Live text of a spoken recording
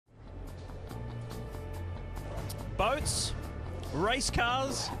boats, race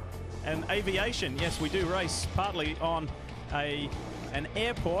cars, and aviation. Yes, we do race partly on an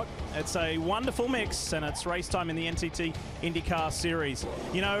airport. It's a wonderful mix, and it's race time in the NTT INDYCAR Series.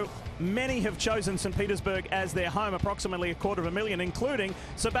 You know, many have chosen St. Petersburg as their home, approximately 250,000, including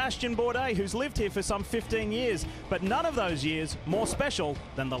Sebastian Bourdais, who's lived here for some 15 years. But none of those years more special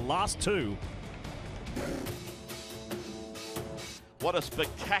than the last two. What a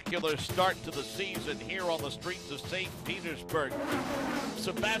spectacular start to the season here on the streets of St. Petersburg.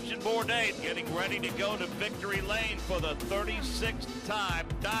 Sebastian Bourdais getting ready to go to victory lane for the 36th time.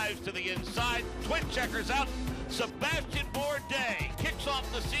 Dives to the inside, twin checkers out. Sebastian Bourdais kicks off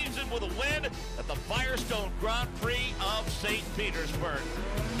the season with a win at the Firestone Grand Prix of St. Petersburg.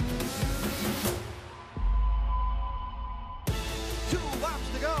 2 laps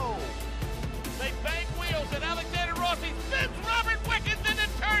to go. They bang wheels and Alexander Rossi spins Robert Wickens into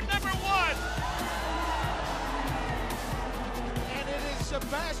turn number 1. And it is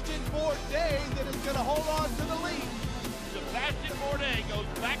Sebastian Bourdais that is going to hold on to the lead. Sebastian Bourdais goes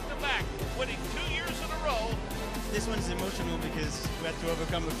back-to-back, winning 2 years in a row. This one's emotional because we had to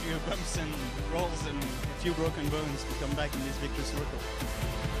overcome a few bumps and rolls and a few broken bones to come back in this victory circle.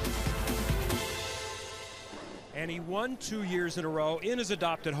 And he won 2 years in a row in his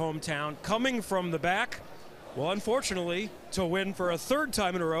adopted hometown, coming from the back. Well, unfortunately, to win for a 3rd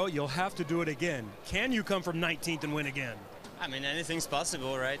time in a row, you'll have to do it again. Can you come from 19th and win again? I mean, anything's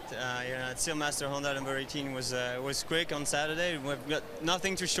possible, right? You know, Steelmaster Honda number 18 was quick on Saturday. We've got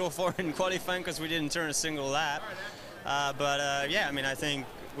nothing to show for in qualifying because we didn't turn a single lap. Yeah, I mean, I think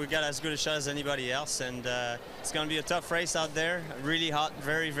we've got as good a shot as anybody else, and it's going to be a tough race out there. Really hot,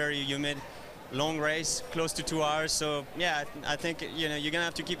 very, very humid. Long race, close to 2 hours. So yeah, I think you're gonna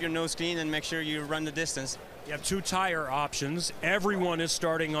have to keep your nose clean and make sure you run the distance. You have 2 tire options. Everyone is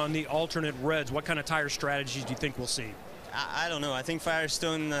starting on the alternate reds. What kind of tire strategies do you think we'll see? I don't know. I think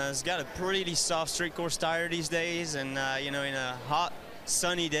Firestone has got a pretty soft street course tire these days, and in a hot,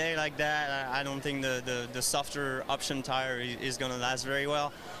 sunny day like that, I don't think the softer option tire is gonna last very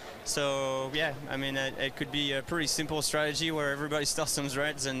well. So yeah, I mean, it could be a pretty simple strategy where everybody starts on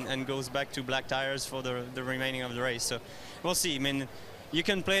reds and goes back to black tires for the remaining of the race. So we'll see. I mean, you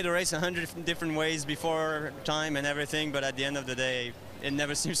can play the race 100 different ways before time and everything, but at the end of the day, it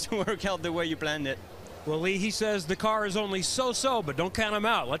never seems to work out the way you planned it. Well, Lee, he says the car is only so-so, but don't count him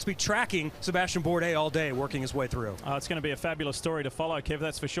out. Let's be tracking Sebastian Bourdais all day, working his way through. It's going to be a fabulous story to follow, Kev,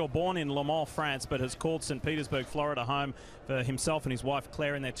 that's for sure. Born in Le Mans, France, but has called St. Petersburg, Florida home for himself and his wife,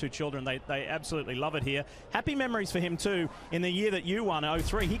 Claire, and their 2 children. They absolutely love it here. Happy memories for him, too. In the year that you won,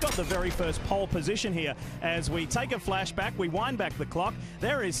 03, he got the very first pole position here. As we take a flashback, we wind back the clock.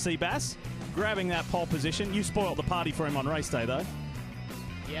 There is Sebas grabbing that pole position. You spoiled the party for him on race day, though.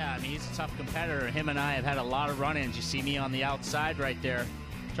 Yeah, I mean, he's a tough competitor. Him and I have had a lot of run-ins. You see me on the outside right there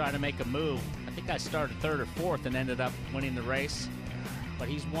trying to make a move. I think I started 3rd or 4th and ended up winning the race. But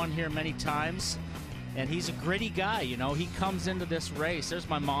he's won here many times, and he's a gritty guy, you know. He comes into this race. There's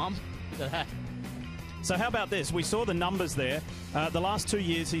my mom. Look at that. So how about this? We saw the numbers there. The last 2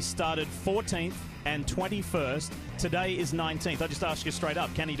 years, he started 14th and 21st. Today is 19th. I just ask you straight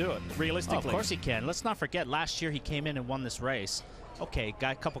up, can he do it, realistically? Oh, of course he can. Let's not forget, last year he came in and won this race. Okay,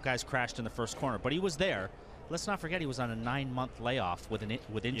 a couple guys crashed in the first corner, but he was there. Let's not forget he was on a 9-month layoff with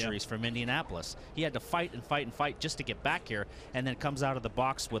injuries from Indianapolis. He had to fight and fight and fight just to get back here, and then comes out of the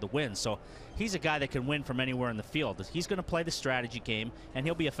box with a win. So he's a guy that can win from anywhere in the field. He's going to play the strategy game, and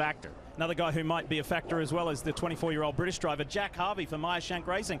he'll be a factor. Another guy who might be a factor as well is the 24-year-old British driver, Jack Harvey for Meyershank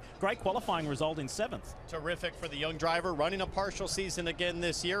Racing. Great qualifying result in 7th. Terrific for the young driver, running a partial season again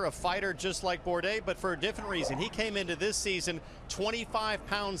this year. A fighter just like Bourdais, but for a different reason. He came into this season 25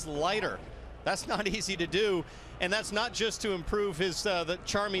 pounds lighter. That's not easy to do, and that's not just to improve his the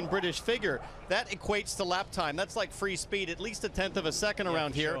charming British figure. That equates to lap time. That's like free speed, at least 1/10 of a second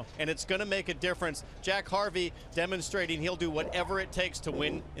around here, sure. And it's going to make a difference. Jack Harvey demonstrating he'll do whatever it takes to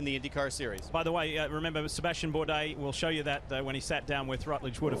win in the IndyCar Series. By the way, remember Sebastian Bourdais, we'll show you that when he sat down with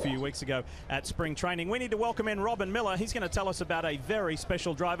Rutledge Wood a few weeks ago at spring training. We need to welcome in Robin Miller. He's going to tell us about a very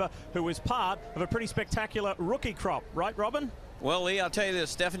special driver who was part of a pretty spectacular rookie crop. Right, Robin? Well, Lee, I'll tell you this.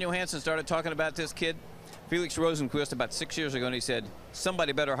 Stefan Johansson started talking about this kid, Felix Rosenquist, about 6 years ago, and he said,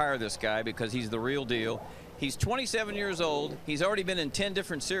 somebody better hire this guy because he's the real deal. He's 27 years old. He's already been in 10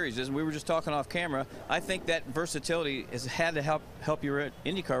 different series, and we were just talking off camera. I think that versatility has had to help you at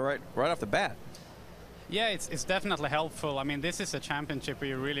IndyCar right off the bat. Yeah, it's definitely helpful. I mean, this is a championship where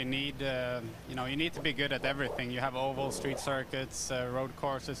you really need, you need to be good at everything. You have oval, street circuits, road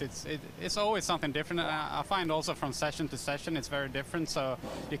courses. It's always something different. I find also from session to session it's very different. So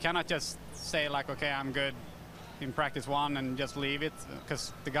you cannot just say like, okay, I'm good in practice one and just leave it,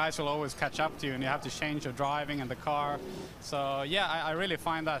 because the guys will always catch up to you and you have to change your driving and the car. So yeah, I really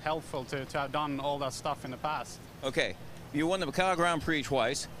find that helpful to have done all that stuff in the past. Okay, you won the Macau Grand Prix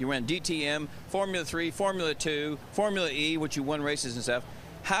twice. You ran DTM, Formula 3, Formula 2, Formula E, which you won races and stuff.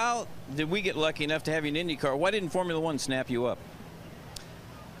 How did we get lucky enough to have you in IndyCar? Why didn't Formula 1 snap you up?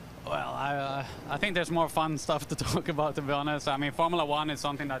 Well, I think there's more fun stuff to talk about, to be honest. I mean, Formula 1 is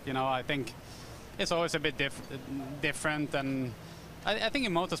something that, you know, I think it's always a bit different, and I think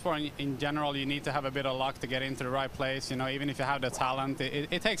in motorsport in general, you need to have a bit of luck to get into the right place. You know, even if you have the talent,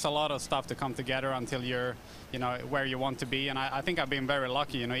 it takes a lot of stuff to come together until you're, you know, where you want to be. And I think I've been very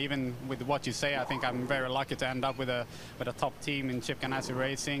lucky. You know, even with what you say, I think I'm very lucky to end up with a top team in Chip Ganassi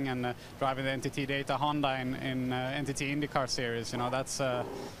Racing and driving the NTT Data Honda in NTT INDYCAR Series. You know, that's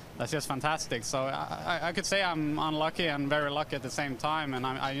just fantastic. So I could say I'm unlucky and very lucky at the same time, and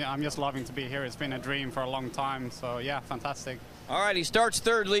I'm just loving to be here. It's been a dream for a long time. So yeah, fantastic. All right, he starts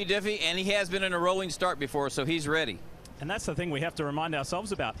third, Lee Diffie, and he has been in a rolling start before, so he's ready. And that's the thing we have to remind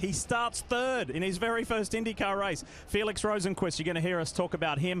ourselves about. He starts third in his very first IndyCar race. Felix Rosenqvist, you're going to hear us talk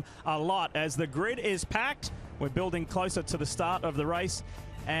about him a lot as the grid is packed. We're building closer to the start of the race.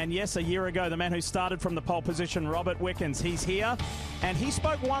 And yes, a year ago, the man who started from the pole position, Robert Wickens, he's here. And he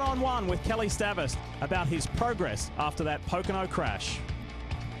spoke one-on-one with Kelly Stavast about his progress after that Pocono crash.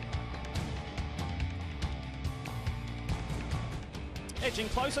 Edging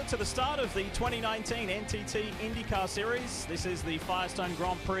closer to the start of the 2019 NTT INDYCAR Series. This is the Firestone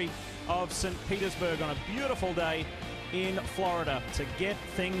Grand Prix of St. Petersburg on a beautiful day in Florida to get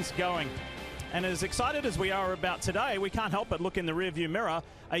things going. And as excited as we are about today, we can't help but look in the rearview mirror.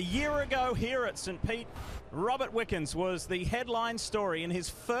 A year ago here at St. Pete, Robert Wickens was the headline story in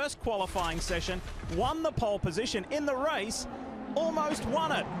his first qualifying session, won the pole position in the race, almost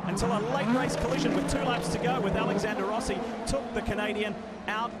won it until a late race collision with 2 laps to go with Alexander Rossi took the Canadian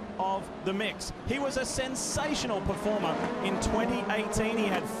out of the mix. He was a sensational performer in 2018. He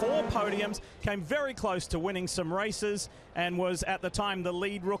had 4 podiums, came very close to winning some races, and was at the time the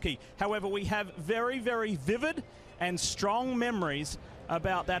lead rookie. However, we have very, very vivid and strong memories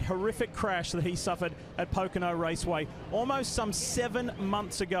about that horrific crash that he suffered at Pocono Raceway almost some 7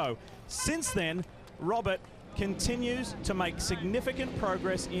 months ago. Since then, Robert continues to make significant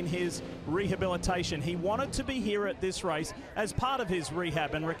progress in his rehabilitation. He wanted to be here at this race as part of his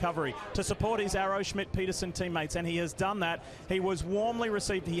rehab and recovery to support his Arrow Schmidt Peterson teammates, and he has done that. He was warmly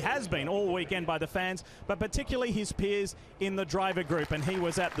received, he has been all weekend, by the fans, but particularly his peers in the driver group, and he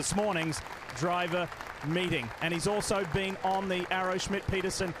was at this morning's driver meeting. And he's also been on the Arrow Schmidt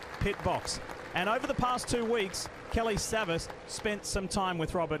Peterson pit box. And over the past 2 weeks, Kelly Stavast spent some time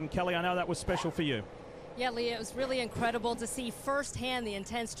with Robert, and Kelly, I know that was special for you. Yeah, Lee, it was really incredible to see firsthand the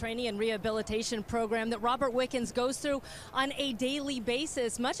intense training and rehabilitation program that Robert Wickens goes through on a daily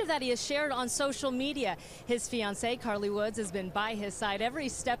basis. Much of that he has shared on social media. His fiancée, Carly Woods, has been by his side every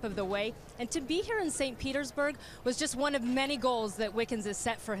step of the way. And to be here in St. Petersburg was just one of many goals that Wickens has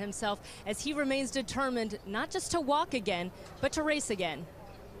set for himself as he remains determined not just to walk again, but to race again.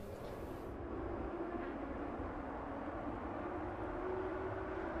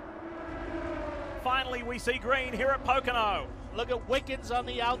 Finally, we see green here at Pocono. Look at Wickens on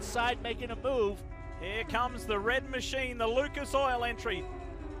the outside making a move. Here comes the red machine, the Lucas Oil entry.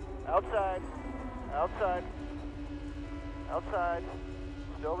 Outside, outside, outside,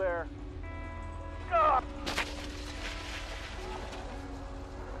 still there. Ah!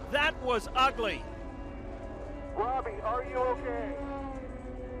 That was ugly. Robbie, are you okay?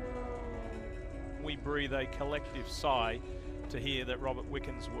 We breathe a collective sigh to hear that Robert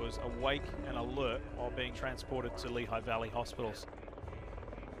Wickens was awake and alert while being transported to Lehigh Valley hospitals.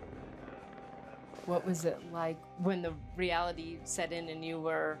 What was it like when the reality set in and you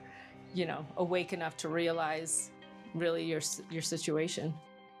were, you know, awake enough to realize really your situation?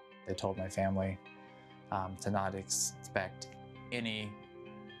 They told my family to not expect any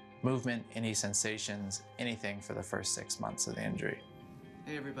movement, any sensations, anything for the first 6 months of the injury.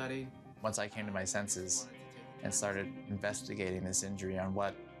 Hey everybody. Once I came to my senses and started investigating this injury on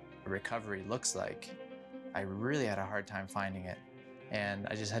what a recovery looks like, I really had a hard time finding it. And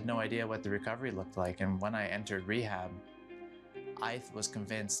I just had no idea what the recovery looked like. And when I entered rehab, I was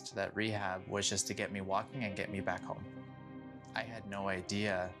convinced that rehab was just to get me walking and get me back home. I had no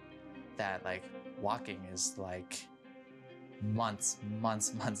idea that like walking is like months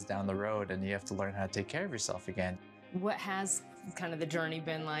down the road, and you have to learn how to take care of yourself again. What has kind of the journey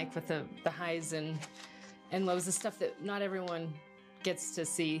been like with the highs and lows, the stuff that not everyone gets to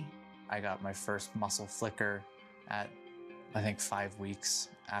see? I got my first muscle flicker at, I think, 5 weeks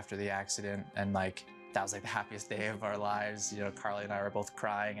after the accident, and like that was like the happiest day of our lives. You know, Carly and I were both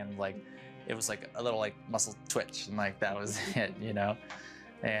crying, and like it was like a little like muscle twitch, and like that was it, you know.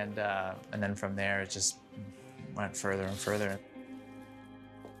 And then from there it just went further and further.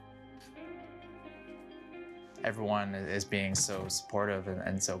 Everyone is being so supportive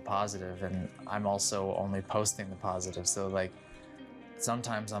and so positive, and I'm also only posting the positive. So like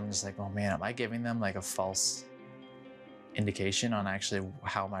sometimes I'm just like, oh man, am I giving them like a false indication on actually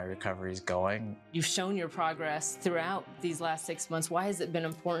how my recovery is going? You've shown your progress throughout these last 6 months. Why has it been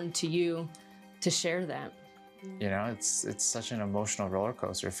important to you to share that? You know, it's such an emotional roller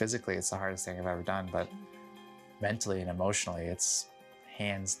coaster. Physically, it's the hardest thing I've ever done, but mentally and emotionally, it's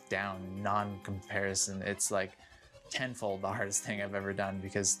hands down, non-comparison. It's like tenfold the hardest thing I've ever done,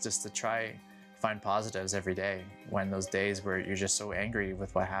 because just to try find positives every day when those days where you're just so angry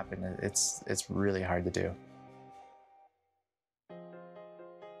with what happened, it's really hard to do.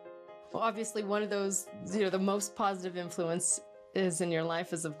 Well, obviously one of those, you know, the most positive influence is in your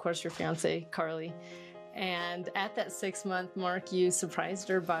life is of course your fiance, Carly. And at that 6-month mark, you surprised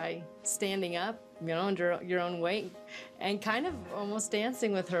her by standing up, you know, under your own weight and kind of almost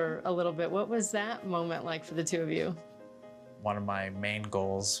dancing with her a little bit. What was that moment like for the two of you? One of my main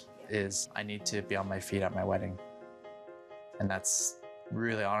goals is I need to be on my feet at my wedding. And that's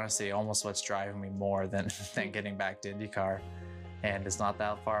really honestly almost what's driving me more than getting back to IndyCar. And it's not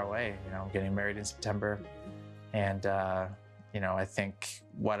that far away, you know, I'm getting married in September. And, you know, I think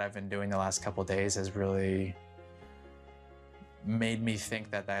what I've been doing the last couple of days has really made me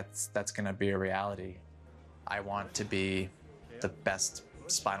think that that's going to be a reality. I want to be the best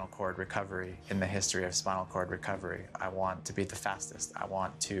spinal cord recovery in the history of spinal cord recovery. I want to be the fastest. I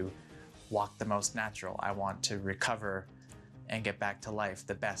want to walk the most natural. I want to recover and get back to life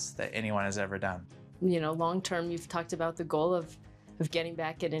the best that anyone has ever done. You know, long term, you've talked about the goal of getting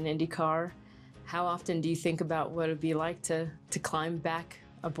back in an IndyCar. How often do you think about what it'd be like to climb back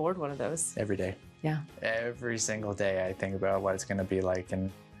aboard one of those? Every day. Yeah. Every single day I think about what it's going to be like,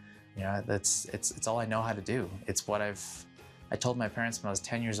 and you know, it's all I know how to do. It's what I told my parents when I was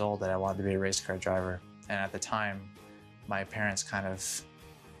 10 years old that I wanted to be a race car driver, and at the time my parents kind of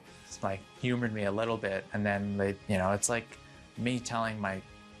like humored me a little bit, and then they, you know, it's like me telling my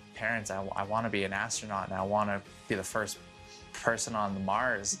parents I want to be an astronaut and I want to be the first person on the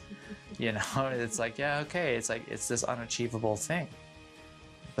Mars. You know, it's like, yeah, okay, it's like it's this unachievable thing.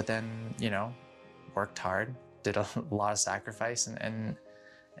 But then, you know, worked hard, did a lot of sacrifice, and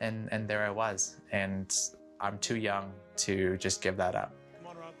there I was. And I'm too young to just give that up.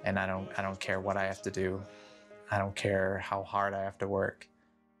 And I don't care what I have to do. I don't care how hard I have to work.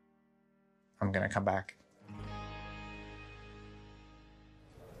 I'm gonna come back.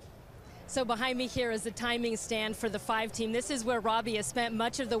 So behind me here is the timing stand for the 5 team. This is where Robbie has spent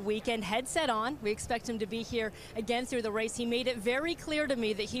much of the weekend, headset on. We expect him to be here again through the race. He made it very clear to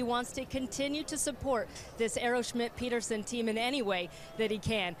me that he wants to continue to support this Aero Schmidt-Peterson team in any way that he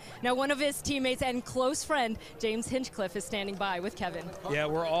can. Now, one of his teammates and close friend, James Hinchcliffe, is standing by with Kevin. Yeah,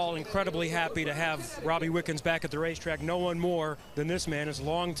 we're all incredibly happy to have Robbie Wickens back at the racetrack. No one more than this man, his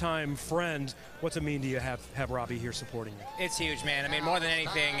longtime friend. What's it mean to you have Robbie here supporting you? It's huge, man. I mean, more than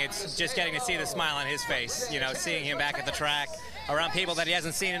anything, it's just getting to see the smile on his face, you know, seeing him back at the track, around people that he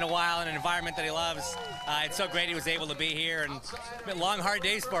hasn't seen in a while, in an environment that he loves. It's so great he was able to be here, and it's been long, hard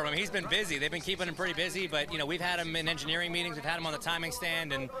days for him. He's been busy. They've been keeping him pretty busy, but, you know, we've had him in engineering meetings, we've had him on the timing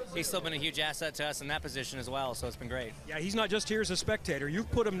stand, and he's still been a huge asset to us in that position as well, so it's been great. Yeah, he's not just here as a spectator.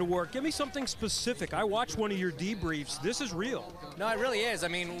 You've put him to work. Give me something specific. I watched one of your debriefs. This is real. No, it really is. I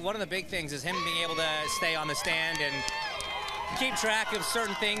mean, one of the big things is him being able to stay on the stand and keep track of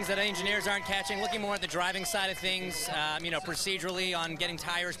certain things that engineers aren't catching, looking more at the driving side of things, you know, procedurally on getting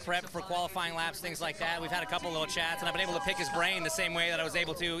tires prepped for qualifying laps, things like that. We've had a couple little chats, and I've been able to pick his brain the same way that I was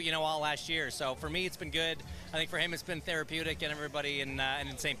able to, you know, all last year. So for me, it's been good. I think for him, it's been therapeutic, and everybody in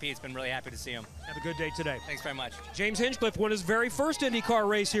St. Pete's been really happy to see him. Have a good day today. Thanks very much. James Hinchcliffe won his very first IndyCar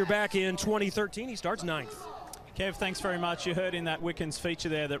race here back in 2013. He starts 9th. Kev, thanks very much. You heard in that Wickens feature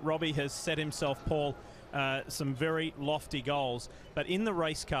there that Robbie has set himself, Paul, some very lofty goals, but in the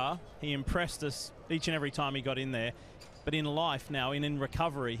race car he impressed us each and every time he got in there, but in life now, in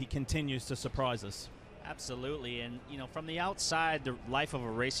recovery, he continues to surprise us. Absolutely, and you know, from the outside, the life of a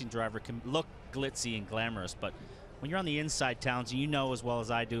racing driver can look glitzy and glamorous, but when you're on the inside, Townsend, you know as well as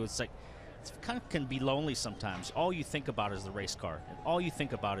I do, it's like it kind of can be lonely sometimes. All you think about is the race car, and all you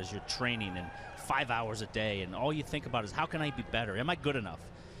think about is your training and 5 hours a day, and all you think about is how can I be better, am I good enough?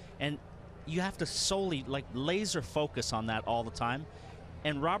 And you have to solely, like, laser focus on that all the time.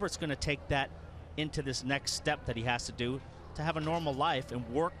 And Robert's going to take that into this next step that he has to do to have a normal life and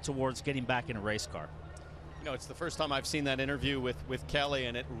work towards getting back in a race car. You know, it's the first time I've seen that interview with Kelly,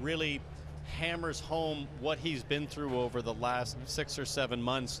 and it really hammers home what he's been through over the last 6 or 7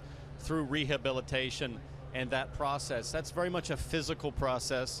 months through rehabilitation and that process. That's very much a physical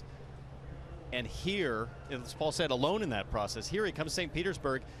process. And here, as Paul said, alone in that process, here he comes to St.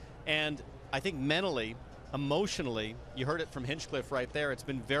 Petersburg, and I think mentally, emotionally, you heard it from Hinchcliffe right there, it's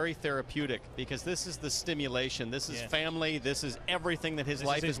been very therapeutic, because this is the stimulation, this is family, this is everything that his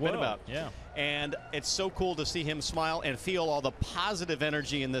life has been about. Yeah. And it's so cool to see him smile and feel all the positive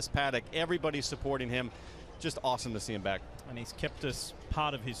energy in this paddock. Everybody's supporting him. Just awesome to see him back. And he's kept us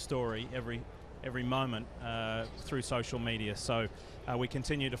part of his story every moment through social media. So we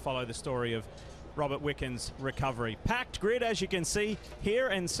continue to follow the story of Robert Wickens' recovery. Packed grid, as you can see here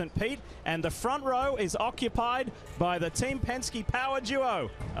in St. Pete, and the front row is occupied by the Team Penske power duo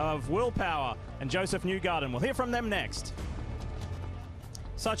of Will Power and Joseph Newgarden. We'll hear from them next.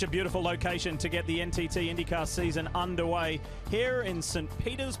 Such a beautiful location to get the NTT IndyCar season underway here in St.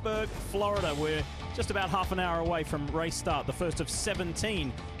 Petersburg, Florida. We're just about half an hour away from race start, the first of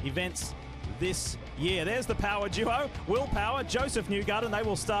 17 events this year. There's the power duo, Will Power, Joseph Newgarden. They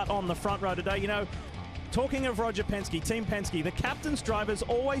will start on the front row today. You know, talking of Roger Penske, Team Penske, the captain's drivers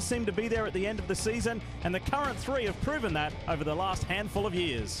always seem to be there at the end of the season, and the current three have proven that over the last handful of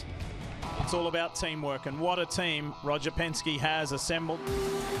years. It's all about teamwork, and what a team Roger Penske has assembled.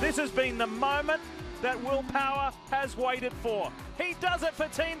 This has been the moment that Will Power has waited for. He does it for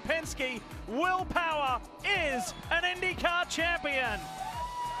Team Penske. Will Power is an IndyCar champion.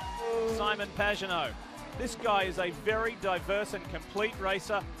 Simon Pagenaud. This guy is a very diverse and complete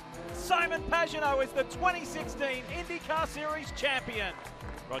racer. Simon Pagenaud is the 2016 IndyCar Series champion.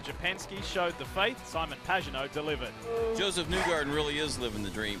 Roger Penske showed the faith. Simon Pagenaud delivered. Joseph Newgarden really is living the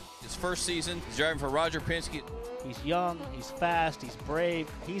dream. His first season, he's driving for Roger Penske. He's young, he's fast, he's brave.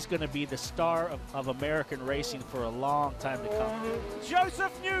 He's going to be the star of American racing for a long time to come.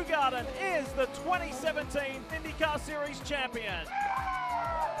 Joseph Newgarden is the 2017 IndyCar Series champion.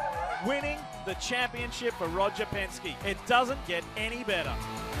 Winning the championship for Roger Penske. It doesn't get any better.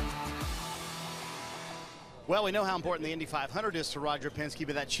 Well, we know how important the Indy 500 is to Roger Penske,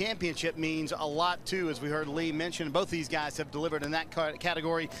 but that championship means a lot too, as we heard Lee mention. Both these guys have delivered in that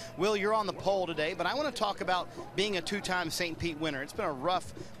category. Will, you're on the pole today, but I want to talk about being a two-time St. Pete winner. It's been a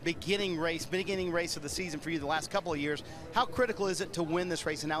rough beginning race of the season for you the last couple of years. How critical is it to win this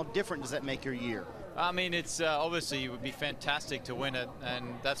race, and how different does that make your year? I mean, it's obviously it would be fantastic to win it, and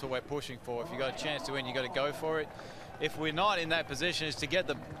that's what we're pushing for. If you got a chance to win, you got to go for it. If we're not in that position, is to get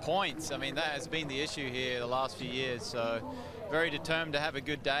the points. I mean, that has been the issue here the last few years. So very determined to have a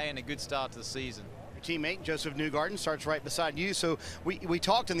good day and a good start to the season. Your teammate, Joseph Newgarden, starts right beside you. So we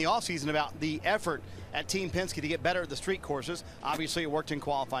talked in the offseason about the effort at Team Penske to get better at the street courses. Obviously, it worked in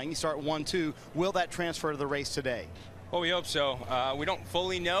qualifying. You start 1-2. Will that transfer to the race today? Well, we hope so. We don't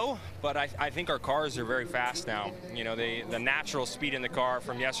fully know, but I think our cars are very fast now. You know, the natural speed in the car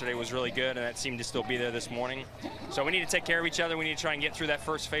from yesterday was really good, and that seemed to still be there this morning. So we need to take care of each other. We need to try and get through that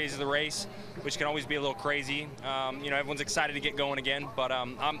first phase of the race, which can always be a little crazy. You know, everyone's excited to get going again, but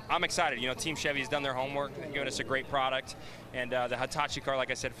I'm excited. You know, Team Chevy's done their homework. They've given us a great product, and the Hitachi car,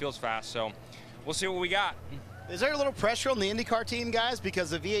 like I said, feels fast. So we'll see what we got. Is there a little pressure on the IndyCar team, guys?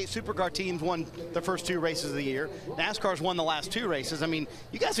 Because the V8 Supercar teams won the first 2 races of the year. NASCAR's won the last 2 races. I mean,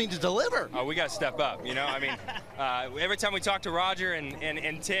 you guys need to deliver. Oh, we got to step up, you know? I mean, every time we talk to Roger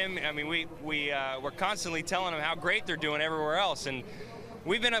and Tim, I mean, we're constantly telling them how great they're doing everywhere else. And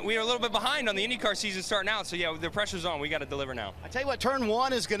we were a little bit behind on the IndyCar season starting out, so yeah, the pressure's on. We got to deliver now. I tell you what, turn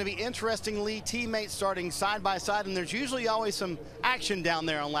 1 is going to be interestingly teammates starting side by side, and there's usually always some action down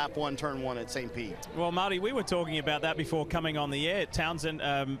there on lap 1, turn 1 at St. Pete. Well, Marty, we were talking about that before coming on the air. Townsend,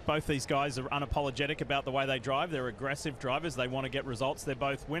 both these guys are unapologetic about the way they drive. They're aggressive drivers. They want to get results. They're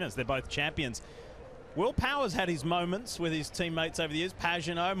both winners. They're both champions. Will Power's had his moments with his teammates over the years.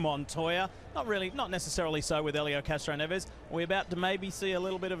 Pagenaud, Montoya, not necessarily so with Helio Castro-Neves. Are we about to maybe see a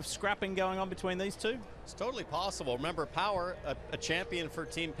little bit of scrapping going on between these two? It's totally possible. Remember, Power, a champion for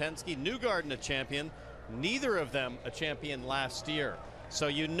Team Penske, Newgarden a champion, neither of them a champion last year. So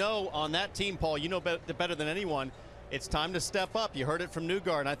you know on that team, Paul, you know better than anyone, it's time to step up. You heard it from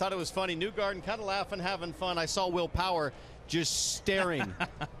Newgarden. I thought it was funny. Newgarden kind of laughing, having fun. I saw Will Power just staring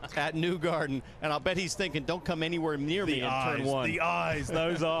at Newgarden, and I'll bet he's thinking, don't come anywhere near me in turn 1. The eyes,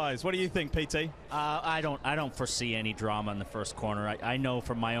 those eyes. What do you think, PT? I don't foresee any drama in the first corner. I know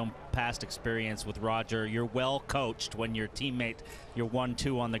from my own past experience with Roger, you're well coached when your teammate, you're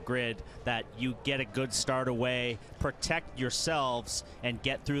 1-2 on the grid, that you get a good start away, protect yourselves, and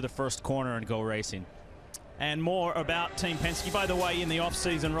get through the first corner and go racing. and more about Team Penske. By the way, in the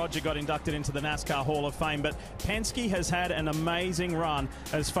off-season, Roger got inducted into the NASCAR Hall of Fame, but Penske has had an amazing run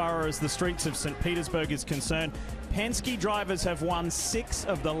as far as the streets of St. Petersburg is concerned. Penske drivers have won 6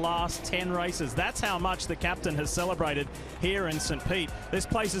 of the last 10 races. That's how much the captain has celebrated here in St. Pete. This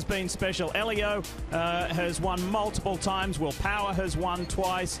place has been special. Elio has won multiple times. Will Power has won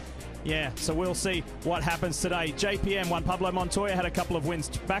twice. Yeah, so we'll see what happens today. JPM won. Pablo Montoya had a couple of wins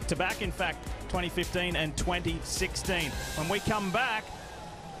back-to-back, in fact, 2015 and 2016. When we come back,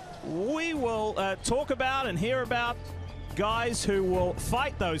 we will talk about and hear about guys who will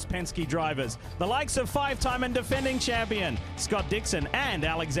fight those Penske drivers. The likes of 5-time and defending champion Scott Dixon and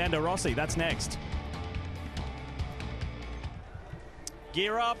Alexander Rossi. That's next.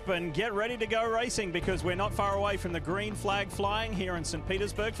 Gear up and get ready to go racing, because we're not far away from the green flag flying here in St.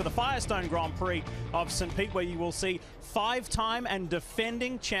 Petersburg for the Firestone Grand Prix of St. Pete, where you will see 5-time and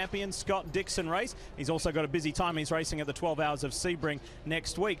defending champion Scott Dixon race. He's also got a busy time. He's racing at the 12 Hours of Sebring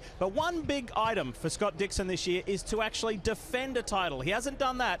next week. But one big item for Scott Dixon this year is to actually defend a title. He hasn't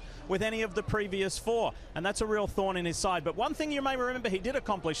done that with any of the previous 4, and that's a real thorn in his side. But one thing you may remember he did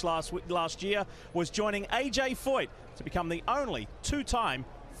accomplish last year was joining AJ Foyt to become the only two 5-time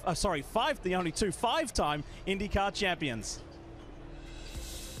IndyCar champions.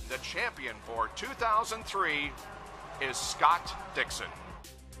 The champion for 2003 is Scott Dixon.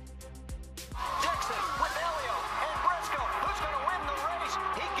 Dixon with Elio and Briscoe. Who's going to win the race?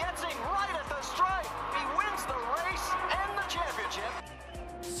 He gets him right at the stripe. He wins the race and the championship.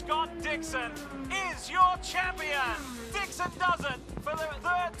 Scott Dixon is your champion. Dixon does it for the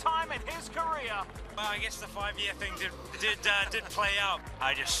 3rd time in his career. Well, I guess the 5-year thing did play out.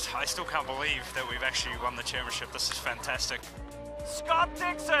 I still can't believe that we've actually won the championship. This is fantastic. Scott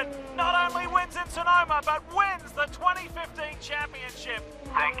Dixon not only wins in Sonoma, but wins the 2015 championship.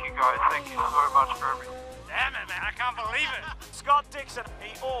 Thank you, guys. Thank you so much for everything. Damn it, man. I can't believe it. Scott Dixon,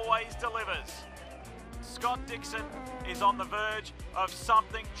 he always delivers. Scott Dixon is on the verge of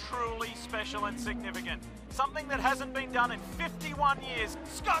something truly special and significant. Something that hasn't been done in 51 years.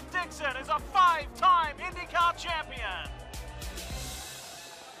 Scott Dixon is a 5-time IndyCar champion.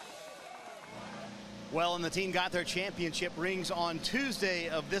 Well, and the team got their championship rings on Tuesday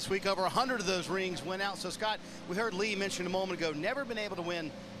of this week. Over 100 of those rings went out. So, Scott, we heard Lee mention a moment ago, never been able to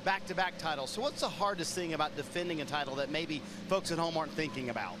win back-to-back titles. So what's the hardest thing about defending a title that maybe folks at home aren't thinking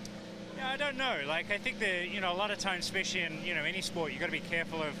about? Yeah, I don't know. Like, I think that, a lot of times, especially in, any sport, you've got to be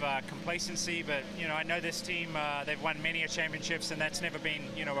careful of complacency. But, I know this team, they've won many championships, and that's never been,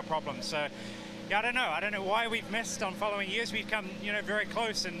 a problem. So, yeah, I don't know. I don't know why we've missed on following years. We've come, very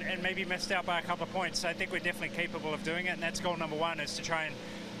close and maybe missed out by a couple of points. So I think we're definitely capable of doing it, and that's goal number 1, is to try and,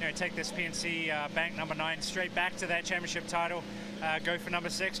 take this PNC bank number 9 straight back to that championship title, go for number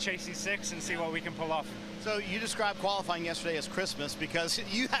 6, chasing 6, and see what we can pull off. So you described qualifying yesterday as Christmas because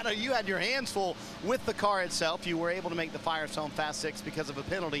you had your hands full with the car itself. You were able to make the Firestone Fast 6 because of a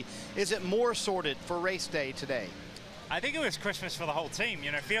penalty. Is it more sorted for race day today? I think it was Christmas for the whole team.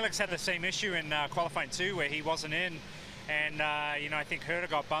 Felix had the same issue in qualifying 2 where he wasn't in. And, I think Herta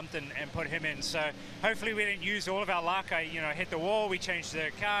got bumped and put him in. So hopefully we didn't use all of our luck. I, hit the wall, we changed the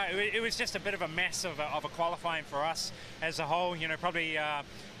car. It was just a bit of a mess of a qualifying for us as a whole. Probably,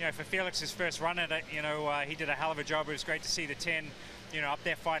 for Felix's first run at it, he did a hell of a job. It was great to see the 10, up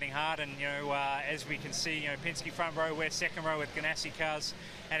there fighting hard. And, as we can see, Penske front row, we're second row with Ganassi cars,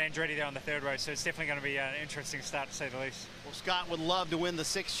 and Andretti there on the 3rd row. So it's definitely going to be an interesting start, to say the least. Well, Scott would love to win the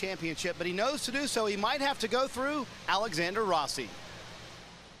 6th championship, but he knows to do so, he might have to go through Alexander Rossi.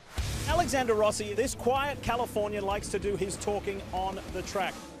 Alexander Rossi, this quiet Californian, likes to do his talking on the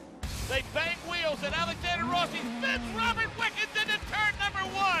track. They bang wheels, and Alexander Rossi spins Robert Wickens into turn number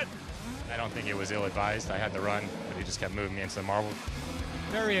 1. I don't think it was ill-advised. I had the run, but he just kept moving me into the marble.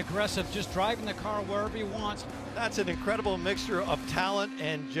 Very aggressive, just driving the car wherever he wants. That's an incredible mixture of talent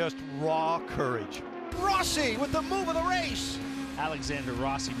and just raw courage. Rossi with the move of the race. Alexander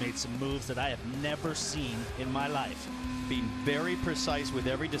Rossi made some moves that I have never seen in my life. Being very precise with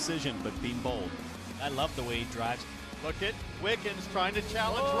every decision, but being bold. I love the way he drives. Look at Wickens trying to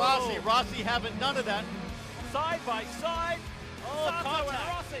challenge Rossi. Rossi having none of that. Side by side. Santo and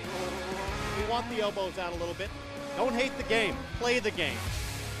Rossi. We want the elbows out a little bit. Don't hate the game. Play the game.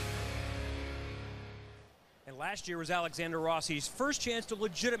 And last year was Alexander Rossi's first chance to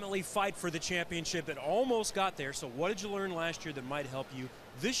legitimately fight for the championship. It almost got there. So what did you learn last year that might help you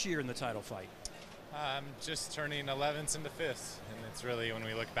this year in the title fight? Just turning 11ths into 5ths. And it's really, when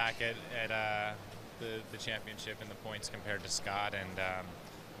we look back at the championship and the points compared to Scott, and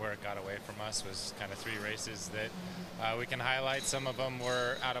where it got away from us was kind of 3 races that we can highlight. Some of them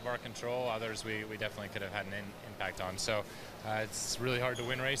were out of our control. Others we definitely could have had an impact on. So it's really hard to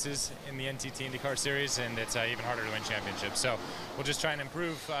win races in the NTT INDYCAR Series, and it's even harder to win championships. So we'll just try and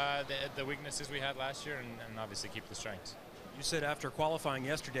improve the weaknesses we had last year and obviously keep the strengths. You said after qualifying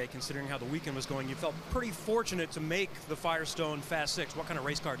yesterday, considering how the weekend was going, you felt pretty fortunate to make the Firestone Fast 6. What kind of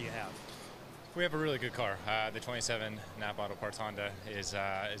race car do you have? We have a really good car. The 27 Napa Auto Parts Honda is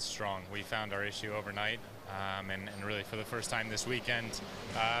strong. We found our issue overnight, and really for the first time this weekend,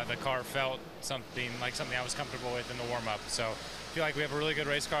 the car felt something I was comfortable with in the warm-up. So I feel like we have a really good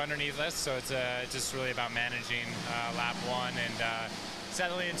race car underneath us, so it's just really about managing lap 1 and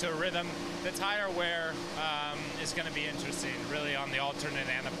settling into a rhythm. The tire wear is going to be interesting, really, on the alternate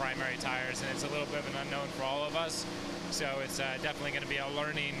and the primary tires, and it's a little bit of an unknown for all of us. So it's definitely going to be a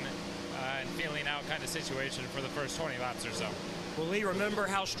learning and feeling out kind of situation for the first 20 laps or so. Well, Lee, remember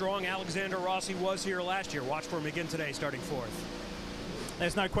how strong Alexander Rossi was here last year. Watch for him again today, starting 4th.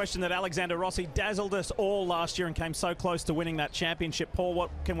 There's no question that Alexander Rossi dazzled us all last year and came so close to winning that championship. Paul, what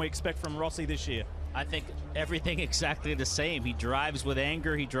can we expect from Rossi this year? I think everything exactly the same. He drives with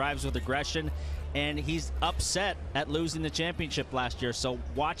anger, he drives with aggression, and he's upset at losing the championship last year. So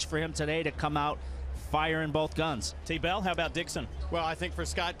watch for him today to come out firing both guns. T-Bell, how about Dixon? Well, I think for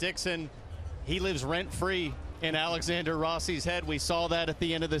Scott Dixon, he lives rent-free in Alexander Rossi's head. We saw that at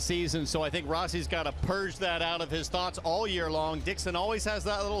the end of the season, so I think Rossi's got to purge that out of his thoughts all year long. Dixon always has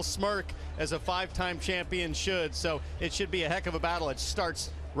that little smirk, as a 5-time champion should, so it should be a heck of a battle. It starts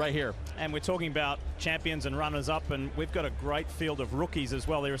right here. And we're talking about champions and runners-up, and we've got a great field of rookies as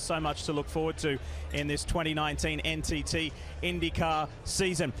well. There is so much to look forward to in this 2019 NTT INDYCAR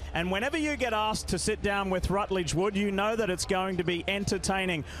season. And whenever you get asked to sit down with Rutledge Wood, you know that it's going to be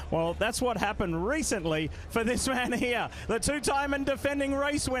entertaining. Well, that's what happened recently for this man here, the 2-time and defending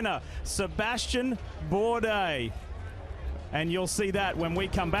race winner, Sebastian Bourdais. And you'll see that when we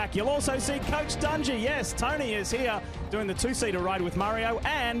come back. You'll also see Coach Dungy. Yes, Tony is here doing the 2-seater ride with Mario,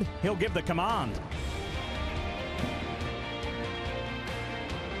 and he'll give the command.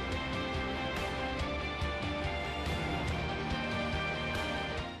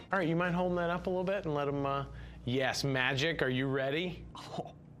 All right, you mind holding that up a little bit and let him, yes, Magic, are you ready?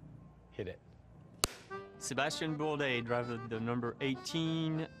 Oh, hit it. Sebastian Bourdais, driver the number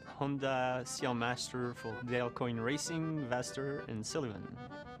 18 Honda CL Master for Dale Coyne Racing, Vaster, and Sullivan.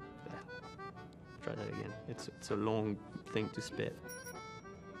 Yeah. Try that again. It's a long thing to spit.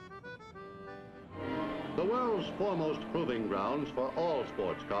 The world's foremost proving grounds for all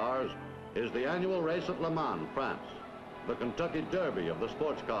sports cars is the annual race at Le Mans, France, the Kentucky Derby of the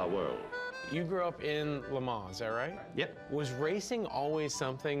sports car world. You grew up in Le Mans, is that right? Yep. Was racing always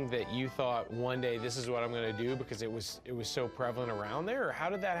something that you thought one day this is what I'm going to do because it was so prevalent around there, or how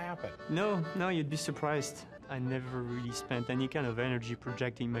did that happen? No, you'd be surprised. I never really spent any kind of energy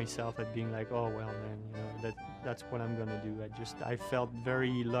projecting myself at being like, oh well, man, you know, that's what I'm gonna do. I felt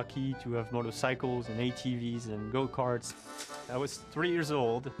very lucky to have motorcycles and ATVs and go-karts. I was 3 years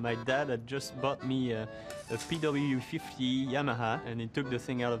old. My dad had just bought me a PW50 Yamaha, and he took the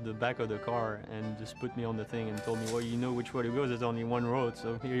thing out of the back of the car and just put me on the thing and told me, well, you know which way to go. There's only one road,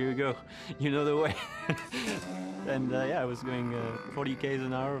 so here you go. You know the way. And yeah, I was going 40 k's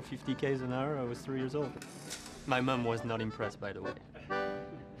an hour, 50 k's an hour. I was 3 years old. My mom was not impressed, by the way.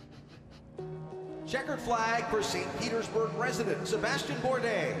 Checkered flag for St. Petersburg resident Sebastian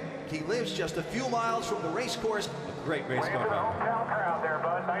Bourdais. He lives just a few miles from the race course. A great race car. Hometown crowd there,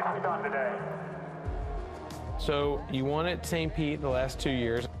 bud. Nicely done today. So you won at St. Pete the last 2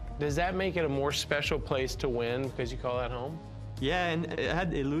 years. Does that make it a more special place to win because you call that home? Yeah, and it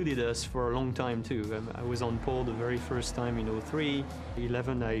had eluded us for a long time too. I was on pole the very first time in 03.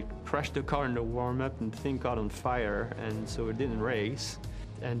 11, I crashed the car in the warm-up and the thing caught on fire, and so it didn't race.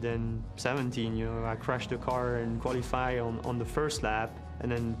 And then 17, you know, I crashed the car and qualify on the first lap,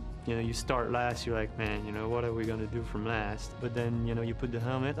 and then, you know, you start last, you're like, man, you know, what are we gonna do from last? But then, you know, you put the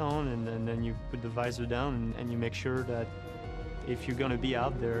helmet on, and then you put the visor down, and you make sure that if you're gonna be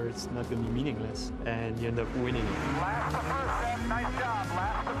out there, it's not gonna be meaningless, and you end up winning. Last to first, Seth. Nice job.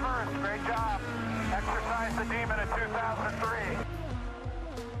 Last to first. Great job. Exercise the demon in 2003.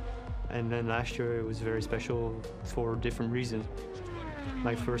 And then last year it was very special for different reasons.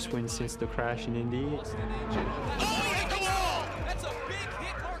 My first win since the crash in Indy. That's a big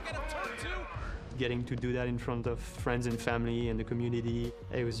hit mark out of turn 2. Getting to do that in front of friends and family and the community,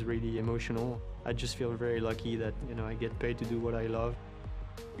 it was really emotional. I just feel very lucky that, you know, I get paid to do what I love.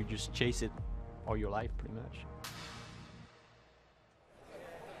 You just chase it all your life, pretty much.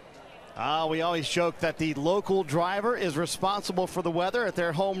 We always joke that the local driver is responsible for the weather at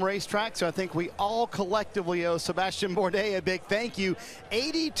their home racetrack, so I think we all collectively owe Sebastian Bourdais a big thank you.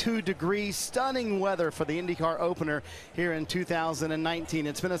 82 degrees, stunning weather for the IndyCar opener here in 2019.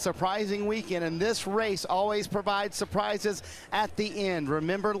 It's been a surprising weekend, and this race always provides surprises at the end.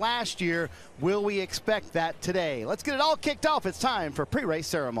 Remember last year, will we expect that today? Let's get it all kicked off. It's time for pre-race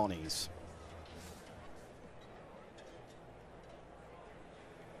ceremonies.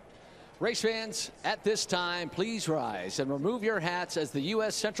 Race fans, at this time, please rise and remove your hats as the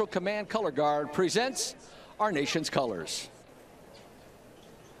U.S. Central Command Color Guard presents our nation's colors.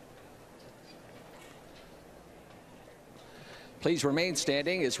 Please remain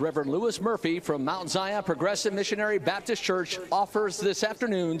standing as Reverend Lewis Murphy from Mount Zion Progressive Missionary Baptist Church offers this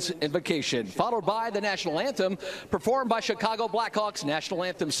afternoon's invocation, followed by the national anthem performed by Chicago Blackhawks national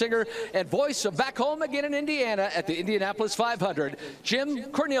anthem singer and voice of Back Home Again in Indiana at the Indianapolis 500, Jim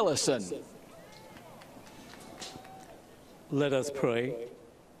Cornelison. Let us pray.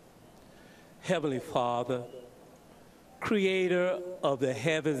 Heavenly Father, creator of the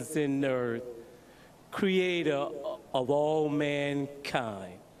heavens and earth, creator of all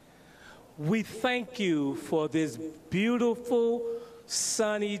mankind, we thank you for this beautiful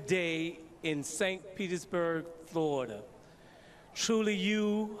sunny day in St. Petersburg, Florida. Truly,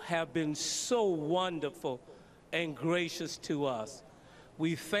 you have been so wonderful and gracious to us.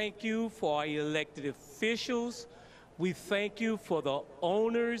 We thank you for our elected officials. We thank you for the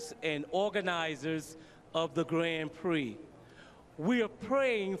owners and organizers of the Grand Prix. We are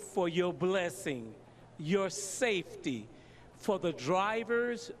praying for your blessing, your safety, for the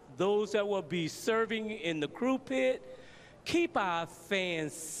drivers, those that will be serving in the crew pit. Keep our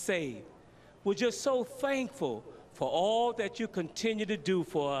fans safe. We're just so thankful for all that you continue to do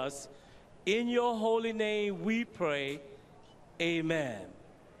for us. In your holy name we pray, amen.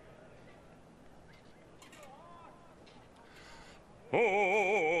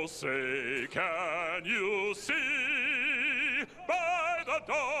 Oh, say, can you see by the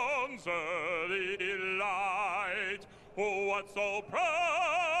dawn's early light what so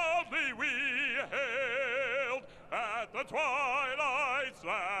proudly we hailed at the twilight's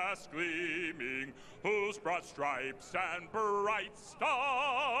last gleaming, whose broad stripes and bright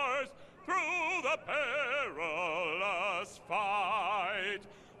stars through the perilous fight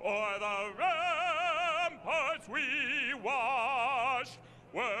o'er the ramparts we watched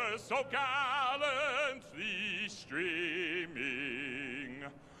were so gallantly streaming,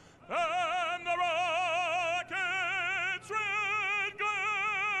 and the rocket's red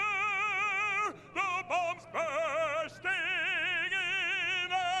glare, the bombs bursting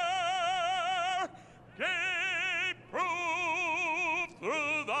in air, gave proof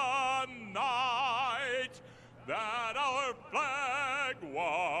through the night that our flag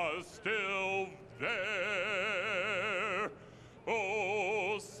was still there.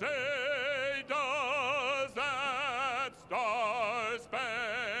 Oh, say does that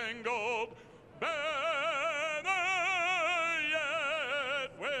star-spangled banner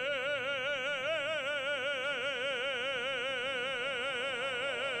yet wave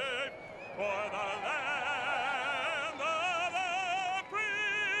for the land of the free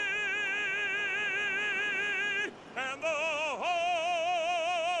and the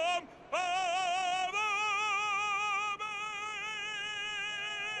home of the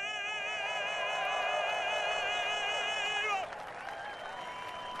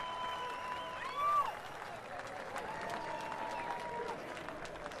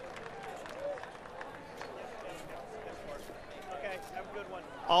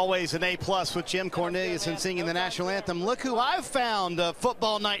Always an A+ with Jim Cornelison singing the national anthem. Look who I've found,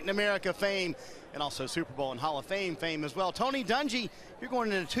 Football Night in America fame, and also Super Bowl and Hall of Fame fame as well. Tony Dungy, you're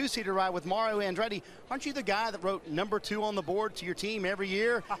going in a two-seater ride with Mario Andretti. Aren't you the guy that wrote #2 on the board to your team every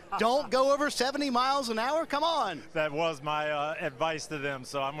year? Don't go over 70 miles an hour? Come on. That was my advice to them,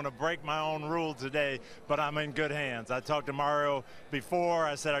 so I'm going to break my own rule today, but I'm in good hands. I talked to Mario before.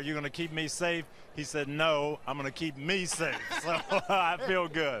 I said, are you going to keep me safe? He said, no, I'm going to keep me safe, so I feel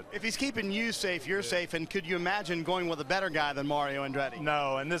good. If he's keeping you safe, you're safe, and could you imagine going with a better guy than Mario Andretti?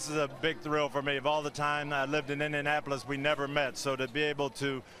 No, and this is a big thrill for me. Of all the time I lived in Indianapolis, we never met, so to be able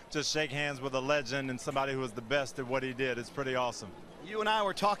to just shake hands with a legend and somebody who was the best at what he did, it's pretty awesome. You and I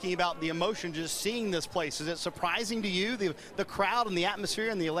were talking about the emotion just seeing this place. Is it surprising to you, the crowd and the atmosphere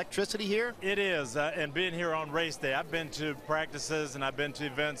and the electricity here? It is, and being here on race day, I've been to practices and I've been to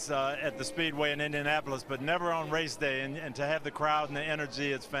events at the Speedway in Indianapolis, but never on race day, and to have the crowd and the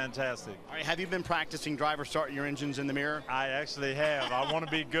energy, it's fantastic. All right, have you been practicing driver starting your engines in the mirror? I actually have. I want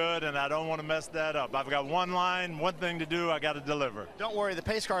to be good, and I don't want to mess that up. I've got one line, one thing to do, I got to deliver. Don't worry, the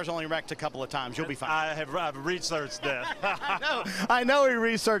pace car's only wrecked a couple of times. You'll be fine. I've researched that. I know he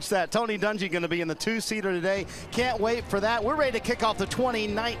researched that. Tony Dungy going to be in the 2-seater today. Can't wait for that. We're ready to kick off the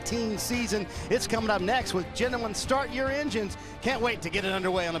 2019 season. It's coming up next with Gentlemen Start Your Engines. Can't wait to get it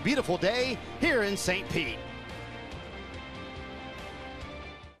underway on a beautiful day here in St. Pete.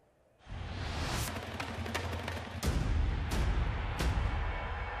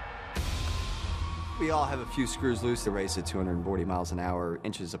 We all have a few screws loose to race at 240 miles an hour,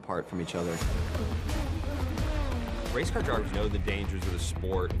 inches apart from each other. Race car drivers know the dangers of the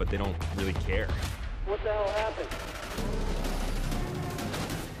sport, but they don't really care. What the hell happened?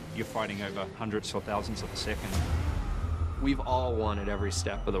 You're fighting over hundredths or thousandths of a second. We've all won at every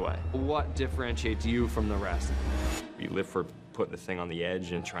step of the way. What differentiates you from the rest? You live for putting the thing on the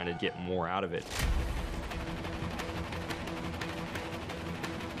edge and trying to get more out of it.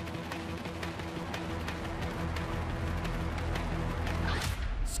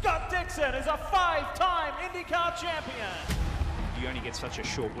 Scott Dixon is a 5-time IndyCar champion. You only get such a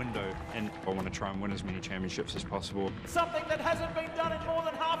short window, and I want to try and win as many championships as possible. Something that hasn't been done in more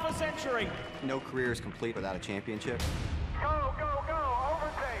than half a century. No career is complete without a championship. Go, go, go!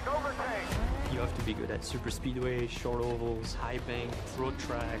 Overtake, overtake! You have to be good at super speedway, short ovals, high bank, road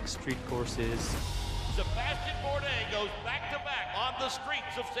tracks, street courses. Sebastian Bourdais goes back-to-back on the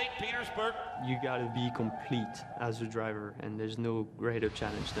streets of St. Petersburg. You gotta be complete as a driver, and there's no greater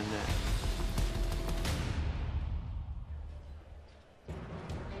challenge than that.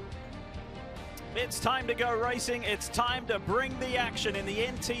 It's time to go racing. It's time to bring the action in the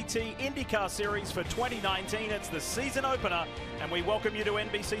NTT INDYCAR Series for 2019. It's the season opener, and we welcome you to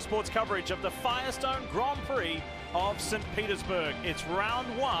NBC Sports coverage of the Firestone Grand Prix of St. Petersburg. It's round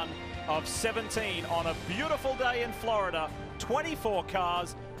 1 of 17 on a beautiful day in Florida. 24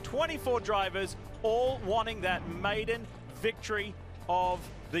 cars, 24 drivers, all wanting that maiden victory of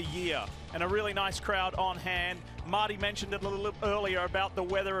the year. And a really nice crowd on hand. Marty mentioned it a little earlier about the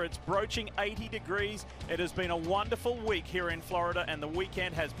weather. It's broaching 80 degrees. It has been a wonderful week here in Florida, and the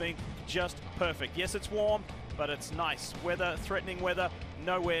weekend has been just perfect. Yes, it's warm, but it's nice. Weather, threatening weather,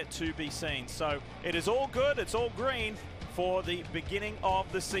 nowhere to be seen. So it is all good, it's all green for the beginning of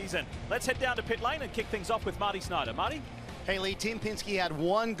the season. Let's head down to pit lane and kick things off with Marty Snyder. Marty? Hey, Lee, Team Penske had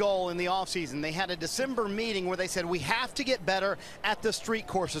one goal in the offseason. They had a December meeting where they said, we have to get better at the street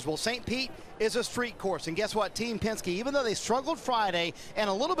courses. Well, St. Pete is a street course, and guess what? Team Penske, even though they struggled Friday and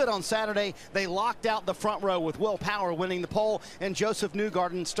a little bit on Saturday, they locked out the front row with Will Power winning the pole and Joseph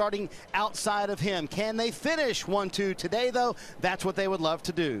Newgarden starting outside of him. Can they finish 1-2 today, though? That's what they would love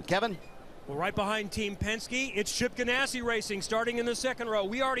to do. Kevin? Well, right behind Team Penske, it's Chip Ganassi Racing starting in the second row.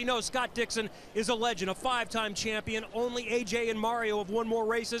 We already know Scott Dixon is a legend, a 5-time champion. Only AJ and Mario have won more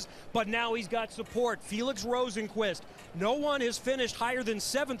races, but now he's got support. Felix Rosenqvist. No one has finished higher than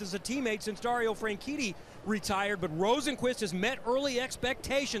 7th as a teammate since Dario Franchitti retired, but Rosenqvist has met early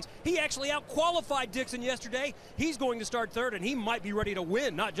expectations. He actually out-qualified Dixon yesterday. He's going to start 3rd, and he might be ready to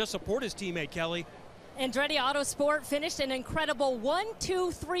win, not just support his teammate, Kelly. Andretti Autosport finished an incredible 1,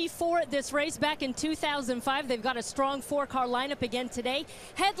 2, 3, 4 at this race back in 2005. They've got a strong 4-car lineup again today,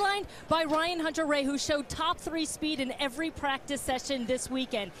 headlined by Ryan Hunter-Reay, who showed top 3 speed in every practice session this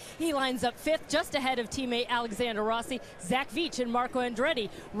weekend. He lines up 5th, just ahead of teammate Alexander Rossi. Zach Veach and Marco Andretti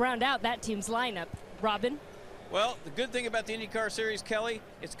round out that team's lineup. Robin? Well, the good thing about the IndyCar Series, Kelly,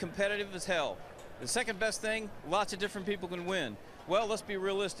 it's competitive as hell. The second best thing, lots of different people can win. Well, let's be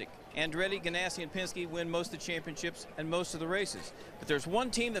realistic. Andretti, Ganassi, and Penske win most of the championships and most of the races. But there's one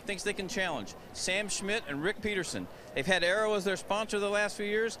team that thinks they can challenge, Sam Schmidt and Rick Peterson. They've had Arrow as their sponsor the last few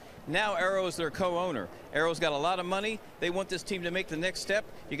years. Now Arrow is their co-owner. Arrow's got a lot of money. They want this team to make the next step.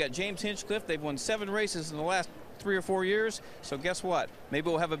 You got James Hinchcliffe. They've won 7 races in the last 3 or 4 years. So guess what? Maybe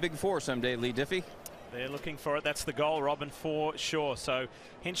we'll have a big 4 someday, Lee Diffie. They're looking for it. That's the goal, Robin, for sure. So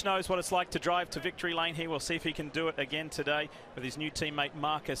Hinch knows what it's like to drive to victory lane here. We'll see if he can do it again today with his new teammate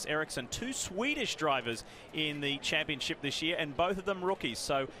Marcus Ericsson. 2 Swedish drivers in the championship this year, and both of them rookies.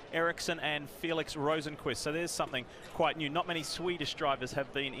 So Ericsson and Felix Rosenqvist. So there's something quite new. Not many Swedish drivers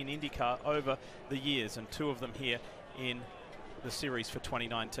have been in IndyCar over the years, and 2 of them here in the series for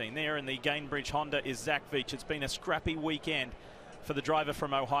 2019. There in the Gainbridge Honda is Zach Veach. It's been a scrappy weekend for the driver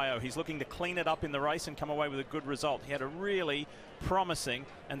from Ohio. He's looking to clean it up in the race and come away with a good result. He had a really promising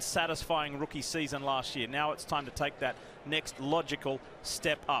and satisfying rookie season last year. Now it's time to take that next logical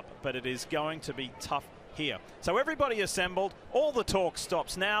step up, but it is going to be tough here. So everybody assembled, all the talk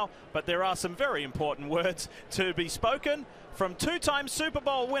stops now, but there are some very important words to be spoken from two-time Super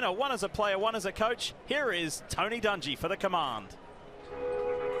Bowl winner, one as a player, one as a coach. Here is Tony Dungy for the command.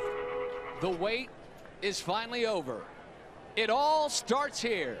 The wait is finally over. It all starts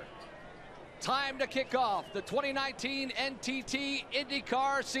here. Time to kick off the 2019 NTT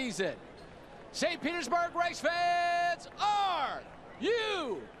INDYCAR season. St. Petersburg race fans, are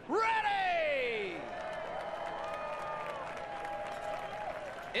you ready?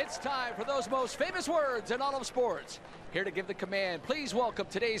 It's time for those most famous words in all of sports. Here to give the command, please welcome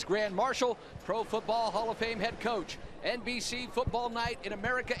today's Grand Marshal, Pro Football Hall of Fame head coach, NBC Football Night in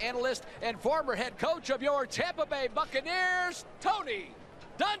America analyst, and former head coach of your Tampa Bay Buccaneers, Tony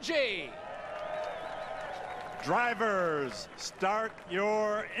Dungy. Drivers, start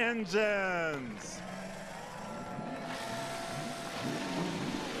your engines.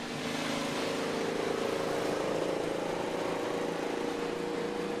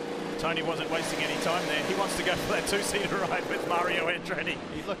 Tony wasn't wasting any time there. He wants to go for that two-seater ride with Mario Andretti.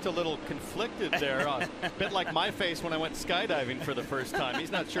 He looked a little conflicted there, a bit like my face when I went skydiving for the first time.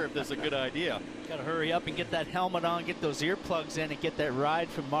 He's not sure if this is a good idea. Got to hurry up and get that helmet on, get those earplugs in, and get that ride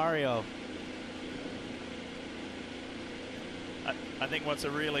from Mario. I think what's a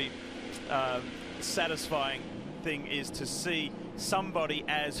really satisfying thing is to see somebody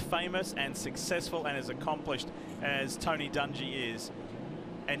as famous and successful and as accomplished as Tony Dungy is,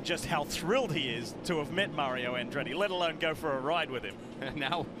 and just how thrilled he is to have met Mario Andretti, let alone go for a ride with him. And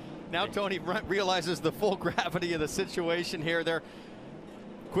now Tony realizes the full gravity of the situation here. They're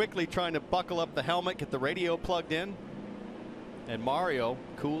quickly trying to buckle up the helmet, get the radio plugged in. And Mario,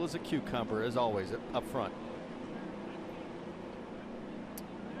 cool as a cucumber, as always, up front.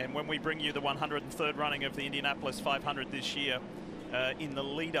 And when we bring you the 103rd running of the Indianapolis 500 this year, in the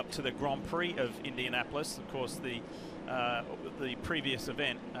lead up to the Grand Prix of Indianapolis, of course, the previous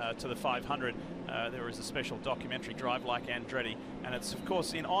event to the 500, there is a special documentary, Drive Like Andretti, and it's of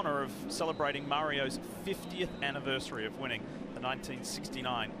course in honor of celebrating Mario's 50th anniversary of winning the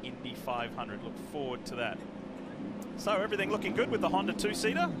 1969 Indy 500. Look forward to that. So everything looking good with the Honda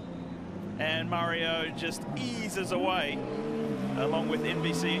two-seater, and Mario just eases away along with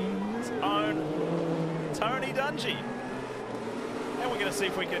NBC's own Tony Dungy. And we're going to see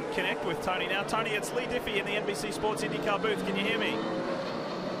if we can connect with Tony now. Tony, it's Lee Diffie in the NBC Sports IndyCar booth. Can you hear me?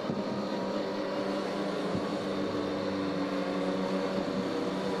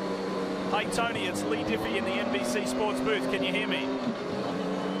 Hi, Tony, it's Lee Diffie in the NBC Sports booth. Can you hear me?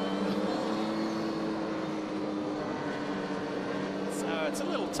 So it's a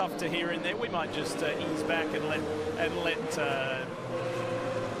little tough to hear in there. We might just ease back and let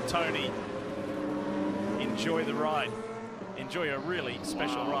Tony enjoy the ride. Enjoy a really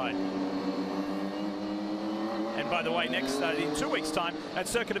special ride. And by the way, next in 2 weeks' time at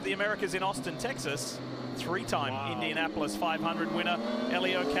Circuit of the Americas in Austin, Texas, three-time Indianapolis 500 winner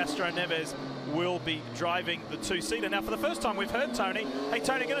Helio Castro-Neves will be driving the two-seater. Now, for the first time we've heard Tony. Hey,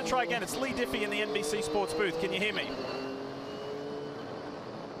 Tony, going to try again. It's Lee Diffie in the NBC Sports booth. Can you hear me?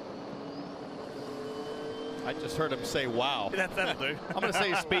 I just heard him say, wow. That'll do. I'm going to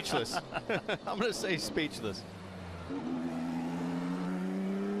say speechless. I'm going to say speechless.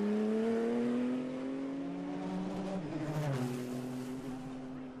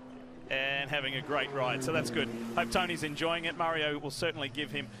 And having a great ride, so that's good. Hope Tony's enjoying it. Mario will certainly give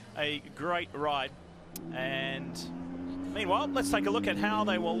him a great ride. And meanwhile, let's take a look at how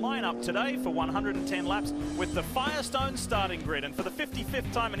they will line up today for 110 laps with the Firestone starting grid. And for the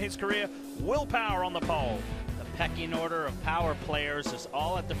 55th time in his career, Will Power on the pole. The pecking order of power players is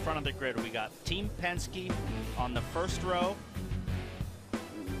all at the front of the grid. We got Team Penske on the first row,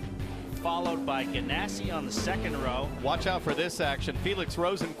 followed by Ganassi on the second row. Watch out for this action. Felix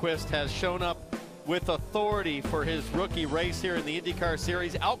Rosenqvist has shown up with authority for his rookie race here in the IndyCar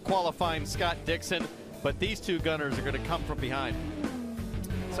Series, out-qualifying Scott Dixon, but these two gunners are going to come from behind.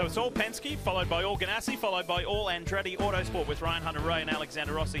 So it's all Penske, followed by all Ganassi, followed by all Andretti Autosport with Ryan Hunter-Reay and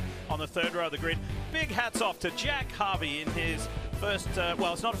Alexander Rossi on the third row of the grid. Big hats off to Jack Harvey in his first,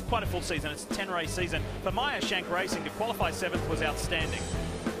 well, it's not quite a full season, it's a 10-race season. For Meyer Shank Racing, to qualify 7th was outstanding.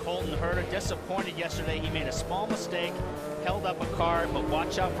 Colton Herter disappointed yesterday. He made a small mistake held up a car, but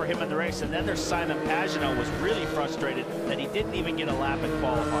watch out for him in the race. And then there's Simon Pagenaud was really frustrated that he didn't even get a lap in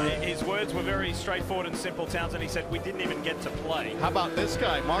qualifying. His words were very straightforward and simple, Townsend. He said, we didn't even get to play. How about this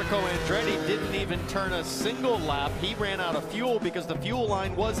guy? Marco Andretti didn't even turn a single lap. He ran out of fuel because the fuel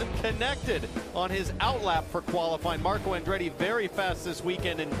line wasn't connected on his out lap for qualifying. Marco Andretti very fast this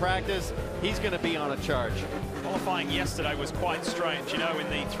weekend in practice. He's going to be on a charge. Qualifying yesterday was quite strange. You know, in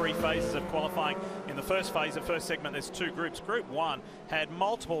the 3 phases of qualifying, in the first phase, the first segment, there's 2 groups. Group 1 had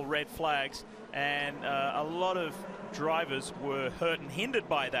multiple red flags, and a lot of drivers were hurt and hindered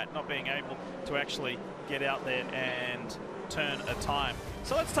by that, not being able to actually get out there and turn a time.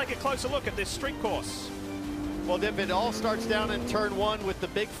 So let's take a closer look at this street course. Well, Div, it all starts down in turn 1 with the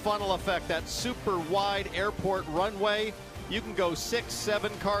big funnel effect, that super wide airport runway. You can go 6,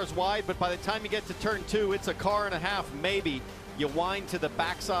 7 cars wide, but by the time you get to turn 2, it's a car and a half, maybe. You wind to the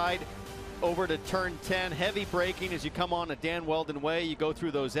backside over to turn 10, heavy braking as you come on a Dan Weldon Way. You go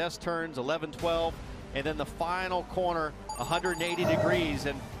through those S turns, 11, 12, and then the final corner, 180 degrees.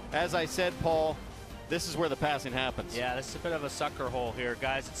 And as I said, Paul, this is where the passing happens. Yeah, this is a bit of a sucker hole here,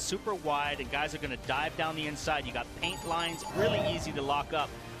 guys. It's super wide, and guys are going to dive down the inside. You got paint lines, really easy to lock up.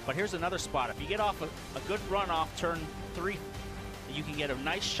 But here's another spot. If you get off a good run off turn 3, you can get a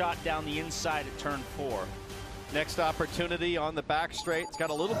nice shot down the inside at turn 4. Next opportunity on the back straight. It's got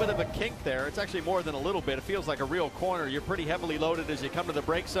a little bit of a kink there. It's actually more than a little bit. It feels like a real corner. You're pretty heavily loaded as you come to the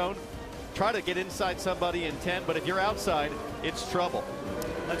brake zone. Try to get inside somebody in 10, but if you're outside, it's trouble.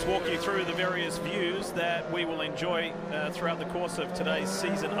 Let's walk you through the various views that we will enjoy throughout the course of today's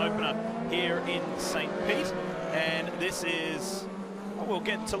season opener here in St. Pete. And this is what we'll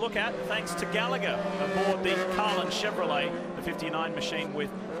get to look at thanks to Gallagher aboard the Carlin Chevrolet, the 59 machine with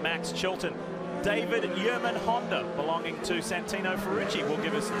Max Chilton. David Yerman Honda, belonging to Santino Ferrucci, will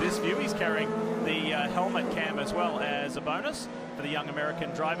give us this view. He's carrying the helmet cam as well as a bonus for the young American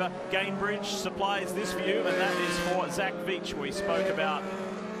driver. Gainbridge supplies this view, and that is for Zach Veach. We spoke about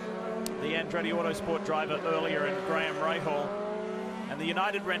the Andretti Autosport driver earlier, and Graham Rahal. And the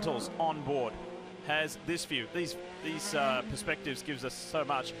United Rentals on board has this view. These perspectives gives us so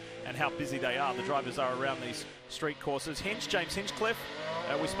much, and how busy they are. The drivers are around these street courses. James Hinchcliffe,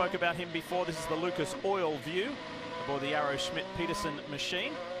 we spoke about him before. This is the Lucas Oil view aboard the Arrow Schmidt Peterson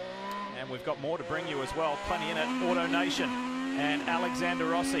machine. And we've got more to bring you as well. Plenty in it. Auto Nation and Alexander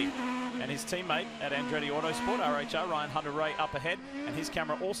Rossi and his teammate at Andretti Autosport, RHR, Ryan Hunter-Ray, up ahead. And his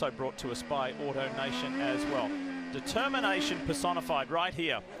camera also brought to us by Auto Nation as well. Determination personified right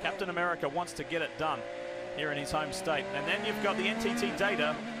here. Captain America wants to get it done here in his home state. And then you've got the NTT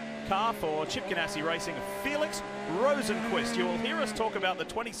Data car for Chip Ganassi Racing, Felix Rosenqvist. You will hear us talk about the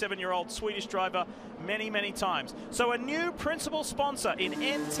 27-year-old Swedish driver many, many times. So a new principal sponsor in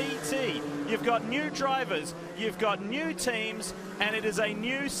NTT. You've got new drivers, you've got new teams, and it is a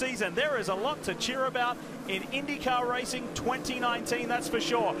new season. There is a lot to cheer about in IndyCar Racing 2019, that's for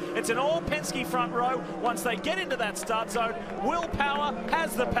sure. It's an all Penske front row. Once they get into that start zone, Will Power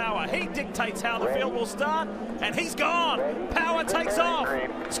has the power. He dictates how the field will start, and he's gone. Power takes off.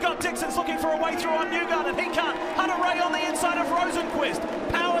 Scott Dixon's looking for a way through on Newgarden, and he can't. Hunter-Ray on the inside of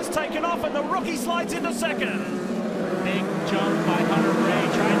Rosenqvist. Power's taken off, and the rookie slides into second. Big jump by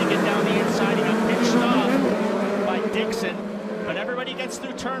Hunter-Ray, trying to get down the inside. He got pitched off by Dixon, but everybody gets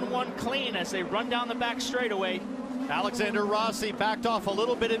through turn 1 clean as they run down the back straightaway. Alexander Rossi backed off a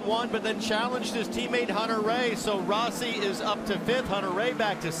little bit in 1, but then challenged his teammate Hunter-Ray. So Rossi is up to 5th, Hunter-Ray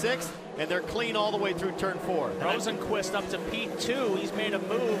back to 6th, and they're clean all the way through turn 4. Rosenqvist up to P2. He's made a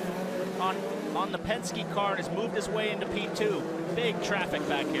move on the Penske car and has moved his way into P2. Big traffic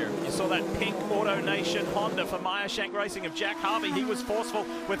back here. You saw that pink Auto Nation Honda for Meyershank Racing of Jack Harvey. He was forceful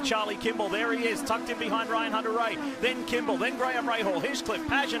with Charlie Kimball. There he is, tucked in behind Ryan Hunter-Ray. Then Kimball, then Graham Rahal, Hinchcliffe,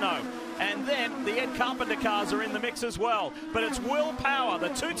 Pagenaud. And then the Ed Carpenter cars are in the mix as well. But it's Will Power, the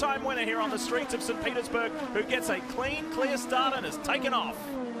 2-time winner here on the streets of St. Petersburg, who gets a clean, clear start and has taken off.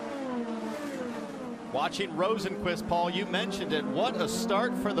 Watching Rosenqvist, Paul, you mentioned it. What a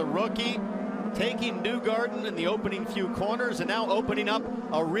start for the rookie. Taking Newgarden in the opening few corners and now opening up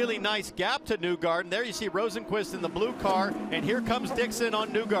a really nice gap to Newgarden. There you see Rosenqvist in the blue car, and here comes Dixon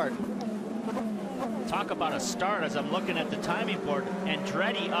on Newgarden. Talk about a start as I'm looking at the timing board.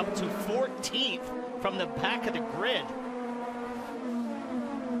 Andretti up to 14th from the back of the grid.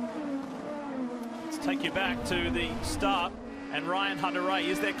 Let's take you back to the start. And Ryan Hunter-Ray,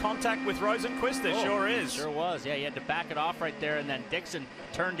 is there contact with Rosenqvist? There sure is. Sure was. Yeah, he had to back it off right there, and then Dixon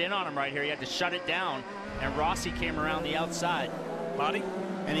turned in on him right here. He had to shut it down, and Rossi came around the outside. Marty?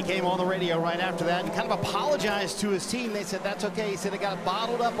 And he came on the radio right after that and kind of apologized to his team. They said, that's okay. He said, I got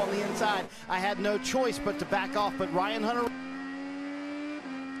bottled up on the inside. I had no choice but to back off. But Ryan Hunter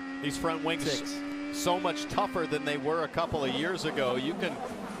These front wings so much tougher than they were a couple of years ago. You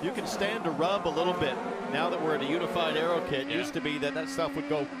can stand to rub a little bit now that we're at a unified aero kit. It used to be that stuff would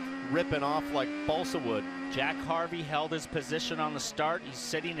go ripping off like balsa wood. Jack Harvey held his position on the start. He's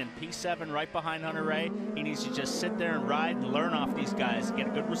sitting in P7 right behind Hunter Ray. He needs to just sit there and ride and learn off these guys and get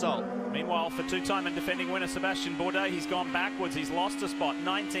a good result. Meanwhile, for two-time and defending winner Sebastian Bourdais, he's gone backwards. He's lost a spot,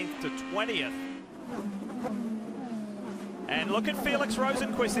 19th to 20th. And look at Felix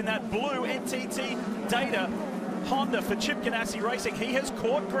Rosenqvist in that blue NTT Data Honda for Chip Ganassi Racing. He has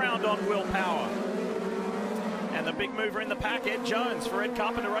caught ground on Will Power. And the big mover in the pack, Ed Jones for Ed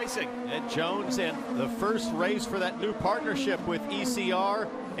Carpenter Racing. Ed Jones, and the first race for that new partnership with ECR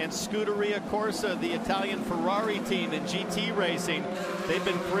and Scuderia Corsa, the Italian Ferrari team in GT racing. They've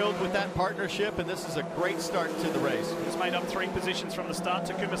been thrilled with that partnership, and this is a great start to the race. He's made up 3 positions from the start.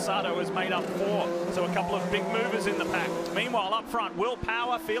 Takuma Sato has made up 4, so a couple of big movers in the pack. Meanwhile, up front, Will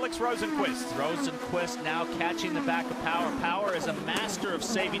Power, Felix Rosenqvist. Rosenqvist now catching the back of Power. Power is a master of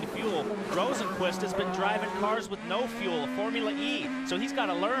saving fuel. Rosenqvist has been driving cars with no fuel, Formula E, so he's got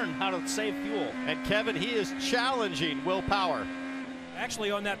to learn how to save fuel. And Kevin, he is challenging Will Power.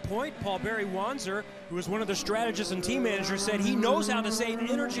 Actually, on that point, Paul Barry Wanzer, who is one of the strategists and team managers, said he knows how to save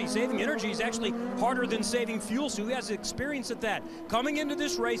energy. Saving energy is actually harder than saving fuel, so he has experience at that. Coming into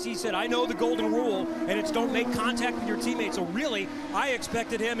this race, he said, I know the golden rule, and it's don't make contact with your teammates. So really, I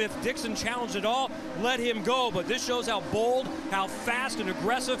expected him, if Dixon challenged at all, let him go. But this shows how bold, how fast and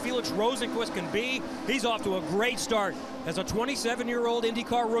aggressive Felix Rosenqvist can be. He's off to a great start as a 27-year-old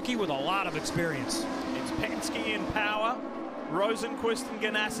IndyCar rookie with a lot of experience. It's Penske in Power. Rosenqvist and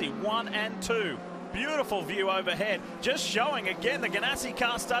Ganassi, 1 and 2. Beautiful view overhead. Just showing again the Ganassi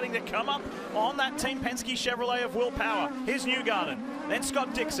car starting to come up on that Team Penske Chevrolet of Will Power. Here's Newgarden, then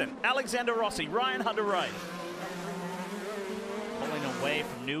Scott Dixon, Alexander Rossi, Ryan Hunter-Reay. Pulling away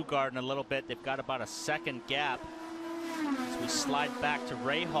from Newgarden a little bit. They've got about a second gap. As we slide back to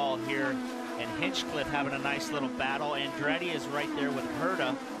Ray Hall here, and Hinchcliffe having a nice little battle. Andretti is right there with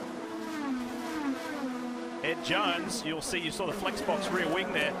Herta. Ed Jones, you saw the flex box rear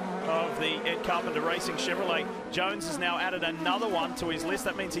wing there of the Ed Carpenter Racing Chevrolet. Jones has now added another one to his list.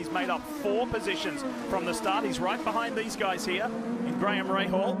 That means he's made up 4 positions from the start. He's right behind these guys here in Graham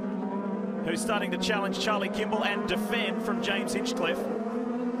Rahal, who's starting to challenge Charlie Kimball and defend from James Hinchcliffe.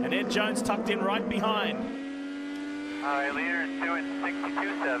 And Ed Jones tucked in right behind. All right, leader is doing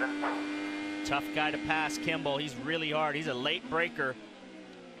 62.7. Tough guy to pass, Kimball. He's really hard. He's a late breaker.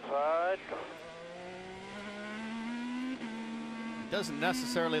 Side. Doesn't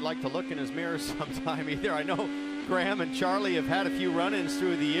necessarily like to look in his mirror sometime either. I know Graham and Charlie have had a few run-ins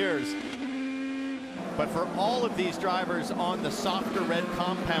through the years. But for all of these drivers on the softer red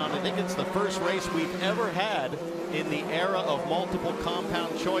compound, I think it's the first race we've ever had in the era of multiple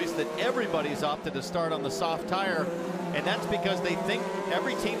compound choice that everybody's opted to start on the soft tire. And that's because they think,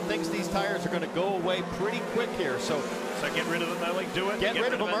 every team thinks these tires are going to go away pretty quick here. So get rid of them early, do it. Get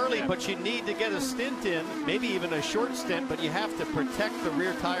rid of them early, yeah. But you need to get a stint in, maybe even a short stint, but you have to protect the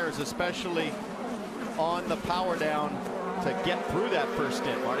rear tires, especially on the power down, to get through that first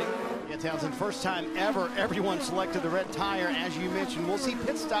stint, Marty. Yeah, Townsend, first time ever everyone selected the red tire, as you mentioned. We'll see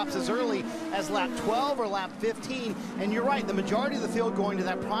pit stops as early as lap 12 or lap 15. And you're right, the majority of the field going to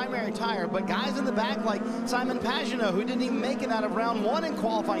that primary tire, but guys in the back like Simon Pagenaud, who didn't even make it out of round 1 in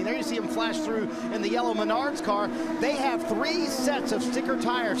qualifying. There you see him flash through in the yellow Menards car. They have 3 sets of sticker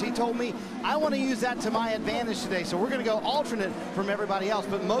tires. He told me, I want to use that to my advantage today. So we're going to go alternate from everybody else,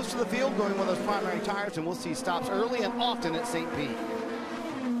 but most of the field going with those primary tires, and we'll see stops early and often at St. Pete.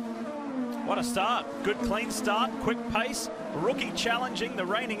 What a start. Good clean start, quick pace. Rookie challenging the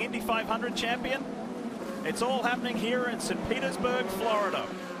reigning Indy 500 champion. It's all happening here in St. Petersburg, Florida.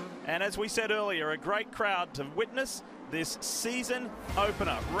 And as we said earlier, a great crowd to witness this season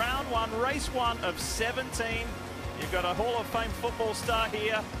opener. Round 1, race 1 of 17. You've got a Hall of Fame football star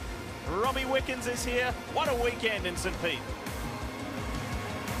here. Robbie Wickens is here. What a weekend in St. Pete.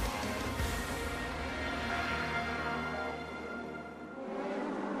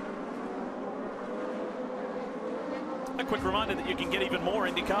 A quick reminder that you can get even more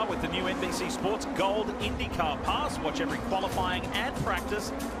IndyCar with the new NBC Sports Gold IndyCar Pass. Watch every qualifying and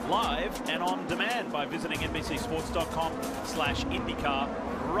practice live and on demand by visiting NBCSports.com/IndyCar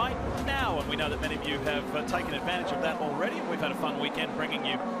right now. And we know that many of you have taken advantage of that already. We've had a fun weekend bringing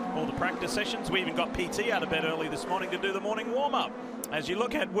you all the practice sessions. We even got PT out of bed early this morning to do the morning warm-up. As you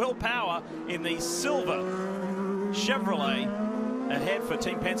look at Will Power in the silver Chevrolet, ahead for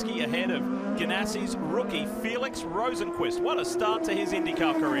Team Penske, ahead of Ganassi's rookie Felix Rosenqvist. What a start to his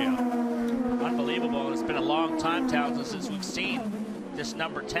IndyCar career. Unbelievable. It's been a long time, Townsend, since we've seen this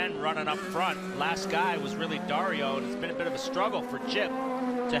number 10 running up front. Last guy was really Dario, and it's been a bit of a struggle for Chip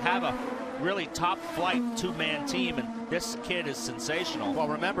to have a really top flight two-man team, and this kid is sensational. Well,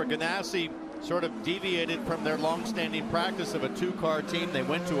 remember, Ganassi sort of deviated from their long-standing practice of a two-car team. They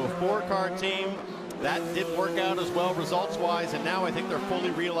went to a four-car team. That didn't work out as well results-wise, and now I think they're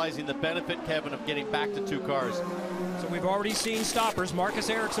fully realizing the benefit, Kevin, of getting back to two cars. So we've already seen stoppers. Marcus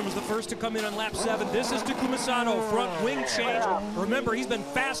Ericsson was the first to come in on lap 7. This is Takuma Sato, front wing change. Remember, he's been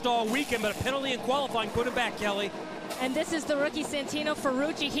fast all weekend, but a penalty in qualifying put him back, Kelly. And this is the rookie Santino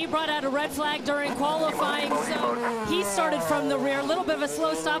Ferrucci. He brought out a red flag during qualifying, so he started from the rear. A little bit of a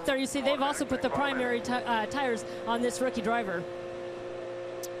slow stop there. You see, they've also put the primary tires on this rookie driver.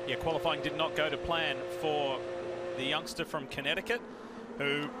 Yeah, qualifying did not go to plan for the youngster from Connecticut,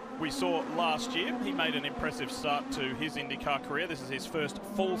 who we saw last year. He made an impressive start to his IndyCar career. This is his first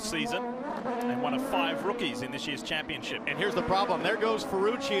full season and one of 5 rookies in this year's championship. And here's the problem. There goes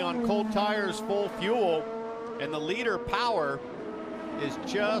Ferrucci on cold tires, full fuel, and the leader, Power, is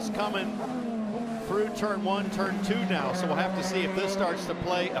just coming through turn 1, turn 2 now. So we'll have to see if this starts to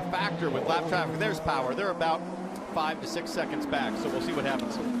play a factor with lap traffic. There's Power. They're about 5 to 6 seconds back, so we'll see what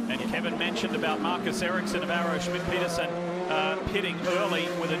happens. And Kevin mentioned about Marcus Ericsson of Arrow Schmidt-Peterson pitting early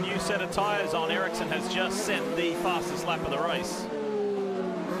with a new set of tires on. Ericsson has just set the fastest lap of the race.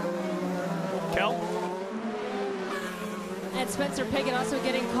 Kel? And Spencer Pigot also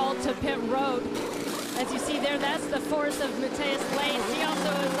getting called to pit road. As you see there, that's the force of Matthias Lanes. He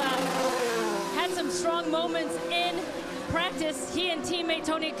also has had some strong moments in practice. He and teammate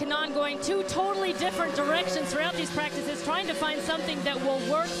Tony Kanaan going 2 totally different directions throughout these practices, trying to find something that will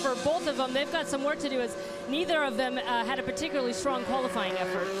work for both of them. They've got some work to do, as neither of them had a particularly strong qualifying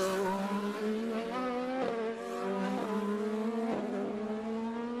effort.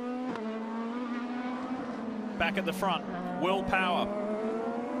 Back at the front, Will Power.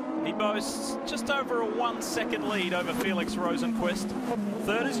 He boasts just over a 1-second lead over Felix Rosenquist.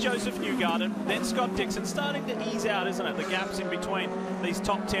 Third is Joseph Newgarden, then Scott Dixon. Starting to ease out, isn't it? The gaps in between these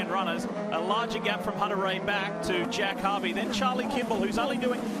top 10 runners. A larger gap from Hunter Ray back to Jack Harvey. Then Charlie Kimball, who's only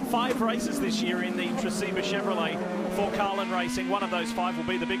doing 5 races this year in the Traceba Chevrolet for Carlin Racing. One of those 5 will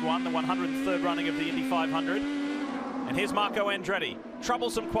be the big one, the 103rd running of the Indy 500. And here's Marco Andretti.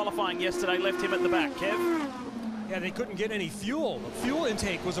 Troublesome qualifying yesterday, left him at the back. Kev? Yeah, they couldn't get any fuel. The fuel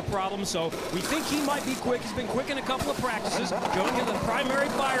intake was a problem, so we think he might be quick. He's been quick in a couple of practices, going into the primary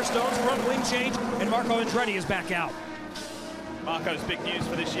Firestone, front wing change, and Marco Andretti is back out. Marco's big news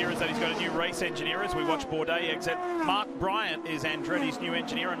for this year is that he's got a new race engineer as we watch Bourdais exit. Mark Bryant is Andretti's new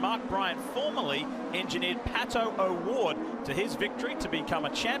engineer, and Mark Bryant formerly engineered Pato O'Ward to his victory to become a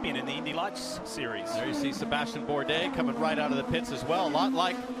champion in the Indy Lights series. There you see Sebastian Bourdais coming right out of the pits as well. A lot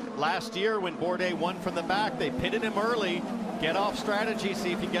like last year when Bourdais won from the back. They pitted him early, get off strategy,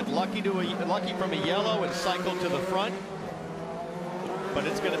 see if you get lucky from a yellow and cycle to the front. But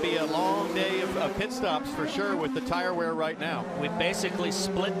it's going to be a long day of pit stops for sure with the tire wear right now. We basically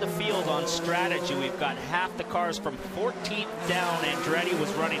split the field on strategy. We've got half the cars from 14th down. Andretti was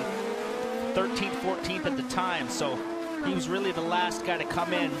running 13th, 14th at the time, so he was really the last guy to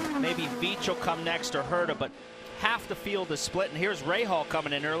come in. Maybe Veach will come next or Herta, but half the field is split. And here's Rahal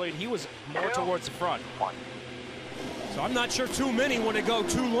coming in early, and he was more towards the front. So I'm not sure too many want to go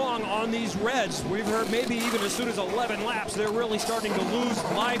too long on these reds. We've heard maybe even as soon as 11 laps, they're really starting to lose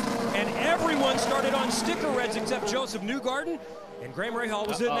life. And everyone started on sticker reds except Joseph Newgarden. And Graham Rahal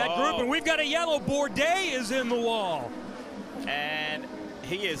was in that group. And we've got a yellow. Bourdais is in the wall. And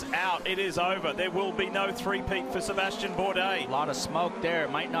he is out. It is over. There will be no three-peat for Sebastian Bourdais. A lot of smoke there. It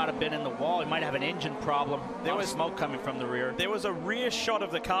might not have been in the wall. He might have an engine problem. There was smoke coming from the rear. There was a rear shot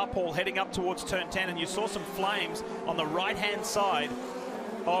of the carpool heading up towards turn 10, and you saw some flames on the right-hand side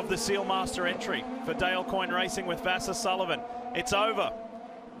of the Sealmaster entry for Dale Coyne Racing with Vassar Sullivan. It's over.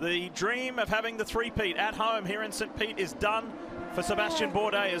 The dream of having the three-peat at home here in St. Pete is done for Sebastian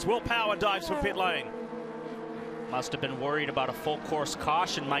Bourdais as Will Power dives for pit lane. Must have been worried about a full course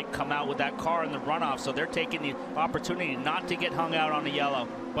caution might come out with that car in the runoff, so they're taking the opportunity not to get hung out on the yellow.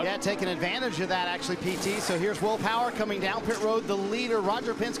 But yeah, taking advantage of that, actually, PT. So here's Will Power coming down pit road. The leader,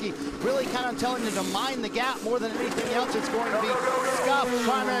 Roger Penske, really kind of telling him to mind the gap more than anything else. It's going to be scuffed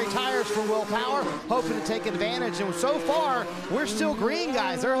primary tires for Will Power, hoping to take advantage. And so far, we're still green,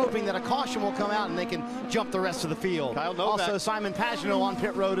 guys. They're hoping that a caution will come out and they can jump the rest of the field. Kyle Novak. Also, Simon Pagenaud on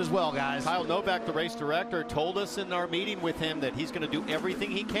pit road as well, guys. Kyle Novak, the race director, told us in our meeting with him that he's going to do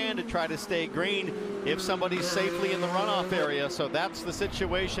everything he can to try to stay green if somebody's safely in the runoff area. So that's the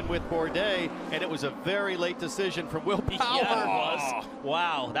situation with Bourdais, and it was a very late decision from Will Power. Yeah, it was.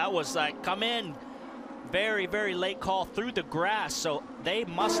 Wow, that was like, come in. very, very late call through the grass, so they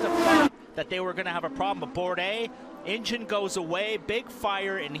must have thought that they were going to have a problem. But Bourdais, engine goes away, big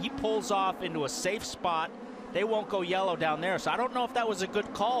fire, and he pulls off into a safe spot. They won't go yellow down there, so I don't know if that was a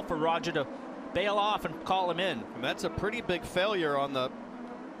good call for Roger to bail off and call him in. And that's a pretty big failure on the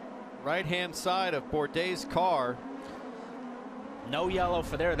right-hand side of Bourdais' car. No yellow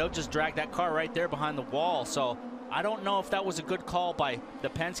for there. They'll just drag that car right there behind the wall. So I don't know if that was a good call by the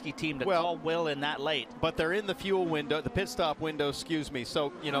Penske team to call Will in that late. But they're in the fuel window, the pit stop window, excuse me.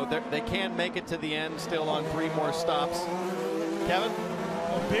 So, you know, they can make it to the end still on 3 more stops. Kevin?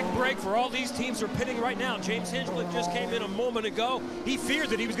 A big break for all these teams are pitting right now. James Hinchcliffe just came in a moment ago. He feared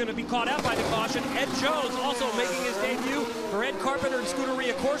that he was going to be caught out by the caution. Ed Jones also making his debut for Ed Carpenter and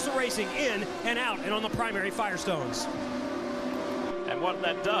Scuderia Corsa Racing, in and out and on the primary Firestones. And what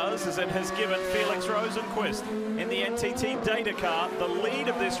that does is it has given Felix Rosenqvist in the NTT data car the lead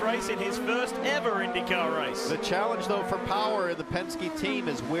of this race in his first ever IndyCar race. The challenge, though, for Power, the Penske team,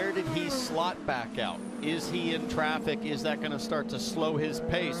 is where did he slot back out? Is he in traffic? Is that going to start to slow his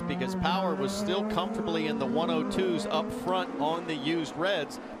pace? Because Power was still comfortably in the 102s up front on the used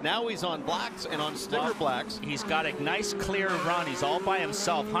reds. Now he's on blacks and on sticker blacks. He's got a nice clear run. He's all by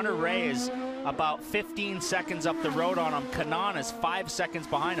himself. Hunter Ray is about 15 seconds up the road on him. Kanaan is 5 seconds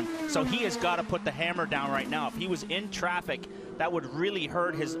behind him. So he has got to put the hammer down right now. If he was in traffic, that would really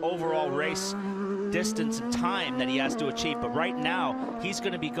hurt his overall race distance and time that he has to achieve. But right now, he's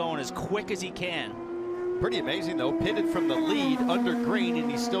going to be going as quick as he can. Pretty amazing, though. Pitted from the lead under green,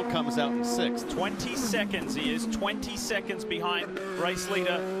 and he still comes out in 6th. 20 seconds. He is 20 seconds behind race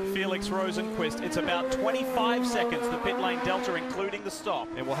leader Felix Rosenqvist. It's about 25 seconds, the pit lane delta, including the stop.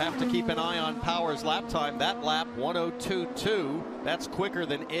 And we'll have to keep an eye on Power's lap time. That lap, 1:02.2. That's quicker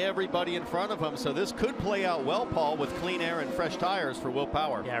than everybody in front of him. So this could play out well, Paul, with clean air and fresh tires for Will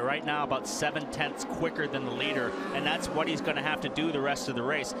Power. Yeah, right now about 7/10 quicker than the leader, and that's what he's going to have to do the rest of the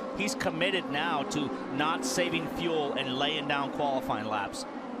race. He's committed now to not saving fuel and laying down qualifying laps.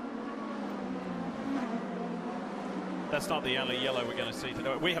 That's not the only yellow we're going to see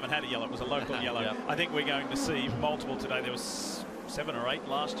today. We haven't had a yellow. It was a local yellow. Yep. I think we're going to see multiple today. There was 7 or 8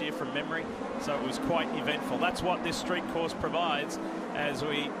 last year from memory, so it was quite eventful. That's what this street course provides as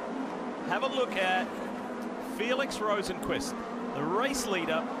we have a look at Felix Rosenqvist, the race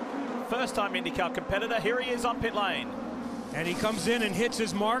leader, first-time IndyCar competitor. Here he is on pit lane. And he comes in and hits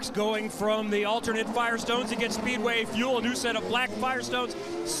his marks, going from the alternate Firestones. He gets Speedway fuel, a new set of black Firestones.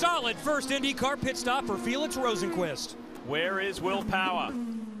 Solid first IndyCar pit stop for Felix Rosenqvist. Where is Will Power?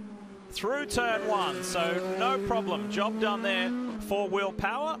 Through turn 1, so no problem. Job done there for Will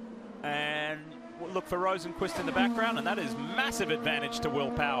Power. And we'll look for Rosenqvist in the background, and that is massive advantage to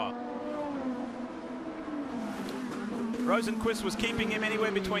Will Power. Rosenqvist was keeping him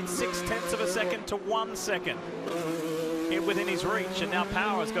anywhere between 0.6 of a second to 1 second within his reach, and now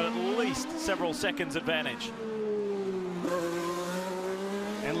Power's got at least several seconds advantage.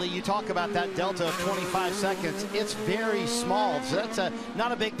 And Lee, you talk about that delta of 25 seconds. It's very small, so that's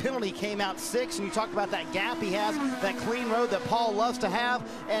not a big penalty. Came out 6, and you talked about that gap he has, that clean road that Paul loves to have.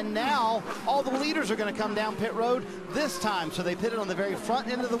 And now all the leaders are going to come down pit road this time, so they pitted on the very front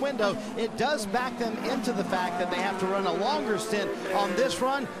end of the window. It does back them into the fact that they have to run a longer stint on this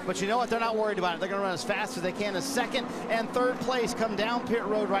run, but you know what? They're not worried about it. They're going to run as fast as they can. As 2nd and 3rd place come down pit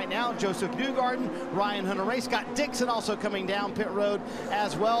road right now. Joseph Newgarden, Ryan Hunter-Reay, Scott Dixon also coming down pit road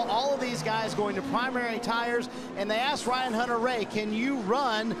as well. All of these guys going to primary tires, and they asked Ryan Hunter-Reay, can you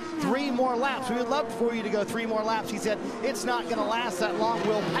run 3 more laps? We would love for you to go 3 more laps. He said it's not going to last that long.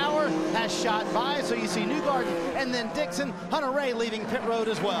 Will Power has shot by, so you see Newgarden and then Dixon, Hunter-Reay leaving pit road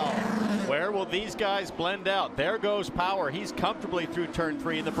as well. Where will these guys blend out? There goes Power. He's comfortably through turn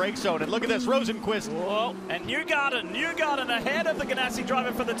 3 in the brake zone. And look at this, Rosenqvist. Whoa, and Newgarden ahead of the Ganassi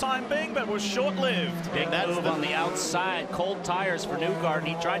driver for the time being, but was short-lived. Big move on the outside, cold tires for Newgarden.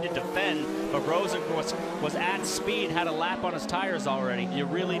 He tried to defend, but Rosenqvist was at speed, had a lap on his tires already. You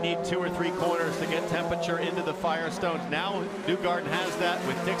really need 2 or 3 corners to get temperature into the Firestones. Now Newgarden has that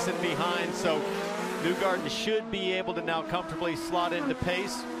with Dixon behind, so Newgarden should be able to now comfortably slot into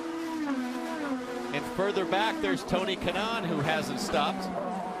pace. And further back, there's Tony Kanaan, who hasn't stopped.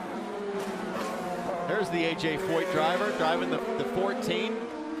 There's the A.J. Foyt driver driving the 14.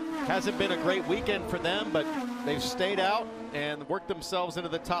 Hasn't been a great weekend for them, but they've stayed out and worked themselves into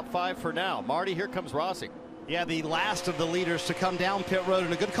the top 5 for now. Marty, here comes Rossi. Yeah, the last of the leaders to come down pit road,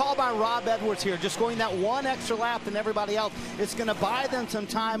 and a good call by Rob Edwards here, just going that 1 extra lap than everybody else. It's going to buy them some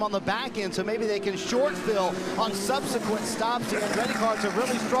time on the back end, so maybe they can short fill on subsequent stops. The Andretti cars have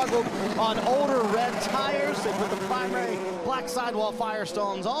really struggled on older red tires. They put the primary black sidewall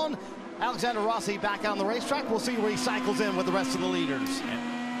Firestones on. Alexander Rossi back out on the racetrack. We'll see where he cycles in with the rest of the leaders.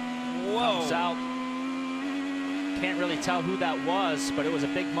 Whoa. Comes out. Can't really tell who that was, but it was a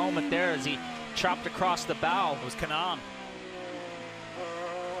big moment there as he chopped across the bow. It was Kanaan.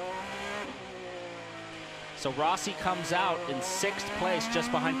 So Rossi comes out in 6th place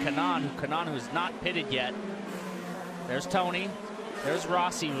just behind Kanaan, who is not pitted yet. There's Tony. There's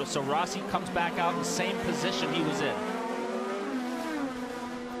Rossi. So Rossi comes back out in the same position he was in.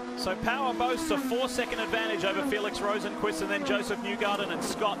 So Power boasts a 4-second advantage over Felix Rosenquist and then Joseph Newgarden and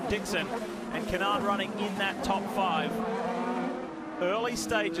Scott Dixon. And Kanaan running in that top 5. Early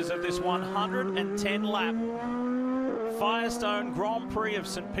stages of this 110-lap Firestone Grand Prix of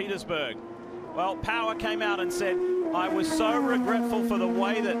St. Petersburg. Well, Power came out and said, I was so regretful for the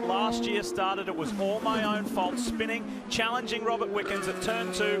way that last year started. It was all my own fault, spinning, challenging Robert Wickens at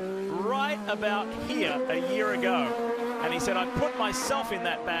turn 2 right about here a year ago. And he said, I put myself in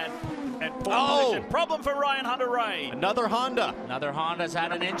that bad and poor position. Problem for Ryan Hunter-Reay. Another Honda. Another Honda's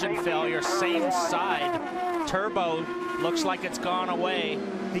had an engine failure, same side. Turbo looks like it's gone away.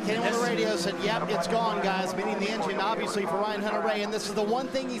 He came on the radio and said, yep, it's gone, guys, meaning the engine, obviously, for Ryan Hunter-Reay. And this is the one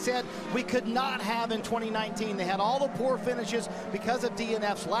thing he said we could not have in 2019. They had all the poor finishes because of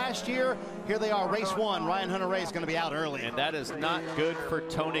DNFs last year. Here they are, race 1. Ryan Hunter-Reay is going to be out early. And that is not good for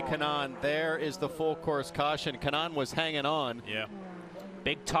Tony Kanaan. There is the full course caution. Kanaan was hanging on. Yeah.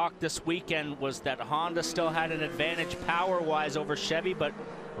 Big talk this weekend was that Honda still had an advantage power-wise over Chevy, but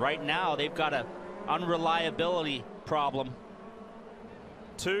right now they've got an unreliability problem.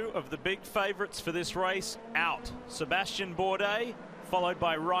 2 of the big favorites for this race out. Sebastian Bourdais, followed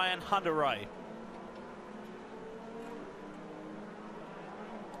by Ryan Hunter-Reay.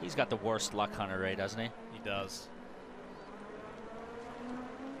 He's got the worst luck, Hunter-Reay, doesn't he? He does.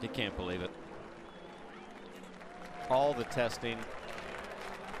 You can't believe it. All the testing.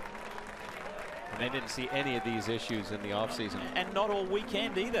 And they didn't see any of these issues in the offseason. And not all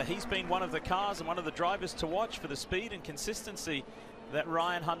weekend either. He's been one of the cars and one of the drivers to watch for the speed and consistency that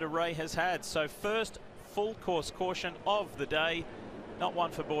Ryan Hunter-Reay has had. So first full course caution of the day. Not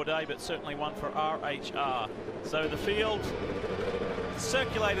one for Bourdais, but certainly one for RHR. So the field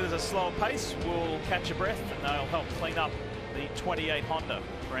circulated at a slower pace will catch a breath, and they'll help clean up the 28 Honda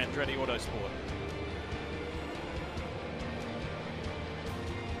for Andretti Autosport.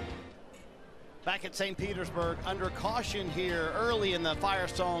 Back at St. Petersburg, under caution here early in the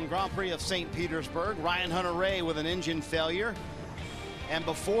Firestone Grand Prix of St. Petersburg. Ryan Hunter-Reay with an engine failure. And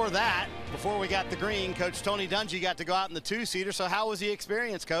before that, before we got the green, Coach Tony Dungy got to go out in the 2-seater. So how was the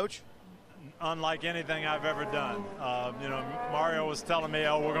experience, Coach? Unlike anything I've ever done. You know, Mario was telling me,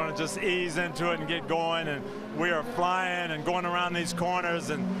 oh, we're going to just ease into it and get going. And we are flying and going around these corners,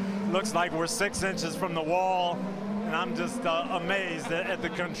 and looks like we're 6 inches from the wall. And I'm just amazed at the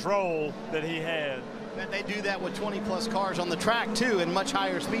control that he had. And they do that with 20-plus cars on the track, too, and much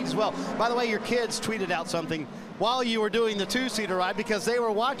higher speed as well. By the way, your kids tweeted out something while you were doing the 2-seater ride because they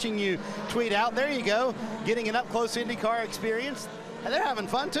were watching you tweet out. There you go, getting an up-close IndyCar experience. And they're having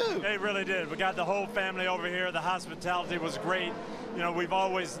fun, too. They really did. We got the whole family over here. The hospitality was great. You know, we've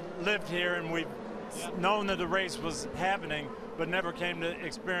always lived here, and we've known that the race was happening, but never came to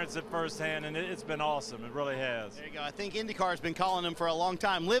experience it firsthand, and it's been awesome. It really has. There you go. I think IndyCar has been calling him for a long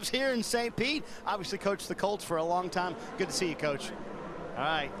time. Lives here in St. Pete. Obviously coached the Colts for a long time. Good to see you, Coach. All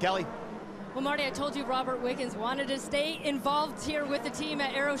right, Kelly. Well, Marty, I told you Robert Wickens wanted to stay involved here with the team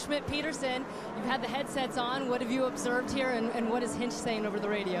at Aero Schmidt Peterson. You've had the headsets on. What have you observed here, and what is Hinch saying over the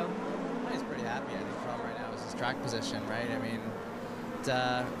radio? He's pretty happy. I think the problem right now is his track position, right? I mean,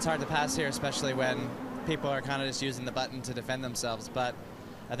 it's hard to pass here, especially when people are kind of just using the button to defend themselves. But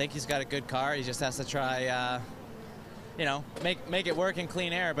I think he's got a good car. He just has to try, you know, make it work in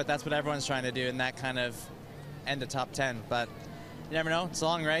clean air. But that's what everyone's trying to do in that kind of end of top 10. But you never know. It's a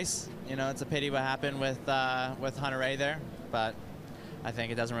long race. You know, it's a pity what happened with Hunter-Reay there. But I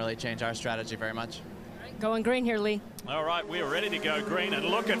think it doesn't really change our strategy very much. Going green here, Lee. All right, we're ready to go green, and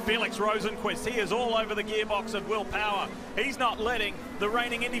look at Felix Rosenquist. He is all over the gearbox of Will Power. He's not letting the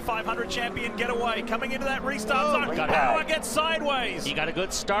reigning Indy 500 champion get away. Coming into that restart zone, Power gets sideways. He got a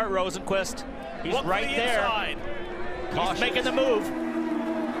good start, Rosenquist. He's Look right the there. Inside. He's making the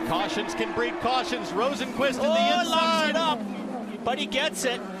move. Cautions can breed cautions. Rosenquist in the inside. inside. It up, but he gets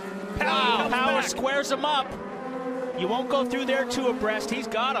it. Power squares him up. You won't go through there 2 abreast. He's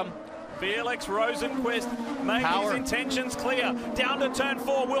got him. Felix Rosenquist made his intentions clear. Down to turn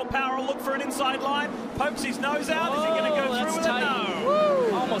 4, Will Power will look for an inside line. Pokes his nose out. Is he going to go through with it? No.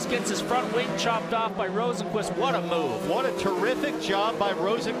 Almost almost gets his front wing chopped off by Rosenqvist. What a move. What a terrific job by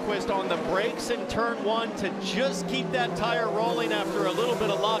Rosenqvist on the brakes in turn 1 to just keep that tire rolling after a little bit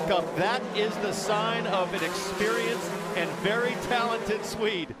of lockup. That is the sign of an experienced and very talented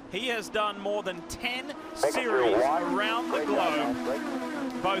Swede. He has done more than 10 series around the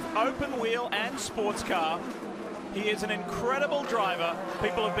globe, both open wheel and sports car. He is an incredible driver.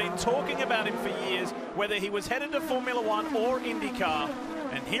 People have been talking about him for years, whether he was headed to Formula One or IndyCar.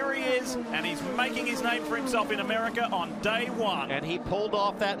 And here he is, and he's making his name for himself in America on day 1. And he pulled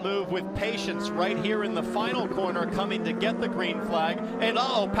off that move with patience right here in the final corner, coming to get the green flag. And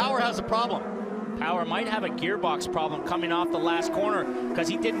uh-oh, Power has a problem. Power might have a gearbox problem coming off the last corner because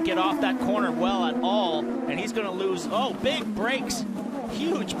he didn't get off that corner well at all, and he's going to lose. Oh, big brakes.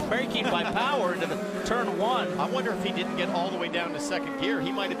 Huge braking by Power into the turn 1. I wonder if he didn't get all the way down to second gear.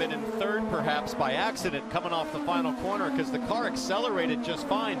 He might have been in third perhaps by accident coming off the final corner because the car accelerated just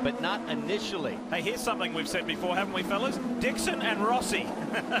fine, but not initially. Hey, here's something we've said before, haven't we, fellas? Dixon and Rossi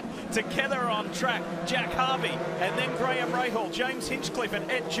together on track. Jack Harvey, and then Graham Rahal, James Hinchcliffe, and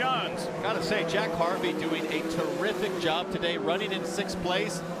Ed Jones. Gotta say, Jack Harvey doing a terrific job today, running in 6th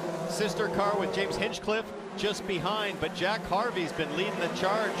place. Sister car with James Hinchcliffe just behind, but Jack Harvey's been leading the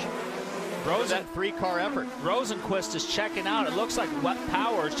charge. That 3-car effort. Rosenqvist is checking out. It looks like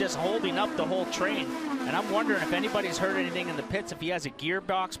Power is just holding up the whole train. And I'm wondering if anybody's heard anything in the pits, if he has a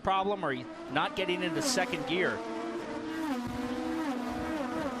gearbox problem or he's not getting into second gear.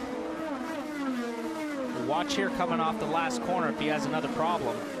 We'll watch here coming off the last corner if he has another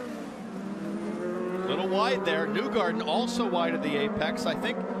problem. A little wide there. Newgarden also wide of the apex. I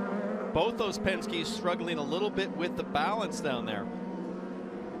think both those Penske's struggling a little bit with the balance down there.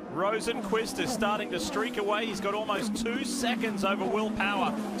 Rosenqvist is starting to streak away. He's got almost 2 seconds over Will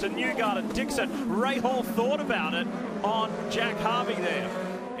Power to Newgarden. Dixon. Rahal thought about it on Jack Harvey there.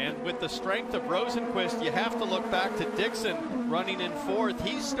 And with the strength of Rosenqvist, you have to look back to Dixon running in 4th.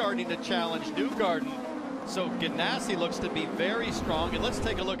 He's starting to challenge Newgarden. So Ganassi looks to be very strong. And let's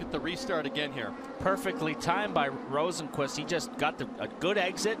take a look at the restart again here. Perfectly timed by Rosenqvist. He just got a good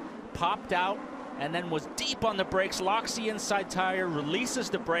exit, popped out, and then was deep on the brakes, locks the inside tire, releases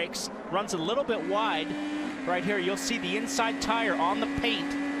the brakes, runs a little bit wide. Right here, you'll see the inside tire on the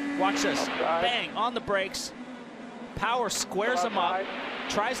paint. Watch this. Bang, on the brakes. Power squares him up,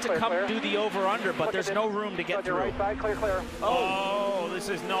 tries to come do the over-under, but there's no room to get through. Right side, clear, clear. Oh, this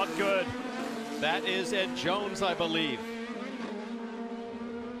is not good. That is Ed Jones, I believe.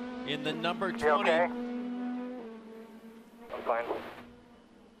 In the number 20. Okay? I'm fine.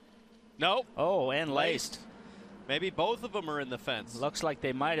 Nope. Oh, and laced. Maybe both of them are in the fence. Looks like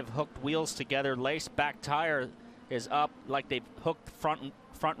they might have hooked wheels together. Laced back tire is up, like they've hooked front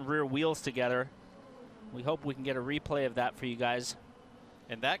and rear wheels together. We hope we can get a replay of that for you guys.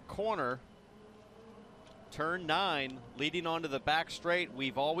 And that corner, turn 9, leading onto the back straight.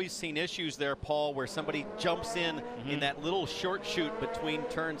 We've always seen issues there, Paul, where somebody jumps in that little short chute between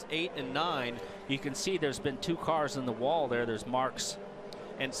turns 8 and 9. You can see there's been 2 cars in the wall there. There's marks.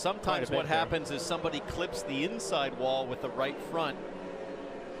 And sometimes what happens is somebody clips the inside wall with the right front.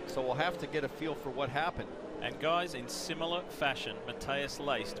 So we'll have to get a feel for what happened. And guys, in similar fashion, Matthias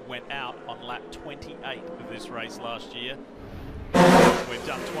Laced went out on lap 28 of this race last year. We've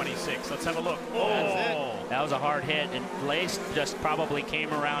done 26. Let's have a look. Oh, that's it. That was a hard hit, and Laced just probably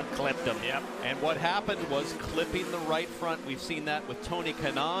came around, clipped him. Yep. And what happened was clipping the right front. We've seen that with Tony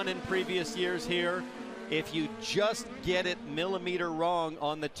Kanaan in previous years here. If you just get it millimeter wrong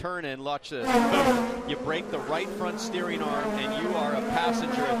on the turn in, watch this. You break the right front steering arm and you are a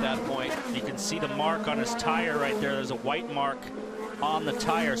passenger at that point. You can see the mark on his tire right there. There's a white mark on the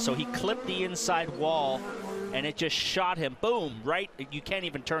tire. So he clipped the inside wall and it just shot him. Boom, right. You can't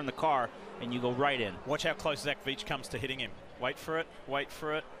even turn the car and you go right in. Watch how close Zach Veach comes to hitting him. Wait for it, wait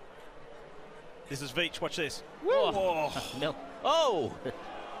for it. This is Veach, watch this. Whoa. Oh!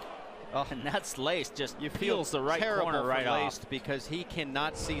 Oh, and that's Laced, just peels the right corner right off. Because he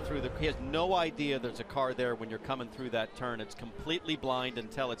cannot see through he has no idea there's a car there when you're coming through that turn. It's completely blind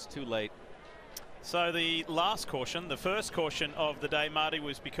until it's too late. So the last caution, the first caution of the day, Marty,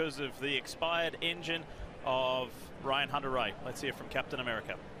 was because of the expired engine of Ryan Hunter-Reay. Let's hear from Captain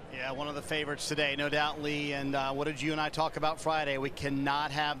America. Yeah, one of the favorites today, no doubt, Lee. And what did you and I talk about Friday? We cannot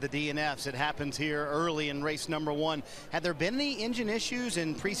have the DNFs. It happens here early in race number 1. Had there been any engine issues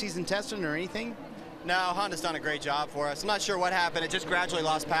in preseason testing or anything? No, Honda's done a great job for us. I'm not sure what happened. It just gradually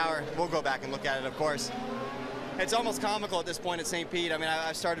lost power. We'll go back and look at it, of course. It's almost comical at this point at St. Pete. I mean,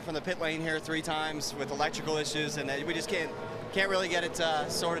 I've started from the pit lane here 3 times with electrical issues, and we just can't really get it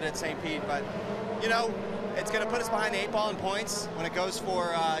sorted at St. Pete. But, you know, it's going to put us behind the 8 ball in points when it goes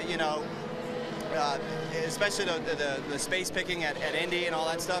for, you know, especially the space picking at Indy and all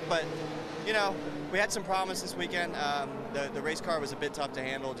that stuff. But, you know, we had some problems this weekend. The race car was a bit tough to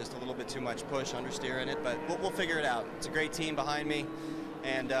handle, just a little bit too much push, understeer in it, but we'll figure it out. It's a great team behind me,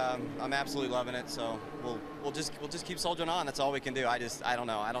 and I'm absolutely loving it. So we'll just keep soldiering on. That's all we can do. I don't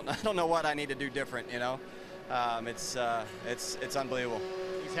know. I don't know what I need to do different. You know, it's unbelievable.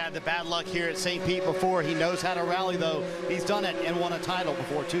 He's had the bad luck here at St. Pete before. He knows how to rally, though. He's done it and won a title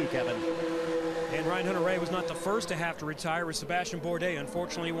before too, Kevin. And Ryan Hunter-Reay was not the first to have to retire with Sebastian Bourdais.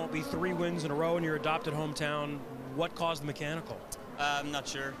 Unfortunately, it won't be 3 wins in a row in your adopted hometown. What caused the mechanical? I'm not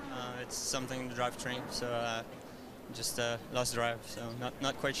sure. It's something in the drivetrain, so just lost drive. So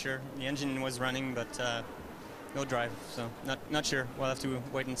not quite sure. The engine was running, but no drive. So not sure. We'll have to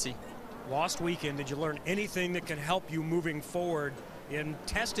wait and see. Lost weekend. Did you learn anything that can help you moving forward in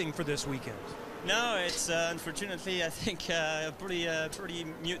testing for this weekend? No, it's unfortunately I think a pretty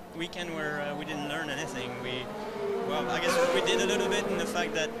mute weekend where we didn't learn anything. Well, I guess we did a little bit in the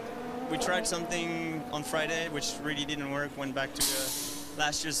fact that we tried something on Friday which really didn't work. Went back to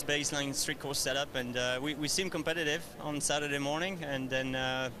last year's baseline street course setup, and we seemed competitive on Saturday morning, and then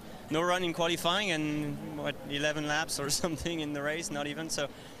no run in qualifying, and what 11 laps or something in the race, not even. So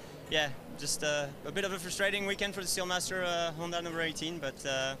yeah, just a bit of a frustrating weekend for the Steelmaster Honda number 18, but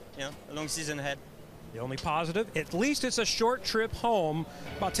you know, a long season ahead. The only positive, at least it's a short trip home,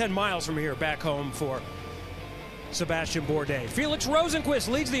 about 10 miles from here, back home for Sebastian Bourdais. Felix Rosenqvist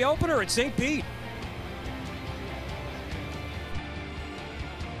leads the opener at St. Pete.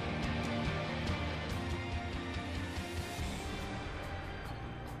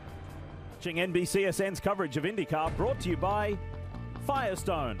 Watching NBCSN's coverage of IndyCar, brought to you by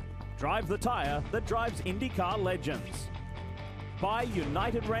Firestone. Drive the tire that drives IndyCar legends. By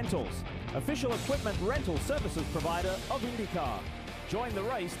United Rentals, official equipment rental services provider of IndyCar. Join the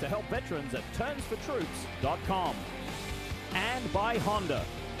race to help veterans at turnsfortroops.com. And by Honda,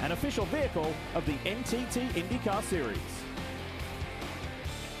 an official vehicle of the NTT INDYCAR Series.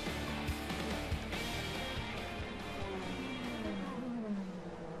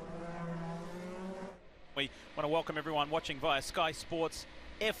 We want to welcome everyone watching via Sky Sports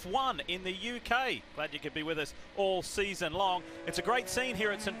F1 in the UK. Glad you could be with us all season long. It's a great scene here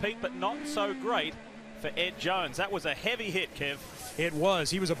at St. Pete, but not so great for Ed Jones. That was a heavy hit, Kev. It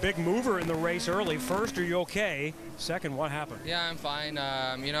was. He was a big mover in the race early. First, are you okay? Second, what happened? Yeah, I'm fine.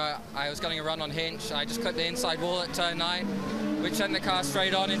 You know, I was getting a run on Hinch. I just cut the inside wall at turn 9, which sent the car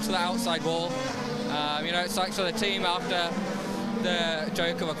straight on into the outside wall. You know, it sucks for the team after the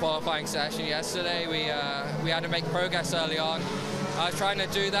joke of a qualifying session yesterday. We had to make progress early on. I was trying to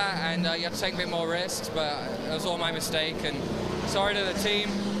do that, and you have to take a bit more risks, but it was all my mistake. And sorry to the team.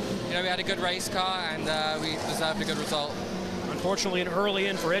 You know, we had a good race car, and we deserved a good result. Unfortunately, an early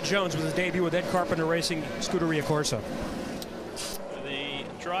in for Ed Jones with his debut with Ed Carpenter Racing Scuderia Corsa. The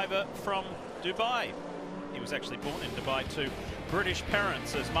driver from Dubai. He was actually born in Dubai to British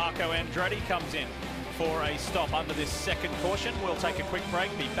parents, as Marco Andretti comes in for a stop under this second caution. We'll take a quick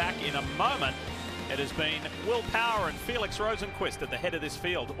break, be back in a moment. It has been Will Power and Felix Rosenqvist at the head of this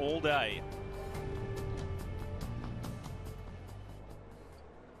field all day.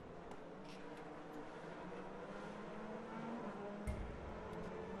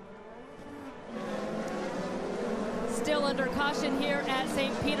 Still under caution here at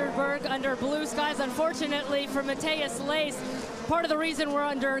St. Petersburg under blue skies. Unfortunately for Matthias Lace, part of the reason we're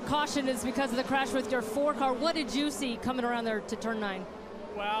under caution is because of the crash with your 4 car. What did you see coming around there to turn 9?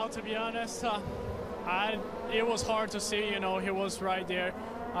 Well, to be honest, it was hard to see. You know, he was right there.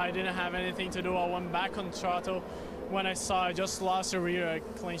 I didn't have anything to do. I went back on throttle. When I saw I just lost the rear, I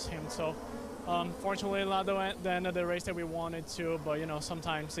clinched him. So fortunately, not the end of the race that we wanted to, but you know,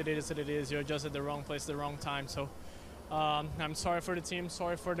 sometimes it is what it is. You're just at the wrong place at the wrong time. So I'm sorry for the team,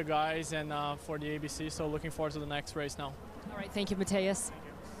 sorry for the guys, and for the ABC. So looking forward to the next race now. All right, thank you, Matthias. Thank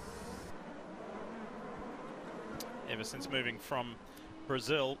you. Ever since moving from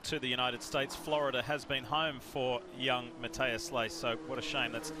Brazil to the United States, Florida has been home for young Matthias Lace. So what a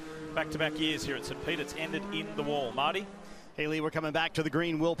shame. That's back-to-back years here at St. Pete. It's ended in the wall. Marty? Hey, Lee, we're coming back to the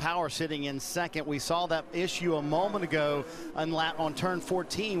green. Will Power sitting in second. We saw that issue a moment ago on turn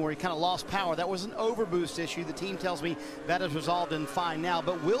 14 where he kind of lost power. That was an overboost issue. The team tells me that is resolved and fine now.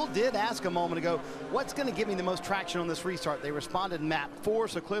 But Will did ask a moment ago, what's going to give me the most traction on this restart? They responded map 4,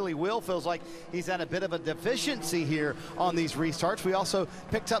 so clearly Will feels like he's had a bit of a deficiency here on these restarts. We also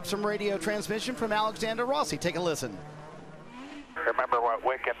picked up some radio transmission from Alexander Rossi. Take a listen. Remember what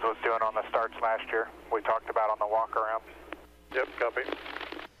Wickens was doing on the starts last year? We talked about on the walk-around. Yep, copy.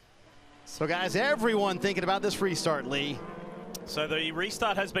 So, guys, everyone thinking about this restart, Lee. So the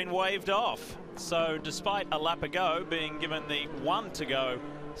restart has been waved off. So despite a lap ago being given the 1 to go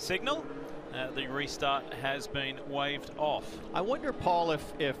signal, the restart has been waved off. I wonder, Paul,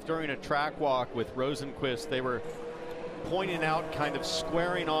 if during a track walk with Rosenqvist, they were pointing out, kind of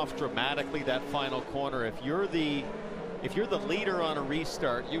squaring off dramatically that final corner. If you're the leader on a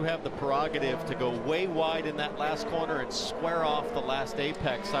restart, you have the prerogative to go way wide in that last corner and square off the last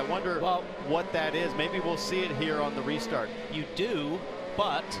apex. I wonder what that is. Maybe we'll see it here on the restart. You do,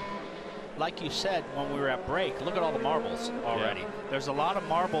 but like you said when we were at break, look at all the marbles already. Yeah. There's a lot of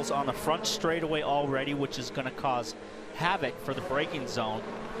marbles on the front straightaway already, which is going to cause havoc for the braking zone.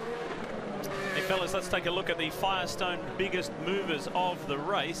 Hey fellas, let's take a look at the Firestone biggest movers of the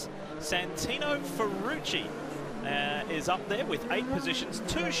race. Santino Ferrucci is up there with 8 positions,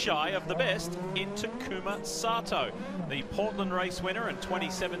 2 shy of the best in Takuma Sato, the Portland race winner and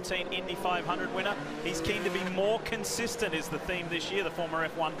 2017 Indy 500 winner. He's keen to be more consistent is the theme this year, the former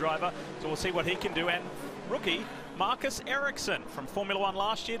F1 driver, so we'll see what he can do. And rookie Marcus Ericsson from Formula 1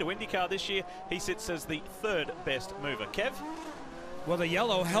 last year to IndyCar this year, he sits as the 3rd best mover. Kev? Well, the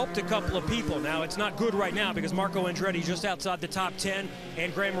yellow helped a couple of people. Now, it's not good right now because Marco Andretti just outside the top 10,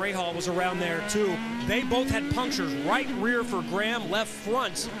 and Graham Rahal was around there too. They both had punctures, right rear for Graham, left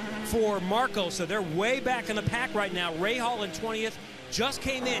front for Marco, so they're way back in the pack right now. Rahal in 20th just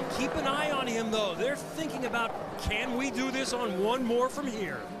came in. Keep an eye on him, though. They're thinking about, can we do this on one more from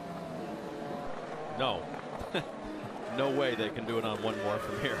here? No. No way they can do it on one more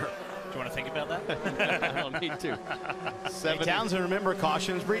from here. Do you want to think about that? I don't need to. Hey, Townsend, remember,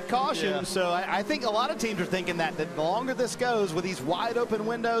 cautions breed caution. Yeah. So I think a lot of teams are thinking that the longer this goes with these wide open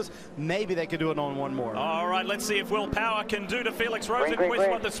windows, maybe they could do it on one more. All right, let's see if Will Power can do to Felix Rosenqvist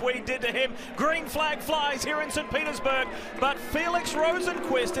what the Swede did to him. Green flag flies here in St. Petersburg, but Felix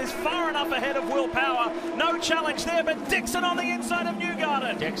Rosenqvist is far enough ahead of Will Power. No challenge there, but Dixon on the inside of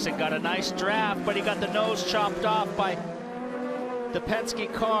Newgarden. Dixon got a nice draft, but he got the nose chopped off by the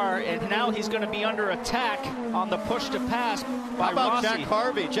Penske car, and now he's going to be under attack on the push to pass by How about Rossi. Jack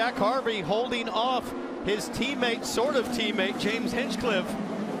Harvey? Jack Harvey holding off his teammate, sort of teammate, James Hinchcliffe.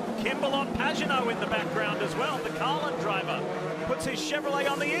 Kimball on Pagenaud in the background as well. The Carlin driver puts his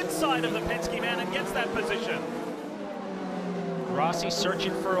Chevrolet on the inside of the Penske man and gets that position. Rossi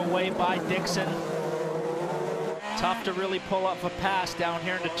searching for a way by Dixon. Tough to really pull up a pass down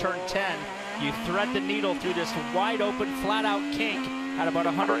here into turn 10. You thread the needle through this wide open, flat out kink at about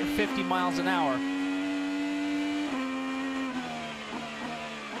 150 miles an hour.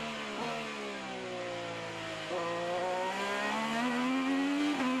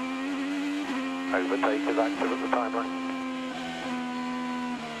 Overtake is active at the timer.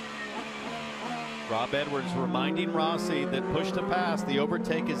 Rob Edwards reminding Rossi that push to pass, the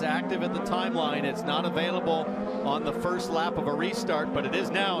overtake is active at the timeline. It's not available on the first lap of a restart, but it is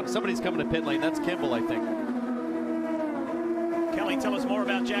now, and somebody's coming to pit lane. That's Kimball, I think. Kelly, tell us more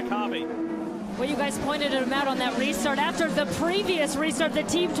about Jack Harvey. Well, you guys pointed him out on that restart. After the previous restart, the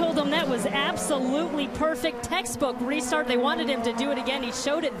team told him that was absolutely perfect, textbook restart. They wanted him to do it again. He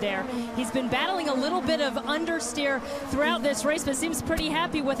showed it there. He's been battling a little bit of understeer throughout this race, but seems pretty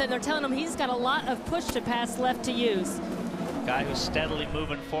happy with it. They're telling him he's got a lot of push to pass left to use. Guy who's steadily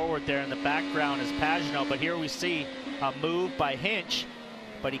moving forward there in the background is Pagenaud, but here we see a move by Hinch,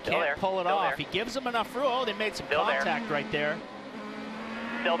 but he can't pull it off. He gives him enough room. Oh, they made some contact right there.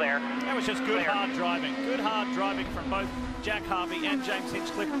 Still there. That was just good hard driving. Good hard driving from both Jack Harvey and James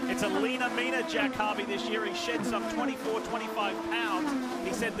Hinchcliffe. It's a leaner, meaner Jack Harvey this year. He shed some 24, 25 pounds.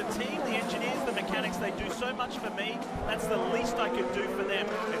 He said the team, the engineers, the mechanics, they do so much for me. That's the least I could do for them.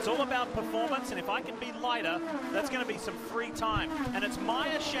 It's all about performance, and if I can be lighter, that's going to be some free time. And it's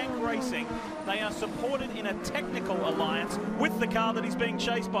Meyer Shank Racing. They are supported in a technical alliance with the car that he's being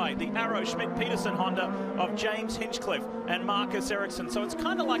chased by, the Arrow Schmidt-Peterson Honda of James Hinchcliffe and Marcus Ericsson. So it's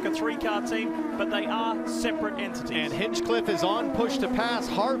kind of like a 3-car team, but they are separate entities. And Hinchcliffe is on push to pass.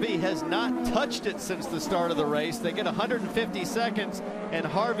 Harvey has not touched it since the start of the race. They get 150 seconds, and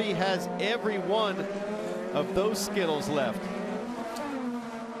Harvey has every one of those Skittles left.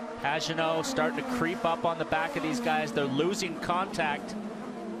 Pagenaud starting to creep up on the back of these guys. They're losing contact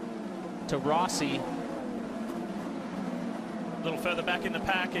to Rossi. A little further back in the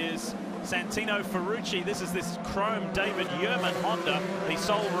pack is Santino Ferrucci. This is this chrome David Yerman Honda, the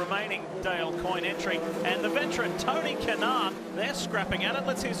sole remaining Dale Coyne entry. And the veteran Tony Kanaan, they're scrapping at it.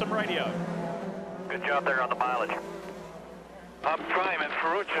 Let's hear some radio. Good job there on the mileage. I'm trying, and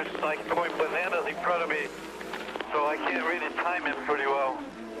Ferrucci's like going bananas in front of me, so I can't really time him pretty well.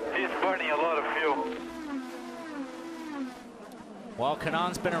 He's burning a lot of fuel. Well,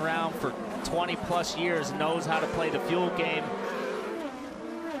 Kanon's been around for 20+ years, knows how to play the fuel game.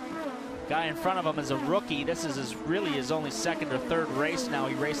 Guy in front of him is a rookie. This is really his only second or third race now.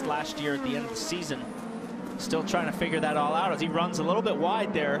 He raced last year at the end of the season. Still trying to figure that all out as he runs a little bit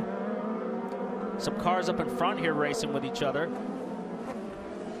wide there. Some cars up in front here racing with each other.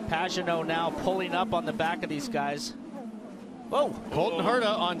 Pagenaud now pulling up on the back of these guys. Whoa. Colton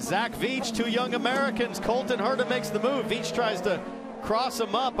Herta on Zach Veach, two young Americans. Colton Herta makes the move. Veach tries to cross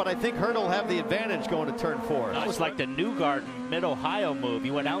him up, but I think Herta will have the advantage going to turn 4. That was like the Newgarden Mid-Ohio move.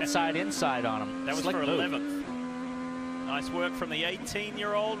 He went outside, inside on him. That was for 11th. Nice work from the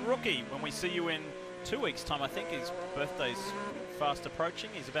 18-year-old rookie. When we see you in 2 weeks' time, I think his birthday's fast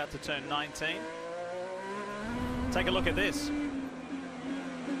approaching. He's about to turn 19. Take a look at this.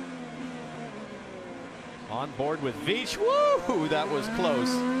 On board with Veach. Woo! That was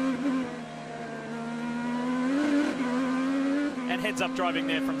close. And heads-up driving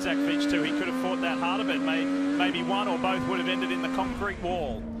there from Zach Veach too. He could have fought that harder, but maybe one or both would have ended in the concrete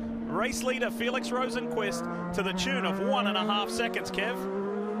wall. Race leader Felix Rosenqvist to the tune of 1.5 seconds, Kev.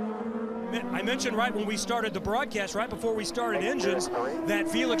 I mentioned right when we started the broadcast, right before we started engines, that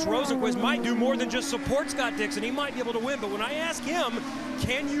Felix Rosenqvist might do more than just support Scott Dixon. He might be able to win, but when I asked him,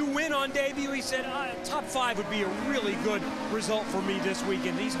 can you win on debut, he said, top 5 would be a really good result for me this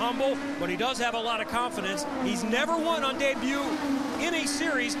weekend. He's humble, but he does have a lot of confidence. He's never won on debut in a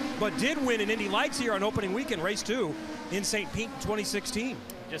series, but did win in Indy Lights here on opening weekend, race 2 in St. Pete in 2016.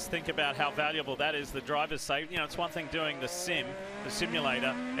 Just think about how valuable that is. The drivers say, you know, it's one thing doing the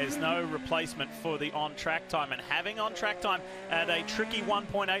simulator. There's no replacement for the on-track time. And having on-track time at a tricky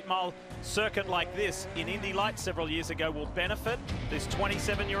 1.8-mile circuit like this in Indy Lights several years ago will benefit this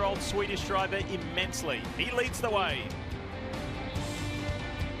 27-year-old Swedish driver immensely. He leads the way.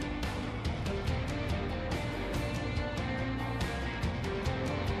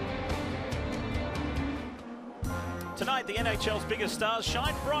 Tonight, the NHL's biggest stars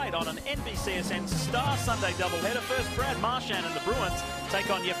shine bright on an NBCSN Star Sunday doubleheader. First, Brad Marchand and the Bruins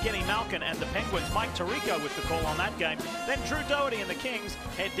take on Yevgeny Malkin and the Penguins. Mike Tirico with the call on that game. Then Drew Doherty and the Kings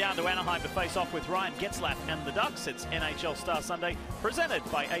head down to Anaheim to face off with Ryan Getzlaff and the Ducks. It's NHL Star Sunday, presented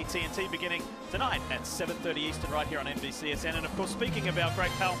by AT&T, beginning tonight at 7:30 Eastern right here on NBCSN. And of course, speaking of our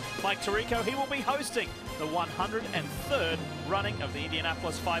great pal Mike Tirico, he will be hosting the 103rd running of the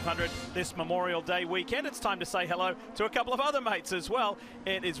Indianapolis 500 this Memorial Day weekend. It's time to say hello to a couple of other mates as well.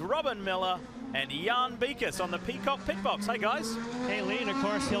 It is Robin Miller and Jan Beekes on the Peacock pit box. Hey guys. Hey Lee, and of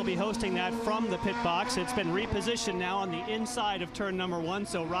course he'll be hosting that from the pit box. It's been repositioned now on the inside of turn number 1,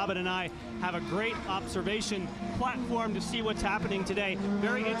 so Robin and I have a great observation platform to see what's happening today.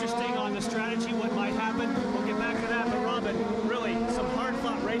 Very interesting on the strategy, what might happen. We'll get back to that, but Robin, really some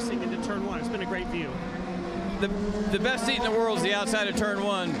hard-fought racing into turn 1. It's been a great view. The best seat in the world is the outside of turn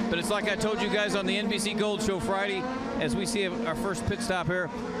 1, but it's like I told you guys on the NBC Gold Show Friday, as we see our first pit stop here.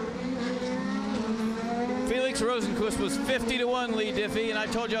 Felix Rosenqvist was 50-1, Lee Diffie, and I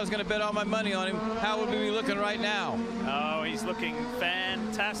told you I was going to bet all my money on him. How would we be looking right now? Oh, he's looking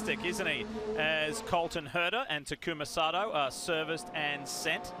fantastic, isn't he? As Colton Herta and Takuma Sato are serviced and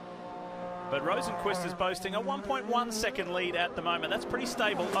sent. But Rosenqvist is boasting a 1.1 second lead at the moment. That's pretty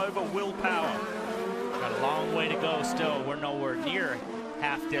stable over Will Power. Got a long way to go still. We're nowhere near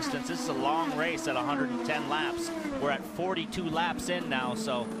half distance. This is a long race at 110 laps. We're at 42 laps in now,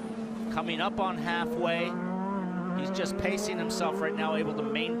 so coming up on halfway. He's just pacing himself right now, able to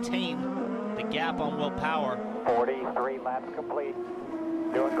maintain the gap on Will Power. 43 laps complete.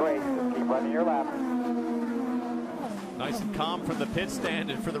 Doing great. Just keep running your laps. Nice and calm from the pit stand,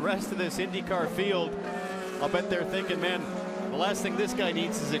 and for the rest of this IndyCar field, I'll bet they're thinking, man, the last thing this guy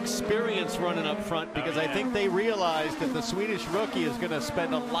needs is experience running up front, because I think they realized that the Swedish rookie is going to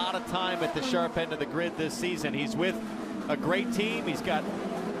spend a lot of time at the sharp end of the grid this season. He's with a great team. He's got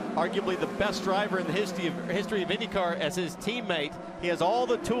arguably the best driver in the history of IndyCar as his teammate. He has all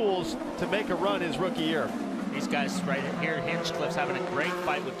the tools to make a run his rookie year. These guys right here, Hinchcliffe's having a great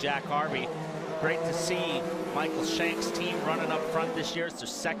fight with Jack Harvey. Great to see Michael Shank's team running up front this year. It's their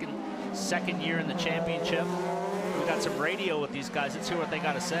second year in the championship. We got some radio with these guys. Let's hear what they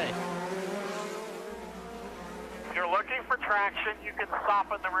got to say. If you're looking for traction, you can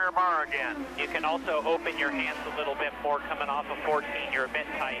soften the rear bar again. You can also open your hands a little bit more coming off of 14. You're a bit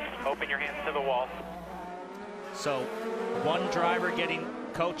tight. Open your hands to the wall. So one driver getting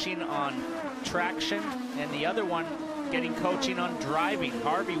coaching on traction and the other one getting coaching on driving.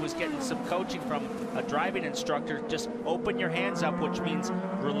 Harvey was getting some coaching from a driving instructor. Just open your hands up, which means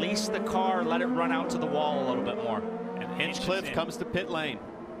release the car, let it run out to the wall a little bit more. And Hinchcliffe comes to pit lane.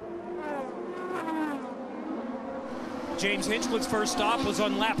 James Hinchcliffe's first stop was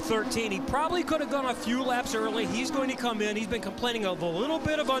on lap 13. He probably could have gone a few laps early. He's going to come in. He's been complaining of a little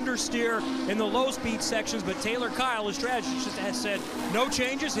bit of understeer in the low-speed sections, but Taylor Kyle, his strategist, has said, no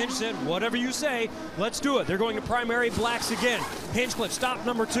changes. Hinch said, whatever you say, let's do it. They're going to primary blacks again. Hinchcliffe, stop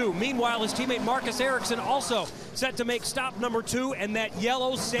number 2. Meanwhile, his teammate Marcus Ericsson also set to make stop number 2, and that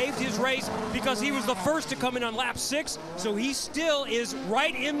yellow saved his race because he was the first to come in on lap 6, so he still is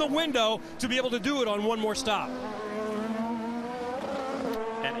right in the window to be able to do it on one more stop.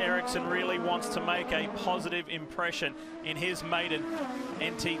 And Ericsson really wants to make a positive impression in his maiden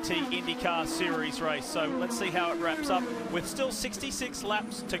NTT INDYCAR Series race. So let's see how it wraps up with still 66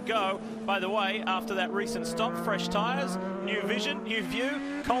 laps to go. By the way, after that recent stop, fresh tyres, new vision, new view.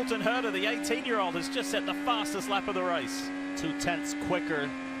 Colton Herter, the 18-year-old, has just set the fastest lap of the race. 2/10 quicker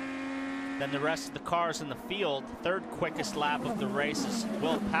than the rest of the cars in the field. Third quickest lap of the race is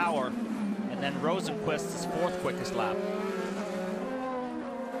Will Power, and then Rosenquist's fourth quickest lap.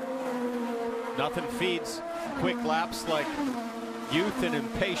 Nothing feeds quick laps like youth and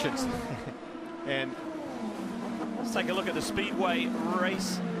impatience. And let's take a look at the Speedway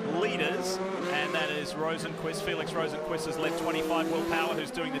race leaders, and that is Rosenquist. Felix Rosenquist has led 25. Will Power,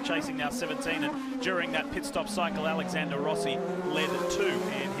 who's doing the chasing, now 17. And during that pit stop cycle, Alexander Rossi led 2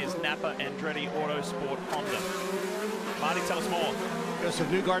 in his Napa Andretti Autosport Honda. Marty, tell us more. Joseph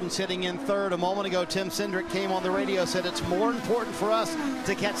Newgarden sitting in third. A moment ago, Tim Cindric came on the radio, said it's more important for us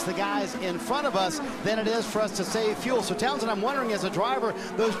to catch the guys in front of us than it is for us to save fuel. So Townsend, I'm wondering, as a driver,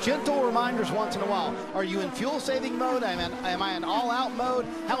 those gentle reminders once in a while. Are you in fuel saving mode? Am I in all out mode?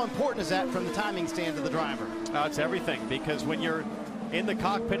 How important is that from the timing stand to the driver? It's everything, because when you're in the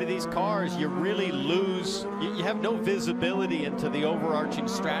cockpit of these cars, you really lose, you have no visibility into the overarching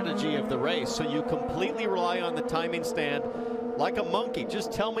strategy of the race. So you completely rely on the timing stand like a monkey.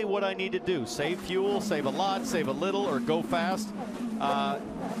 Just tell me what I need to do. Save fuel, save a lot, save a little, or go fast.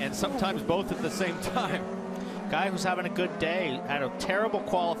 And sometimes both at the same time. Guy who's having a good day, had a terrible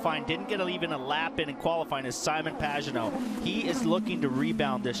qualifying, didn't get even a lap in qualifying, is Simon Pagenaud. He is looking to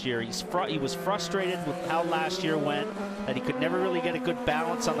rebound this year. He was frustrated with how last year went, that he could never really get a good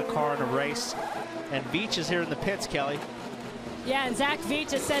balance on the car in a race. And Veach is here in the pits, Kelly. Yeah, and Zach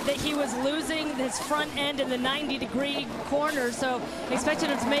Veach has said that he was losing his front end in the 90-degree corner, so expected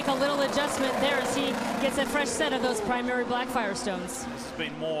him to make a little adjustment there as he gets a fresh set of those primary black Firestones. This has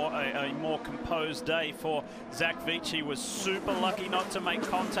been a more composed day for Zach Veach. He was super lucky not to make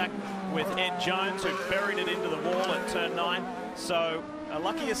contact with Ed Jones, who buried it into the wall at turn 9. So a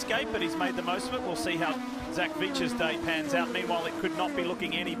lucky escape, but he's made the most of it. We'll see how Zach Veach's day pans out. Meanwhile, it could not be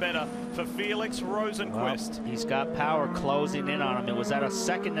looking any better for Felix Rosenquist. Well, he's got Power closing in on him. It was at 1.5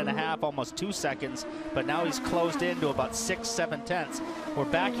 seconds, almost 2 seconds, but now he's closed in to about 6/7 tenths. We're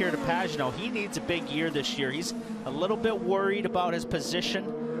back here to Pagenaud. He needs a big year this year. He's a little bit worried about his position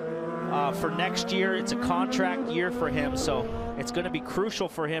for next year. It's a contract year for him, so it's going to be crucial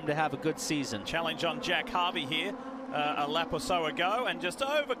for him to have a good season. Challenge on Jack Harvey here a lap or so ago, and just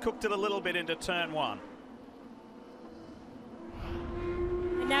overcooked it a little bit into turn 1.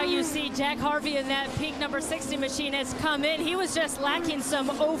 Now you see Jack Harvey in that peak number 60 machine has come in. He was just lacking some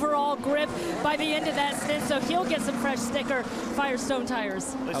overall grip by the end of that stint, so he'll get some fresh sticker Firestone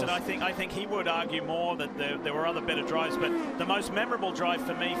tires. Listen, I think he would argue more that there were other better drives, but the most memorable drive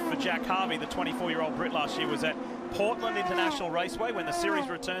for me for Jack Harvey, the 24-year-old Brit last year, was at Portland International Raceway when the series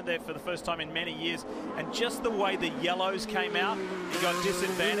returned there for the first time in many years, and just the way the yellows came out, he got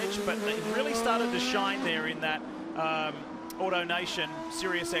disadvantaged, but he really started to shine there in that AutoNation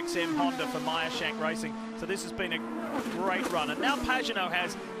Sirius XM Honda for Meyershank Racing. So this has been a great run. And now Pagenaud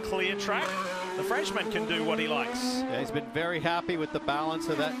has clear track. The Frenchman can do what he likes. Yeah, he's been very happy with the balance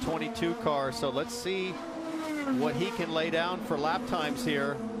of that 22 car. So let's see what he can lay down for lap times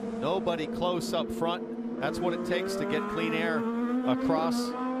here. Nobody close up front. That's what it takes to get clean air across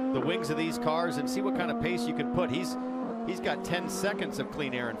the wings of these cars and see what kind of pace you can put. He's got 10 seconds of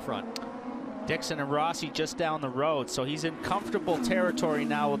clean air in front. Dixon and Rossi just down the road, so he's in comfortable territory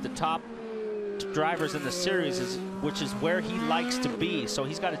now with the top drivers in the series, which is where he likes to be. So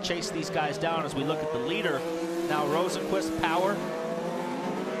he's got to chase these guys down as we look at the leader. Now Rosenquist, Power,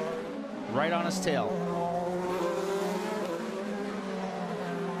 right on his tail.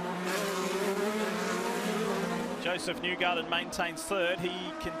 Joseph Newgarden maintains third. He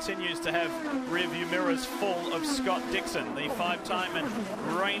continues to have rearview mirrors full of Scott Dixon, the 5-time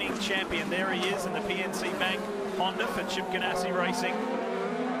and reigning champion. There he is in the PNC Bank Honda for Chip Ganassi Racing.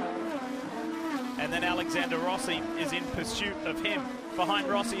 And then Alex Alexander Rossi is in pursuit of him. Behind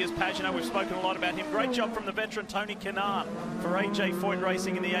Rossi is Pagano. We've spoken a lot about him. Great job from the veteran Tony Kanaan for AJ Foyt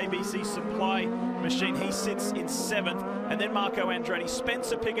Racing in the ABC Supply machine. He sits in 7th. And then Marco Andretti,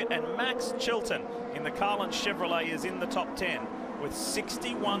 Spencer Pigot and Max Chilton in the Carlin Chevrolet is in the top 10 with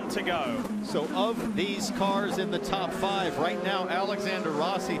 61 to go. So of these cars in the top 5, right now Alexander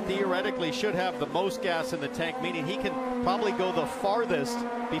Rossi theoretically should have the most gas in the tank, meaning he can probably go the farthest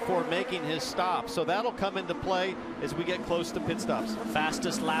before making his stop. So that'll come into play as we get close to pit stops.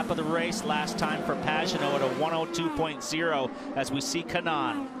 Fastest lap of the race last time for Pagano at a 102.0 as we see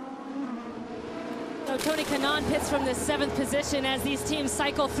Kanaan. So Tony Kanaan pits from the 7th position as these teams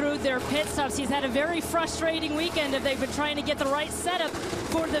cycle through their pit stops. He's had a very frustrating weekend if they've been trying to get the right setup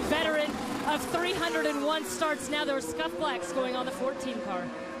for the veteran of 301 starts. Now there are scuff blacks going on the 14 car.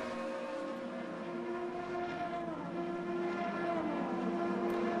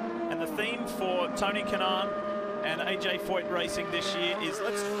 And the theme for Tony Kanaan and AJ Foyt Racing this year is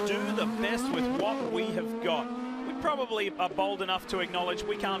let's do the best with what we have got. Probably are bold enough to acknowledge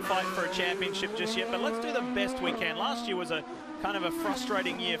we can't fight for a championship just yet, but let's do the best we can. Last year was a kind of a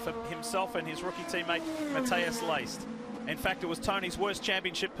frustrating year for himself and his rookie teammate Matthias Leist. In fact, it was Tony's worst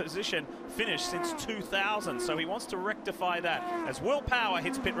championship position finish since 2000, so he wants to rectify that as Will Power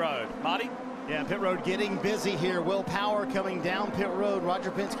hits pit road. Marty? Yeah, pit road getting busy here. Will Power coming down pit road. Roger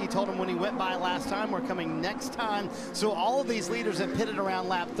Penske told him when he went by last time, we're coming next time. So all of these leaders that pitted around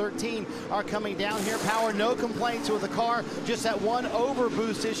lap 13 are coming down here. Power, no complaints with the car, just that one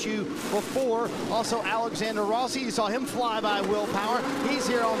overboost issue before. Also Alexander Rossi, you saw him fly by Will Power. He's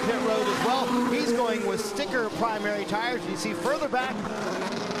here on pit road as well. He's going with sticker primary tires. You see further back,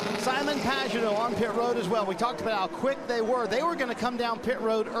 Simon Pagano on pit road as well. We talked about how quick they were. They were going to come down pit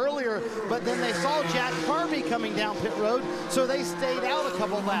road earlier, but then they saw Jack Harvey coming down pit road, so they stayed out a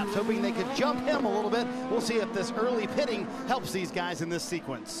couple laps, hoping they could jump him a little bit. We'll see if this early pitting helps these guys in this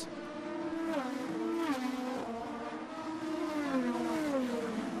sequence.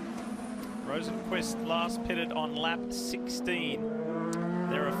 Rosenqvist last pitted on lap 16.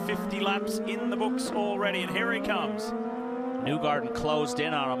 There are 50 laps in the books already, and here he comes. Newgarden closed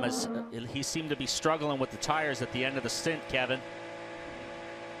in on him as he seemed to be struggling with the tires at the end of the stint, Kevin.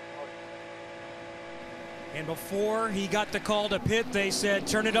 And before he got the call to pit, they said,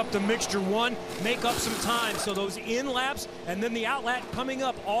 turn it up to mixture 1, make up some time. So those in laps and then the out lap coming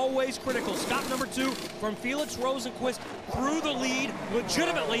up, always critical. Stop number 2 from Felix Rosenqvist through the lead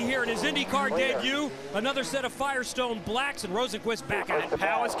legitimately here in his IndyCar debut. Another set of Firestone blacks and Rosenqvist back at it.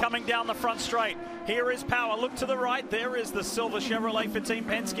 Power's coming down the front straight. Here is Power. Look to the right. There is the silver Chevrolet for Team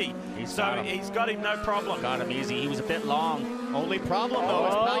Penske. He's got him no problem. Got him easy. He was a bit long. Only problem, though,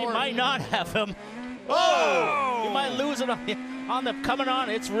 is Power. He might not have him. Oh! You might lose it on the coming on.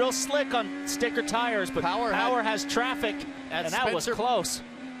 It's real slick on sticker tires, but Power has traffic, and that was close.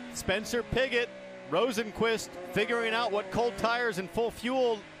 Spencer Pigot, Rosenqvist figuring out what cold tires and full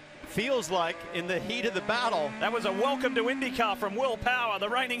fuel feels like in the heat of the battle. That was a welcome to IndyCar from Will Power, the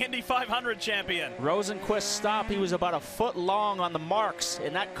reigning Indy 500 champion. Rosenqvist's stop, he was about a foot long on the marks,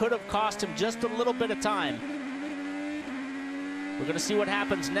 and that could have cost him just a little bit of time. We're going to see what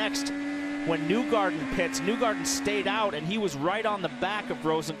happens next. When Newgarden pits, Newgarden stayed out, and he was right on the back of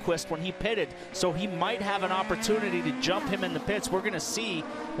Rosenqvist when he pitted, so he might have an opportunity to jump him in the pits. We're going to see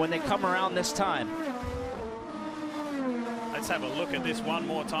when they come around this time. Let's have a look at this one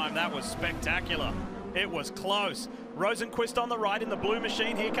more time. That was spectacular. It was close. Rosenqvist on the right in the blue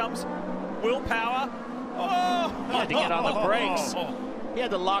machine. Here comes Will Power. Oh! He had to get on the brakes. He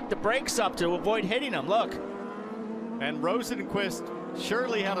had to lock the brakes up to avoid hitting him. Look. And Rosenqvist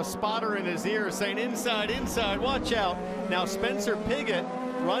surely had a spotter in his ear saying, inside, inside, watch out. Now Spencer Pigot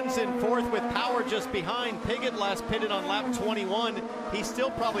runs in 4th with Power just behind. Pigot last pitted on lap 21. He still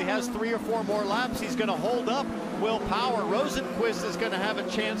probably has 3 or 4 more laps. He's going to hold up Will Power. Rosenqvist is going to have a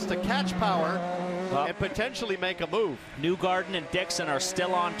chance to catch Power and potentially make a move. Newgarden and Dixon are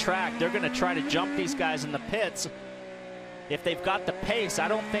still on track. They're going to try to jump these guys in the pits. If they've got the pace, I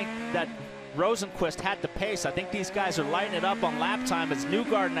don't think that Rosenqvist had the pace. I think these guys are lighting it up on lap time as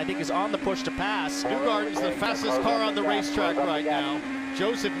Newgarden, I think, is on the push to pass. Newgarden's the fastest car on the racetrack right now.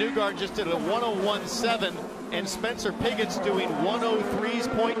 Joseph Newgarden just did a 101.7, and Spencer Pigot's doing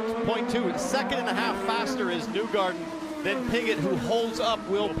 103.2. Second and a half faster is Newgarden than Pigot, who holds up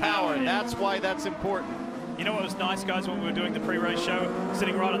Will Power. That's why that's important. You know what was nice, guys, when we were doing the pre-race show,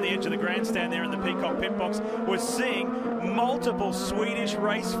 sitting right on the edge of the grandstand there in the Peacock pit box, was seeing multiple Swedish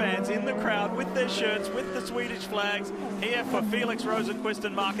race fans in the crowd with their shirts, with the Swedish flags, here for Felix Rosenqvist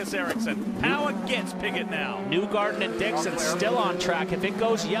and Marcus Ericsson. Power gets Piggott now. Newgarden and Dixon still on track. If it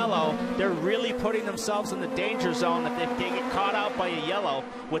goes yellow, they're really putting themselves in the danger zone if they get caught out by a yellow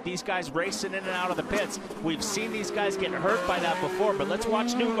with these guys racing in and out of the pits. We've seen these guys get hurt by that before, but let's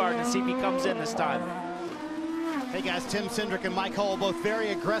watch Newgarden and see if he comes in this time. Hey guys, Tim Cindric and Mike Hull both very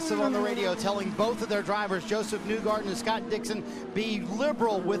aggressive on the radio, telling both of their drivers, Joseph Newgarden and Scott Dixon, be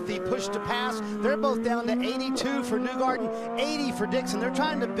liberal with the push to pass. They're both down to 82 for Newgarden, 80 for Dixon. They're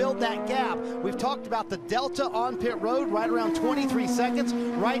trying to build that gap. We've talked about the delta on pit road, right around 23 seconds.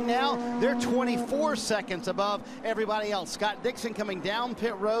 Right now, they're 24 seconds above everybody else. Scott Dixon coming down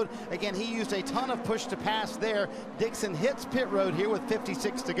pit road. Again, he used a ton of push to pass there. Dixon hits pit road here with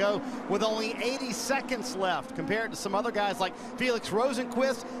 56 to go, with only 80 seconds left compared to some other guys like Felix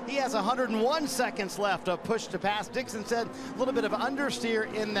Rosenqvist. He has 101 seconds left of push to pass. Dixon said a little bit of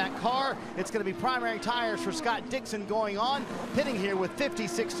understeer in that car. It's going to be primary tires for Scott Dixon going on, pitting here with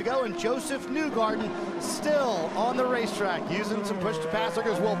 56 to go, and Joseph Newgarden still on the racetrack using some push to pass. There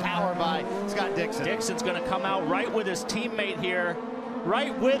goes Will Power by Scott Dixon. Dixon's going to come out right with his teammate here,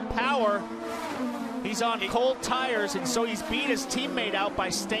 right with Power. He's on cold tires, and so he's beat his teammate out by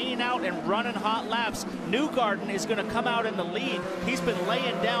staying out and running hot laps. Newgarden is going to come out in the lead. He's been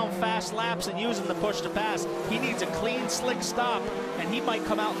laying down fast laps and using the push to pass. He needs a clean, slick stop, and he might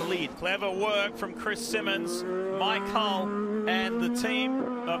come out in the lead. Clever work from Chris Simmons, Mike Hull, and the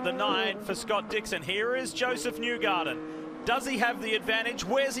team of the 9 for Scott Dixon. Here is Joseph Newgarden. Does he have the advantage?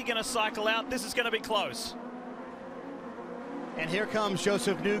 Where's he going to cycle out? This is going to be close. And here comes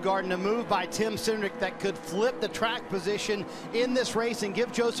Joseph Newgarden, a move by Tim Cindric that could flip the track position in this race and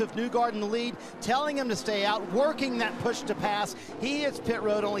give Joseph Newgarden the lead, telling him to stay out, working that push to pass. He hits pit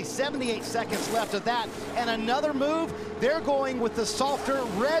road, only 78 seconds left of that. And another move, they're going with the softer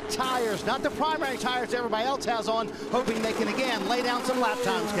red tires, not the primary tires everybody else has on, hoping they can again lay down some lap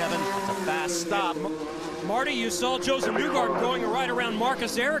times, Kevin. It's a fast stop. Marty, you saw Joseph Newgarden going right around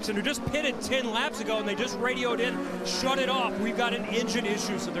Marcus Ericsson, who just pitted 10 laps ago, and they just radioed in, shut it off. We've got an engine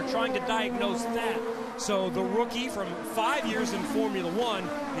issue, so they're trying to diagnose that. So the rookie from 5 years in Formula One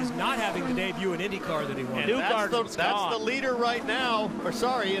is not having the debut in IndyCar that he wanted. That's the leader right now, or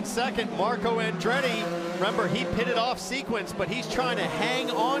sorry, in second, Marco Andretti. Remember, he pitted off sequence, but he's trying to hang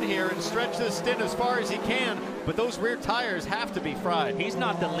on here and stretch this stint as far as he can, but those rear tires have to be fried. He's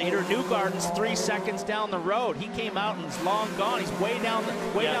not the leader. Newgarden's 3 seconds down the road. He came out and is long gone. He's way down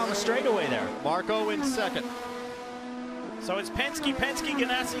the straightaway there. Marco in second. So it's Penske,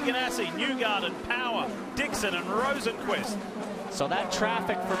 Ganassi, Newgarden, Power, Dixon, and Rosenqvist. So that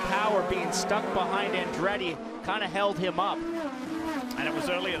traffic for Power being stuck behind Andretti kind of held him up. And it was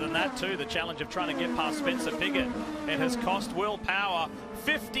earlier than that, too, the challenge of trying to get past Spencer Piggott. It has cost Will Power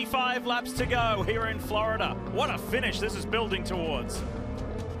 55 laps to go here in Florida. What a finish this is building towards.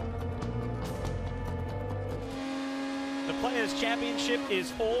 The Players' Championship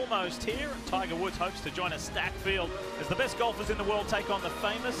is almost here, and Tiger Woods hopes to join a stacked field as the best golfers in the world take on the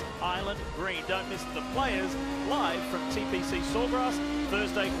famous Island Green. Don't miss the Players live from TPC Sawgrass,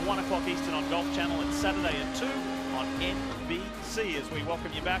 Thursday 1 o'clock Eastern on Golf Channel, and Saturday at 2 on NBC, as we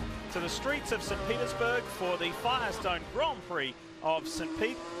welcome you back to the streets of St. Petersburg for the Firestone Grand Prix of St.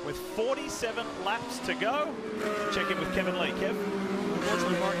 Pete with 47 laps to go. Check in with Kevin Lee. Kev?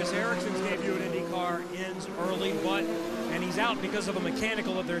 Unfortunately, Marcus Ericsson's debut at IndyCar ends early, and he's out because of a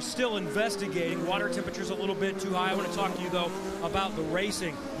mechanical that they're still investigating. Water temperature's a little bit too high. I want to talk to you, though, about the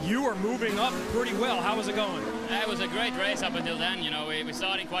racing. You are moving up pretty well. How was it going? It was a great race up until then. You know, we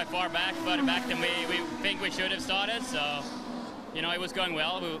started quite far back, further back than we think we should have started. So, you know, it was going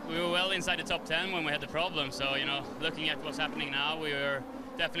well. We were well inside the top 10 when we had the problem. So, you know, looking at what's happening now, we were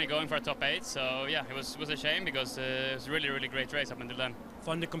definitely going for a top 8. So, yeah, it was a shame because it was a really, really great race up until then.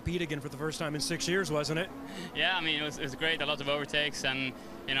 Fun to compete again for the first time in 6 years, wasn't it? Yeah, I mean, it was great. A lot of overtakes and,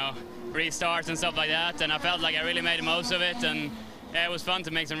 you know, restarts and stuff like that. And I felt like I really made the most of it. And yeah, it was fun to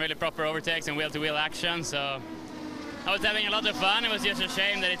make some really proper overtakes and wheel-to-wheel action. So I was having a lot of fun. It was just a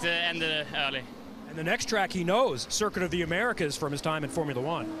shame that it ended early. And the next track he knows, Circuit of the Americas, from his time in Formula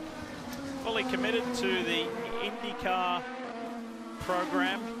One. Fully committed to the IndyCar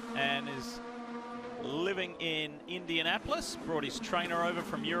program and is living in Indianapolis. Brought his trainer over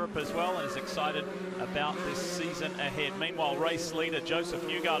from Europe as well and is excited about this season ahead. Meanwhile, race leader Joseph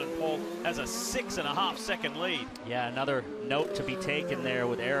Newgarden, Paul, has a 6.5 second lead. Yeah, another note to be taken there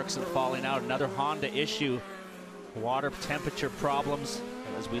with Ericsson falling out. Another Honda issue. Water temperature problems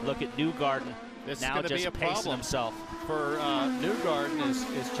as we look at Newgarden This now is going to be just a pacing problem himself. for Newgarden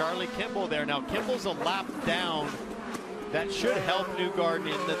is Charlie Kimball there. Now Kimball's a lap down. That should help Newgarden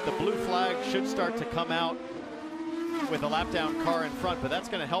in that the blue flag should start to come out with a lap down car in front, but that's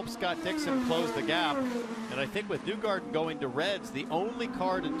going to help Scott Dixon close the gap. And I think with Newgarden going to reds, the only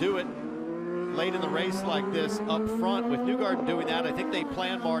car to do it late in the race like this up front, with Newgarden doing that, I think they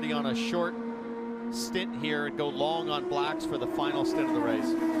plan, Marty, on a short stint here and go long on blacks for the final stint of the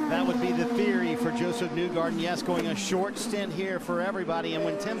race. That would be the theory for Joseph Newgarden. Yes, going a short stint here for everybody. And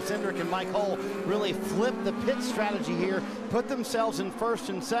when Tim Cindric and Mike Hull really flip the pit strategy here, put themselves in first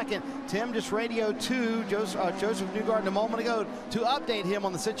and second, Tim just radioed to Joseph Newgarden a moment ago to update him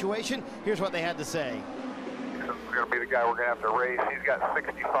on the situation. Here's what they had to say. This is going to be the guy we're going to have to race. He's got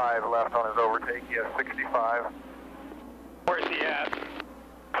 65 left on his overtake. He has 65. Where's he at?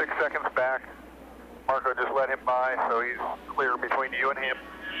 6 seconds back. Marco just let him by, so he's clear between you and him.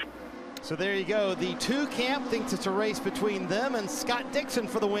 So there you go. The two camp thinks it's a race between them and Scott Dixon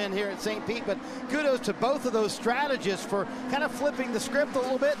for the win here at St. Pete. But kudos to both of those strategists for kind of flipping the script a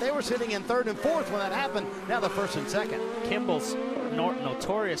little bit. They were sitting in third and fourth when that happened. Now they're first and second. Kimball's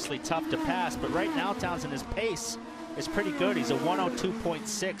notoriously tough to pass, but right now, Townsend, his pace is pretty good. He's a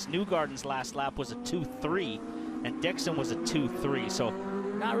 102.6. Newgarden's last lap was a 2.3, and Dixon was a 2.3. So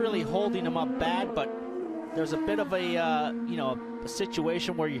not really holding him up bad, but there's a bit of a a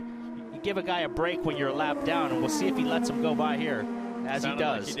situation where you give a guy a break when you're a lap down, and we'll see if he lets him go by here, as he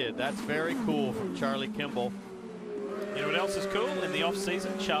does. Like he did. That's very cool from Charlie Kimball. You know what else is cool? In the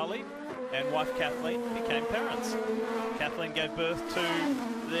off-season, Charlie and wife Kathleen became parents. Kathleen gave birth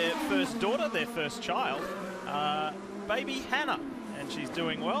to their first daughter, their first child, baby Hannah, and she's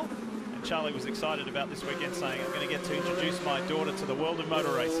doing well. And Charlie was excited about this weekend, saying, I'm going to get to introduce my daughter to the world of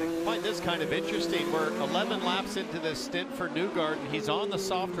motor racing. I find this kind of interesting. We're 11 laps into this stint for Newgarden. He's on the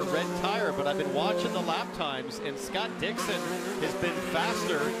softer red tire, but I've been watching the lap times, and Scott Dixon has been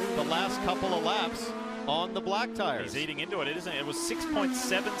faster the last couple of laps on the black tires. He's eating into it, isn't it? It was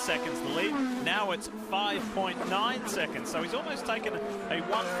 6.7 seconds the lead. Now it's 5.9 seconds. So he's almost taken a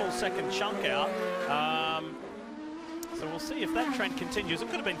 1 full second chunk out. So we'll see if that trend continues. It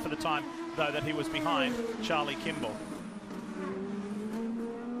could have been for the time, though, that he was behind Charlie Kimball.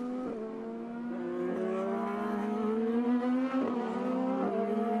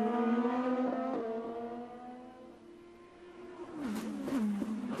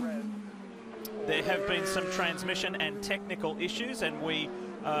 There have been some transmission and technical issues, and we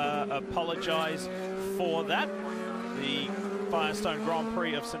apologize for that. The Firestone Grand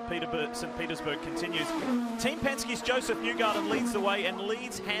Prix of St. Petersburg continues. Team Penske's Joseph Newgarden leads the way and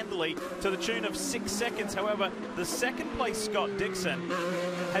leads handily to the tune of 6 seconds. However, the second place Scott Dixon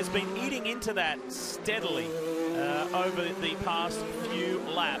has been eating into that steadily over the past few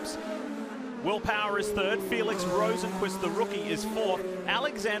laps. Will Power is third, Felix Rosenquist, the rookie, is fourth,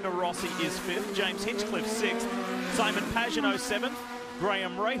 Alexander Rossi is fifth, James Hinchcliffe sixth, Simon Pagenaud seventh,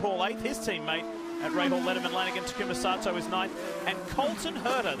 Graham Rahal eighth, his teammate at Rahal, Letterman, Lanigan, Takuma Sato is ninth, and Colton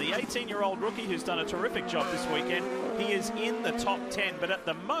Herter, the 18-year-old rookie who's done a terrific job this weekend, he is in the top 10. But at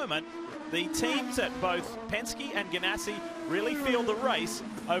the moment, the teams at both Penske and Ganassi really feel the race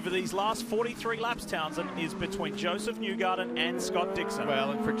over these last 43 laps, Townsend, is between Joseph Newgarden and Scott Dixon.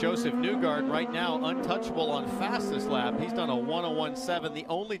 Well, and for Joseph Newgarden, right now, untouchable on fastest lap. He's done a 1:01.7, the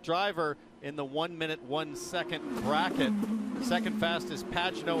only driver in the 1 minute 1 second bracket. Second fastest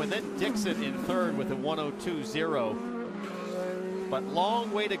Pagenaud, and then Dixon in third with a 1:02.0. But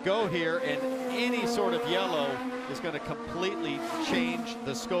long way to go here, and any sort of yellow is going to completely change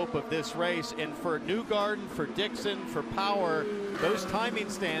the scope of this race. And for Newgarden, for Dixon, for Power, those timing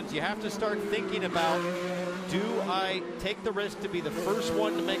stands, you have to start thinking about, do I take the risk to be the first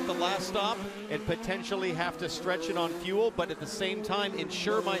one to make the last stop and potentially have to stretch it on fuel, but at the same time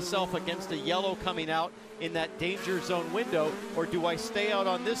insure myself against a yellow coming out in that danger zone window, or do I stay out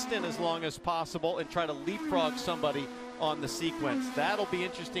on this stint as long as possible and try to leapfrog somebody on the sequence? That'll be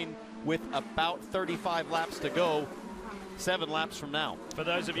interesting with about 35 laps to go, 7 laps from now. For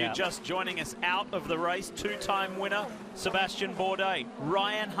those of you just joining us out of the race, two-time winner Sebastian Bourdais,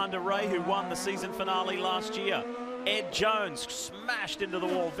 Ryan Hunter-Reay, who won the season finale last year, Ed Jones smashed into the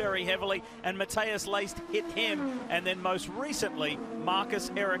wall very heavily, and Matthias Leist hit him. And then most recently,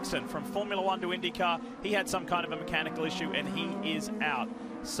 Marcus Ericsson from Formula One to IndyCar. He had some kind of a mechanical issue and he is out.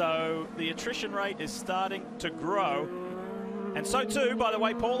 So the attrition rate is starting to grow. And so too, by the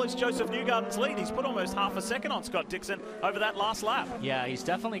way, Paul, is Joseph Newgarden's lead. He's put almost half a second on Scott Dixon over that last lap. Yeah, he's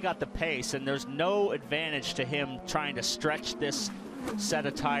definitely got the pace, and there's no advantage to him trying to stretch this set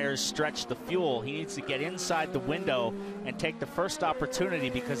of tires, stretch the fuel. He needs to get inside the window and take the first opportunity,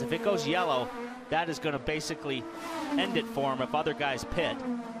 because if it goes yellow, that is going to basically end it for him if other guys pit.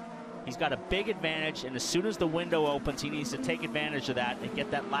 He's got a big advantage, and as soon as the window opens, he needs to take advantage of that and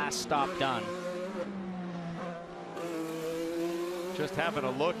get that last stop done. Just having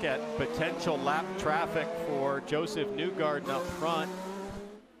a look at potential lap traffic for Joseph Newgarden up front.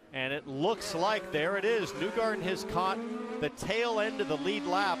 And it looks like, there it is, Newgarden has caught the tail end of the lead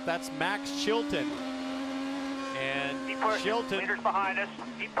lap. That's Max Chilton. And Chilton leaders behind us.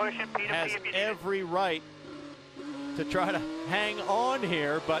 Keep pushing. has every right to try to hang on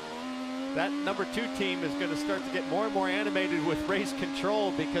here, but that number 2 team is going to start to get more and more animated with race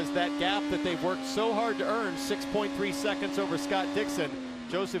control, because that gap that they've worked so hard to earn, 6.3 seconds over Scott Dixon,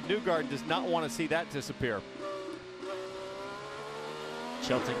 Joseph Newgarden does not want to see that disappear.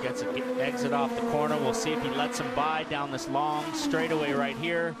 Chilton gets an exit off the corner. We'll see if he lets him by down this long straightaway right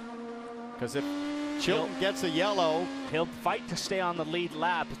here. Because if Chilton gets a yellow, he'll fight to stay on the lead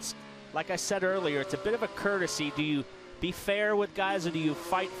lap. It's like I said earlier, it's a bit of a courtesy. Do you be fair with guys, or do you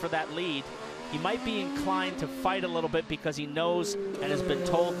fight for that lead? He might be inclined to fight a little bit because he knows and has been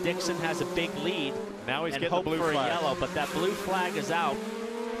told Dixon has a big lead. Now he's and getting hope the blue for flag. a yellow, but that blue flag is out.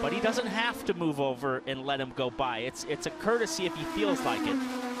 But he doesn't have to move over and let him go by. It's a courtesy if he feels like it.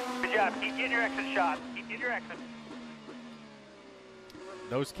 Good job. Keep getting your exit shot. Keep getting your exit.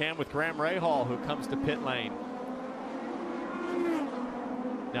 Nose cam with Graham Rahal, who comes to pit lane.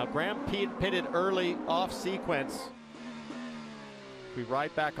 Now Graham pitted early off sequence. We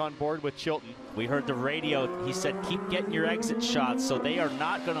ride back on board with Chilton. We heard the radio. He said, keep getting your exit shots. So they are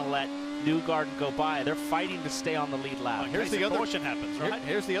not going to let Newgarden go by. They're fighting to stay on the lead lap. Here's the other caution happens, right?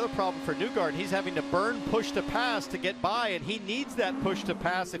 Here's the other problem for Newgarden. He's having to burn push to pass to get by, and he needs that push to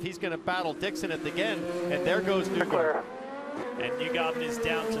pass if he's going to battle Dixon at the end. And there goes Newgarden. And Newgarden is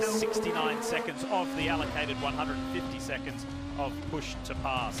down to 69 seconds of the allocated 150 seconds of push to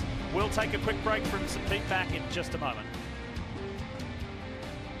pass. We'll take a quick break from St. Pete, back in just a moment.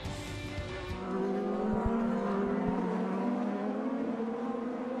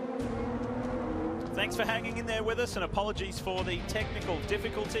 Thanks for hanging in there with us, and apologies for the technical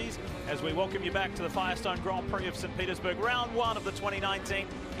difficulties as we welcome you back to the Firestone Grand Prix of St. Petersburg, round 1 of the 2019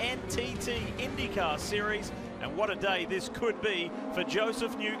 NTT INDYCAR Series. And what a day this could be for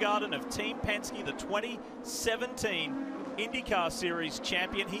Joseph Newgarden of Team Penske, the 2017 INDYCAR Series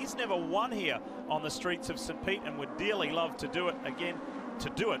champion. He's never won here on the streets of St. Pete and would dearly love to do it again. To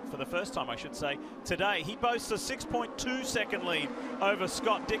do it for the first time, I should say, today. He boasts a 6.2 second lead over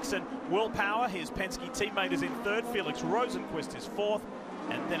Scott Dixon. Will Power, his Penske teammate, is in 3rd. Felix Rosenquist is 4th.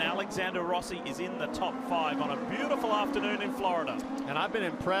 And then Alexander Rossi is in the top 5 on a beautiful afternoon in Florida. And I've been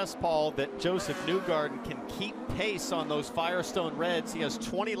impressed, Paul, that Joseph Newgarden can keep pace on those Firestone Reds. He has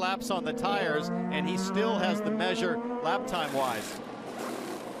 20 laps on the tires, and he still has the measure lap time-wise.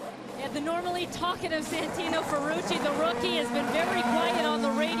 Yeah, the normally talkative Santino Ferrucci, the rookie, has been very quiet on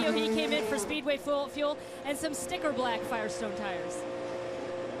the radio. He came in for Speedway fuel and some sticker black Firestone tires.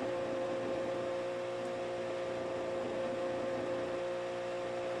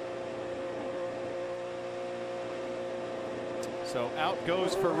 So out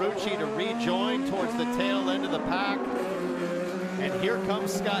goes Ferrucci to rejoin towards the tail end of the pack. And here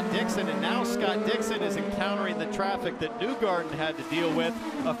comes Scott Dixon, and now Scott Dixon is encountering the traffic that Newgarden had to deal with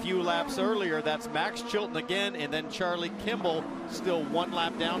a few laps earlier. That's Max Chilton again, and then Charlie Kimball still 1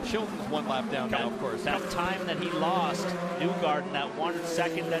 lap down. Chilton's 1 lap down now, of course. That time that he lost, Newgarden, that 1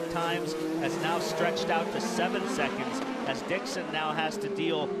 second at times, has now stretched out to 7 seconds, as Dixon now has to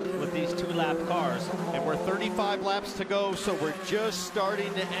deal with these 2-lap cars. And we're 35 laps to go, so we're just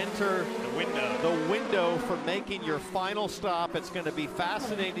starting to enter the window for making your final stop. It's going to be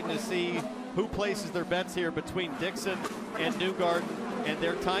fascinating to see who places their bets here between Dixon and Newgarden and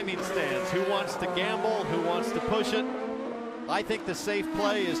their timing stands. Who wants to gamble? Who wants to push it? I think the safe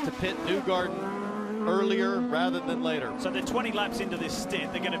play is to pit Newgarden earlier rather than later. So they're 20 laps into this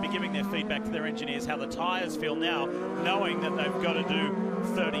stint. They're going to be giving their feedback to their engineers how the tires feel now, knowing that they've got to do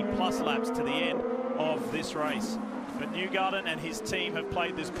 30+ laps to the end of this race. But Newgarden and his team have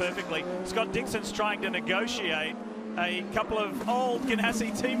played this perfectly. Scott Dixon's trying to negotiate a couple of old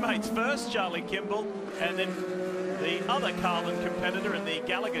Ganassi teammates first, Charlie Kimball, and then the other Carlin competitor in the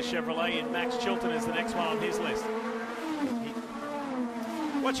Gallagher Chevrolet in Max Chilton is the next one on his list.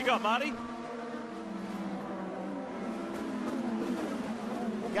 What you got, Marty?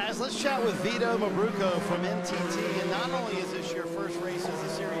 Guys, let's chat with Vito Mabruco from NTT. And not only is this your first race as the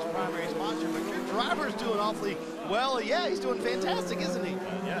series primary sponsor, but your driver's doing awfully well. Yeah, he's doing fantastic, isn't he?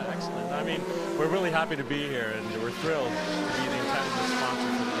 Yeah, excellent. I mean, we're really happy to be here, and we're thrilled to be the intended sponsor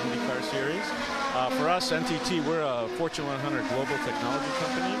for the IndyCar Series. For us, NTT, we're a Fortune 100 global technology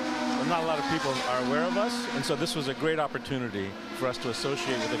company. not a lot of people are aware of us, and so this was a great opportunity for us to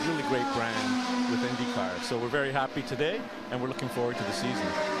associate with a really great brand with IndyCar. So we're very happy today, and we're looking forward to the season.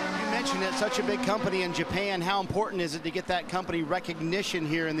 You mentioned it's such a big company in Japan. How important is it to get that company recognition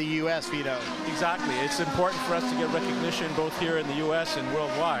here in the U.S., Vito? Exactly. It's important for us to get recognition both here in the U.S. and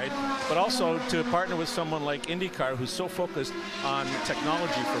worldwide, but also to partner with someone like IndyCar who's so focused on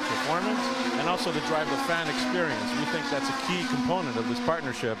technology for performance and also to drive the fan experience. We think that's a key component of this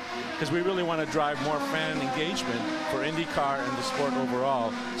partnership because we really want to drive more fan engagement for IndyCar and the sport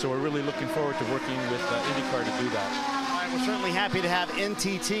overall. So we're really looking forward to working with IndyCar to do that. We're certainly happy to have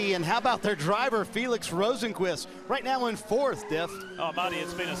NTT. And how about their driver, Felix Rosenqvist, right now in 4th, Diff? Oh, Marty,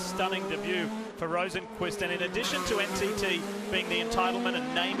 it's been a stunning debut for Rosenqvist. And in addition to NTT being the entitlement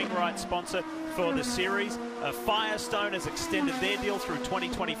and naming rights sponsor for the series, Firestone has extended their deal through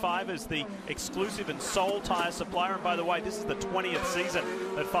 2025 as the exclusive and sole tire supplier. And by the way, this is the 20th season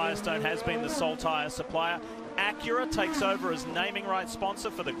that Firestone has been the sole tire supplier. Acura takes over as naming rights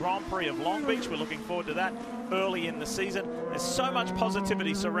sponsor for the Grand Prix of Long Beach. We're looking forward to that early in the season. There's so much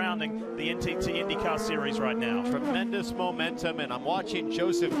positivity surrounding the NTT IndyCar Series right now. Tremendous momentum, and I'm watching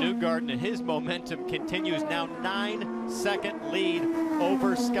Joseph Newgarden, and his momentum continues now. 9-second lead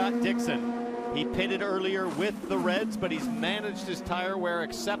over Scott Dixon. He pitted earlier with the Reds, but he's managed his tire wear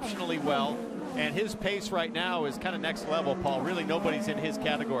exceptionally well. And his pace right now is kind of next level, Paul. Really, nobody's in his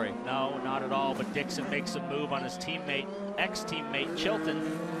category. No, not at all. But Dixon makes a move on his teammate, ex-teammate Chilton,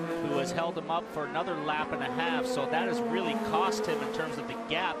 who has held him up for another lap and a half. So that has really cost him in terms of the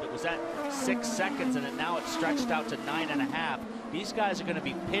gap. It was at 6 seconds, and now it's stretched out to 9.5. These guys are going to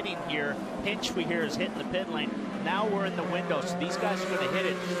be pitting here. Hinch, we hear, is hitting the pit lane. Now we're in the window, so these guys are going to hit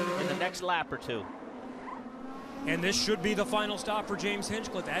it in the next lap or two. And this should be the final stop for James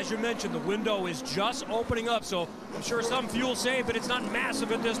Hinchcliffe. As you mentioned, the window is just opening up, so I'm sure some fuel saved, but it's not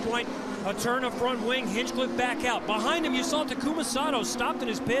massive at this point. A turn of front wing, Hinchcliffe back out. Behind him, you saw Takuma Sato stopped in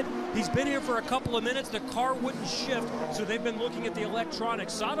his pit. He's been here for a couple of minutes. The car wouldn't shift, so they've been looking at the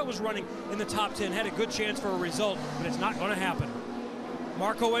electronics. Sato was running in the top 10, had a good chance for a result, but it's not going to happen.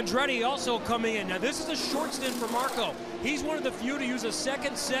 Marco Andretti also coming in. Now, this is a short stint for Marco. He's one of the few to use a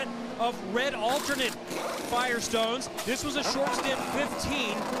second set of red alternate Firestones. This was a short stint, 15. He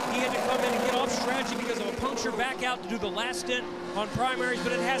had to come in and get off strategy because of a puncture back out to do the last stint on primaries,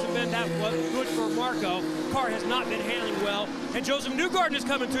 but it hasn't been that good for Marco. Car has not been handling well. And Joseph Newgarden is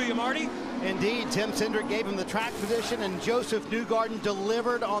coming to you, Marty. Indeed, Tim Cindric gave him the track position, and Joseph Newgarden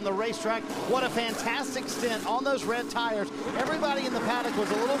delivered on the racetrack. What a fantastic stint on those red tires. Everybody in the paddock was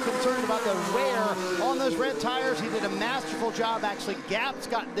a little concerned about the wear on those red tires. He did a masterful job, actually gapped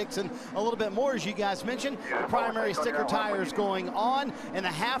Scott Dixon a little bit more, as you guys mentioned. The primary sticker tires going on, and the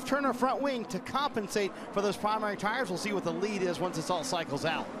half-turner front wing to compensate for those primary tires. We'll see what the lead is once this all cycles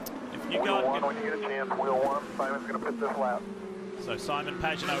out. If you wheel one, when you get a chance, wheel one. Simon's going to pit this lap. So Simon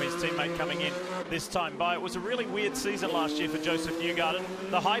Pagenaud, his teammate, coming in this time by. It was a really weird season last year for Joseph Newgarden.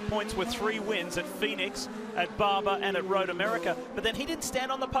 The high points were 3 wins at Phoenix, at Barber, and at Road America. But then he didn't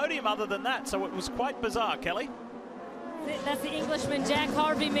stand on the podium other than that, so it was quite bizarre, Kelly. That's the Englishman Jack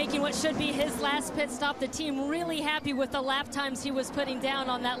Harvey making what should be his last pit stop. The team really happy with the lap times he was putting down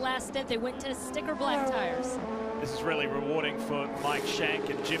on that last stint. They went to sticker black tires. This is really rewarding for Mike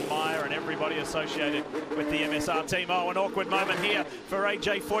Shank and Jim Meyer and everybody associated with the MSR team. Oh, an awkward moment here for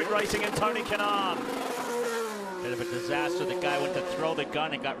AJ Foyt Racing and Tony Kanaan. Bit of a disaster. The guy went to throw the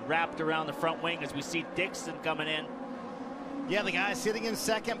gun and got wrapped around the front wing as we see Dixon coming in. Yeah, the guy sitting in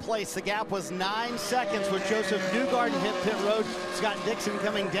second place. The gap was 9 seconds with Joseph Newgarden hit pit road. Scott Dixon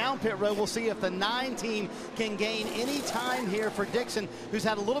coming down pit road. We'll see if the 9 team can gain any time here for Dixon, who's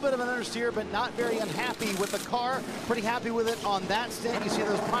had a little bit of an understeer, but not very unhappy with the car. Pretty happy with it on that stint. You see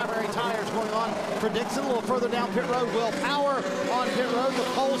those primary tires going on for Dixon. A little further down pit road, Will Power on pit road, the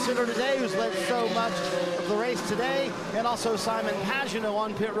pole sitter today, who's led so much of the race today. And also Simon Pagenaud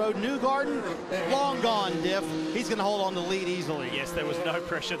on pit road. Newgarden, long gone, Diff. He's going to hold on to lead easily. Yes, there was no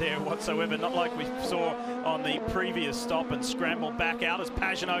pressure there whatsoever, not like we saw on the previous stop, and scramble back out as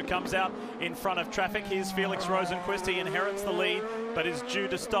Pagenaud comes out in front of traffic. Here's Felix Rosenqvist. He inherits the lead, but is due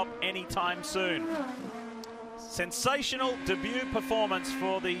to stop anytime soon. Sensational debut performance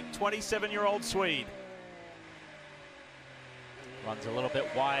for the 27-year-old Swede. Runs a little bit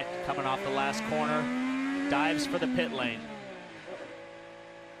wide, coming off the last corner, dives for the pit lane.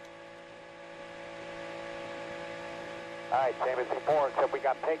 All right, same as before, except we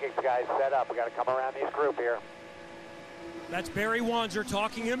got pickings guys set up. We got to come around this group here. That's Barry Wanzer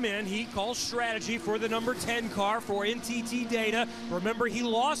talking him in. He calls strategy for the number 10 car for NTT Data. Remember, he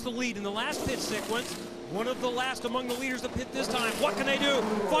lost the lead in the last pit sequence. One of the last among the leaders to pit this time. What can they do?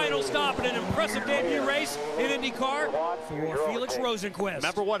 Final stop in an impressive debut race in IndyCar for Felix Rosenqvist.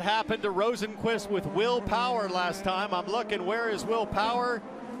 Remember what happened to Rosenqvist with Will Power last time? I'm looking, where is Will Power?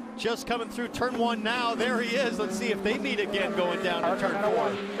 Just coming through turn 1 now. There he is. Let's see if they meet again going down to turn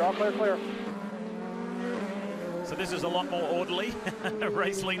 4. Draw clear, clear. So this is a lot more orderly.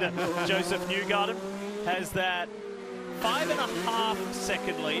 Race leader Joseph Newgarden has that 5.5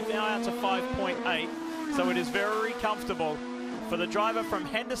 second lead, now out to 5.8. So it is very comfortable for the driver from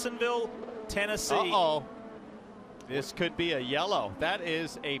Hendersonville, Tennessee. Uh-oh. This could be a yellow. That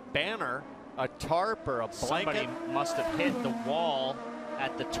is a banner, a tarp, or a blanket. Somebody must have hit the wall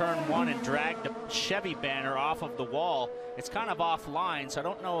at the turn 1 and dragged the Chevy banner off of the wall. It's kind of offline, so I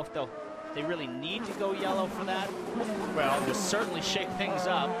don't know if they really need to go yellow for that. Well, to certainly shake things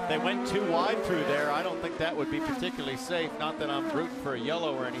up. They went too wide through there. I don't think that would be particularly safe. Not that I'm rooting for a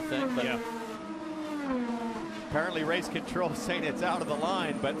yellow or anything, but yeah. Apparently race control is saying it's out of the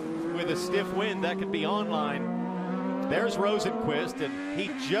line, but with a stiff wind, that could be online. There's Rosenqvist, and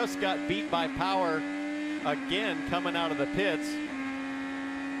he just got beat by Power again coming out of the pits.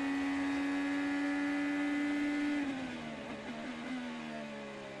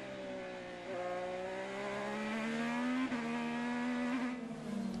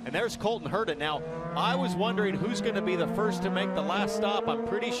 And there's Colton Herta. Now, I was wondering who's going to be the first to make the last stop. I'm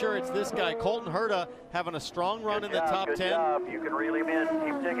pretty sure it's this guy, Colton Herta, having a strong run in the top 10. Good job. You can reel him in.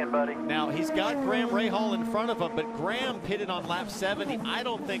 Keep digging, buddy. Now, he's got Graham Rahal in front of him, but Graham pitted on lap 70. I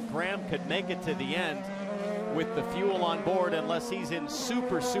don't think Graham could make it to the end with the fuel on board unless he's in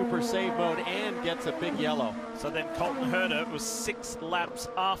super save mode and gets a big yellow. So then Colton Herta was 6 laps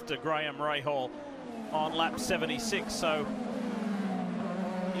after Graham Rahal on lap 76. So,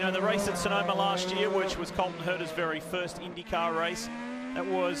 you know, the race at Sonoma last year, which was Colton Herta's very first IndyCar race, that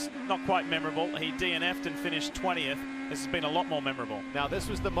was not quite memorable. He DNF'd and finished 20th. This has been a lot more memorable. Now, this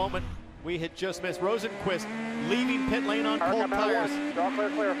was the moment we had just missed. Rosenqvist leaving pit lane on cold tires. Draw clear,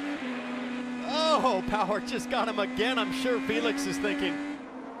 clear. Oh, Power just got him again. I'm sure Felix is thinking.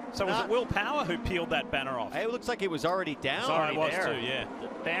 So was it Will Power who peeled that banner off? It looks like it was already down. Sorry, it was there. too, yeah. The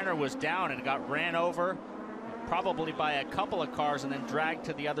banner was down and it got ran over, probably by a couple of cars, and then dragged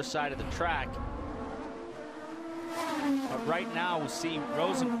to the other side of the track. But right now we see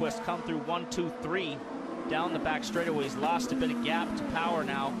Rosenqvist come through 1, 2, 3 down the back straightaway. He's lost a bit of gap to Power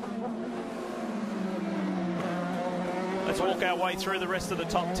now. Let's walk our way through the rest of the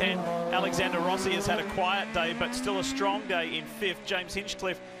top 10. Alexander Rossi has had a quiet day, but still a strong day in 5th. James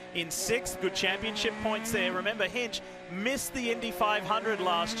Hinchcliffe in 6th. Good championship points there. Remember, Hinch missed the Indy 500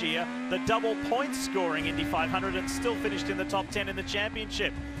 last year, the double point scoring Indy 500, and still finished in the top 10 in the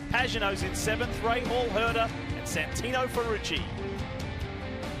championship. Pagano's in 7th, Rahal, Herta, and Santino Ferrucci.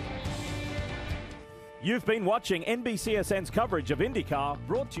 You've been watching NBCSN's coverage of IndyCar,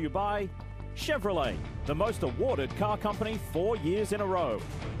 brought to you by Chevrolet, the most awarded car company 4 years in a row.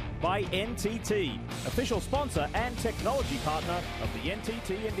 By NTT, official sponsor and technology partner of the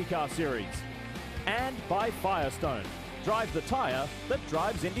NTT INDYCAR Series. And by Firestone, drive the tire that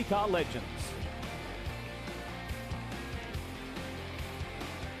drives IndyCar legends.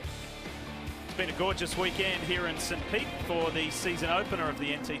 It's been a gorgeous weekend here in St. Pete for the season opener of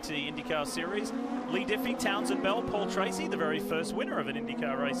the NTT INDYCAR Series. Lee Diffie, Townsend Bell, Paul Tracy, the very first winner of an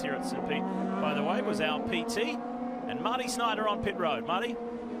IndyCar race here at St. Pete, by the way, was our PT. And Marty Snyder on pit road. Marty?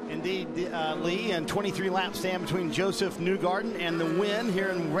 Indeed, Lee, and 23 laps stand between Joseph Newgarden and the win here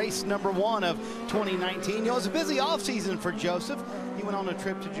in race number 1 of 2019. You know, it was a busy offseason for Joseph. He went on a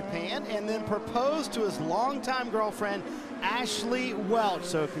trip to Japan and then proposed to his longtime girlfriend, Ashley Welch.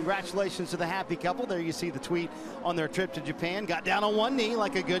 So congratulations to the happy couple. There you see the tweet on their trip to Japan. Got down on one knee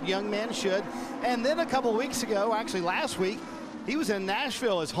like a good young man should. And then a couple weeks ago, actually last week, he was in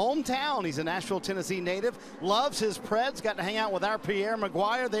Nashville, his hometown. He's a Nashville, Tennessee native. Loves his Preds. Got to hang out with our Pierre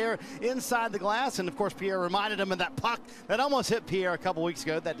Maguire there inside the glass. And, of course, Pierre reminded him of that puck that almost hit Pierre a couple weeks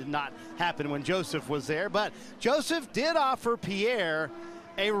ago. That did not happen when Joseph was there. But Joseph did offer Pierre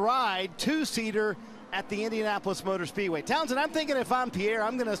a ride, 2-seater, at the Indianapolis Motor Speedway. Townsend, I'm thinking if I'm Pierre,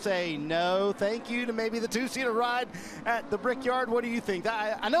 I'm going to say no, thank you, to maybe the 2-seater ride at the Brickyard. What do you think?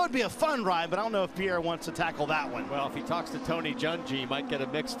 I know it'd be a fun ride, but I don't know if Pierre wants to tackle that one. Well, if he talks to Tony Junji, he might get a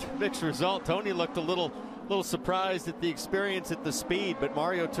mixed result. Tony looked a little surprised at the experience at the speed, but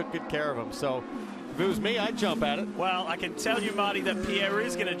Mario took good care of him. So If it was me, I'd jump at it. Well, I can tell you, Marty, that Pierre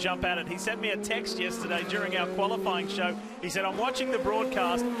is going to jump at it. He sent me a text yesterday during our qualifying show. He said, I'm watching the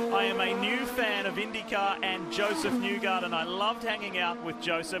broadcast. I am a new fan of IndyCar and Joseph Newgarden. I loved hanging out with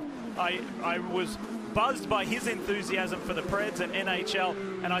Joseph. I was buzzed by his enthusiasm for the Preds and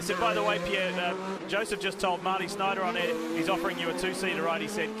NHL. And I said, by the way, Pierre, Joseph just told Marty Snyder on air he's offering you a two-seater ride. He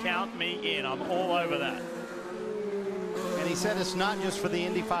said, count me in. I'm all over that. And he said it's not just for the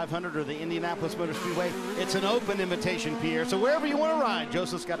Indy 500 or the Indianapolis Motor Speedway. It's an open invitation, Pierre. So wherever you want to ride,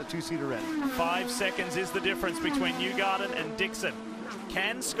 Joseph's got a two-seater ready. 5 seconds is the difference between Newgarden and Dixon.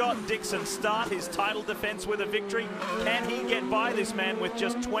 Can Scott Dixon start his title defense with a victory? Can he get by this man with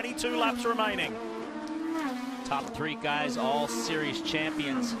just 22 laps remaining? Top 3 guys, all series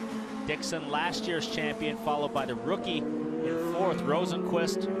champions. Dixon, last year's champion, followed by the rookie in 4th,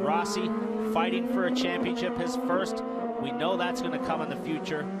 Rosenquist. Rossi fighting for a championship, his first. We know that's going to come in the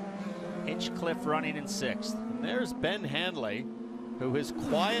future. Hinchcliffe running in 6th. And there's Ben Hanley, who has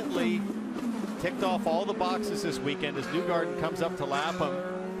quietly ticked off all the boxes this weekend as Newgarden comes up to lap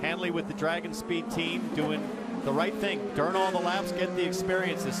him. Hanley with the Dragon Speed team doing the right thing. During all the laps, get the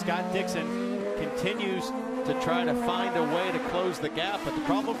experience as Scott Dixon continues to try to find a way to close the gap. But the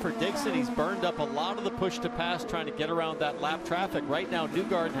problem for Dixon, he's burned up a lot of the push to pass trying to get around that lap traffic. Right now,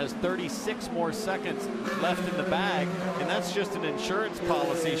 Newgarden has 36 more seconds left in the bag, and that's just an insurance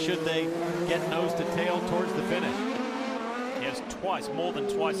policy should they get nose to tail towards the finish. He has more than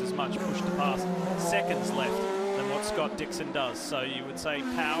twice as much push to pass seconds left than what Scott Dixon does. So you would say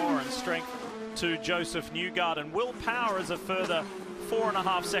power and strength to Joseph Newgarden. Will Power is a further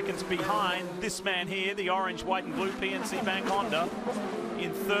 4.5 seconds behind this man here, the orange, white and blue PNC Bank Honda,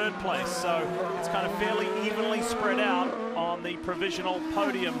 in 3rd place. So it's kind of fairly evenly spread out on the provisional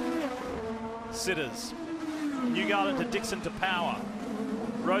podium sitters. Newgarden to Dixon to Power.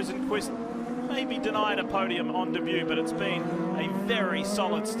 Rosenquist may be denied a podium on debut, but it's been a very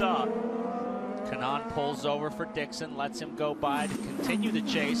solid start. Kanaan pulls over for Dixon, lets him go by to continue the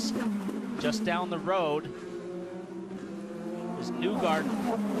chase. Just down the road is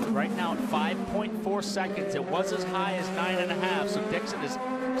Newgarden, right now at 5.4 seconds. It was as high as 9.5, so Dixon is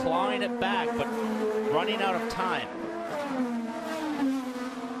clawing it back, but running out of time.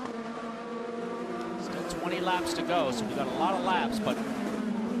 Still 20 laps to go, so we've got a lot of laps, but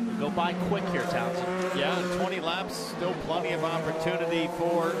we go by quick here, Townsend. Yeah, 20 laps, still plenty of opportunity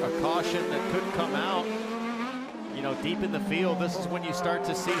for a caution that could come out. You know, deep in the field, this is when you start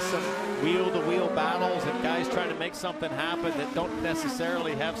to see some wheel-to-wheel battles and guys trying to make something happen that don't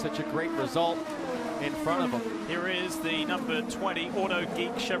necessarily have such a great result in front of them. Here is the number 20 Auto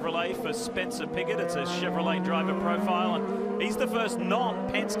Geek Chevrolet for Spencer Piggott. It's a Chevrolet driver profile, and he's the first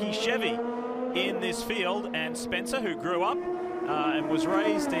non-Penske Chevy in this field. And Spencer, who grew up and was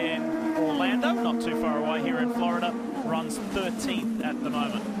raised in Orlando, not too far away here in Florida, runs 13th at the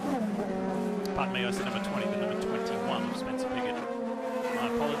moment. Pardon me, I said number 20, but number 21 of Spencer Piggott. My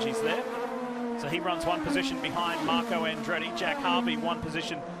apologies there. So he runs 1 position behind Marco Andretti. Jack Harvey 1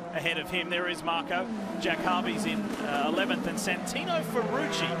 position ahead of him. There is Marco. Jack Harvey's in 11th, and Santino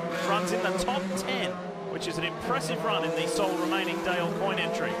Ferrucci runs in the top 10, which is an impressive run in the sole remaining Dale Coyne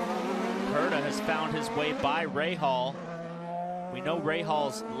entry. Herta has found his way by Rahal. We know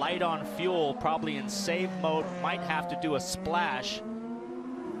Rahal's light on fuel, probably in save mode, might have to do a splash.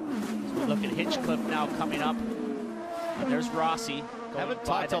 As we look at Hinchcliffe now coming up. And there's Rossi. Haven't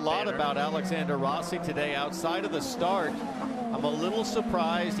talked a lot about Alexander Rossi today outside of the start. I'm a little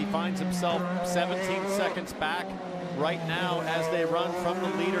surprised he finds himself 17 seconds back right now as they run from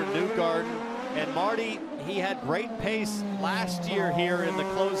the leader, Newgarden. And Marty, he had great pace last year here in the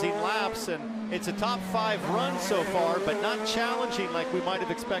closing laps, and it's a top 5 run so far, but not challenging like we might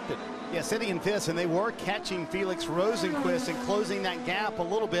have expected. Yeah, sitting in 5th, and they were catching Felix Rosenquist and closing that gap a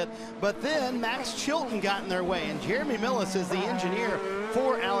little bit. But then Max Chilton got in their way, and Jeremy Millis is the engineer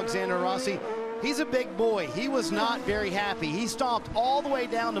for Alexander Rossi. He's a big boy. He was not very happy. He stomped all the way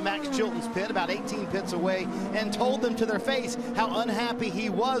down to Max Chilton's pit, about 18 pits away, and told them to their face how unhappy he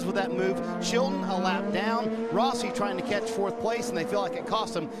was with that move. Chilton a lap down, Rossi trying to catch 4th place, and they feel like it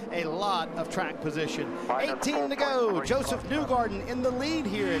cost him a lot of track position. 18 to go. Joseph Newgarden in the lead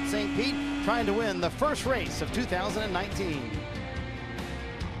here at St. Pete, trying to win the first race of 2019.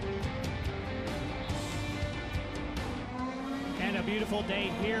 And a beautiful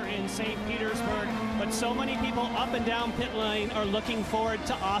day here in St. Petersburg, but so many people up and down pit lane are looking forward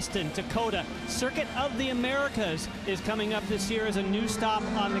to Austin, to COTA. Circuit of the Americas is coming up this year as a new stop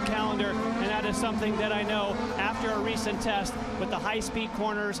on the calendar, and that is something that I know after a recent test with the high-speed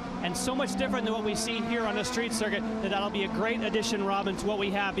corners and so much different than what we see here on a street circuit, that'll be a great addition, Robin, to what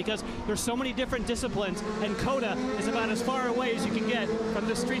we have, because there's so many different disciplines, and COTA is about as far away as you can get from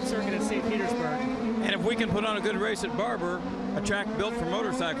the street circuit at St. Petersburg. And if we can put on a good race at Barber, a track built for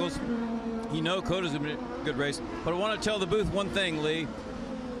motorcycles, you know COTA's a good race. But I want to tell the booth one thing, Lee.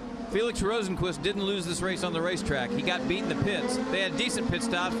 Felix Rosenqvist didn't lose this race on the racetrack. He got beat in the pits. They had decent pit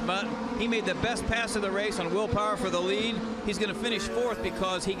stops, but he made the best pass of the race on willpower for the lead. He's going to finish 4th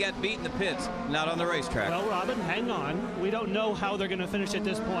because he got beat in the pits, not on the racetrack. Well, Robin, hang on. We don't know how they're going to finish at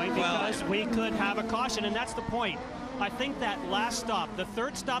this point because we could have a caution, and that's the point. I think that last stop, the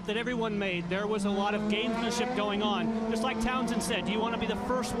third stop that everyone made, there was a lot of gamesmanship going on. Just like Townsend said, you want to be the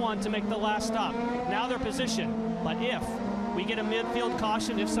first one to make the last stop. Now they're positioned, but if we get a midfield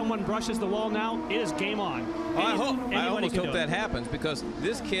caution, if someone brushes the wall now, it is game on. I almost hope that happens, because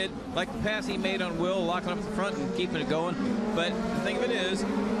this kid, like the pass he made on Will, locking up the front and keeping it going. But the thing of it is,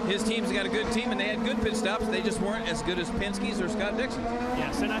 his team's got a good team, and they had good pit stops. They just weren't as good as Penske's or Scott Dixon's.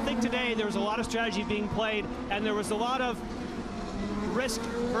 Yes, and I think today there was a lot of strategy being played, and there was a lot of risk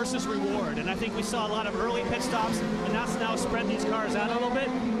versus reward. And I think we saw a lot of early pit stops, and that's now spread these cars out a little bit.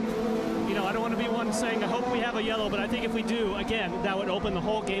 You know, I don't want to be one saying, I hope we have a yellow, but I think if we do, again, that would open the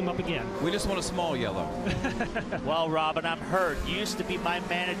whole game up again. We just want a small yellow. Well, Robin, I'm hurt. You used to be my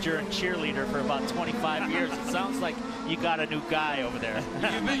manager and cheerleader for about 25 years. It sounds like you got a new guy over there.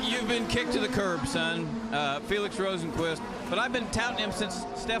 You've been kicked to the curb, son. Felix Rosenqvist. But I've been touting him since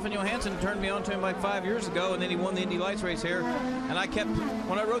Stefan Johansson turned me on to him like 5 years ago, and then he won the Indy Lights race here. And I kept,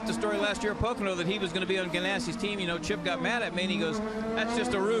 when I wrote the story last year at Pocono that he was going to be on Ganassi's team, you know, Chip got mad at me, and he goes, that's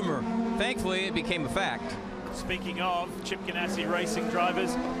just a rumor. Thankfully, it became a fact. Speaking of Chip Ganassi racing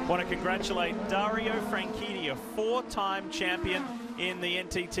drivers, want to congratulate Dario Franchitti, a 4-time champion in the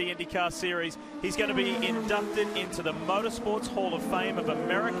NTT INDYCAR Series. He's going to be inducted into the Motorsports Hall of Fame of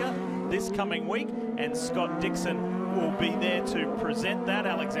America this coming week, and Scott Dixon will be there to present that.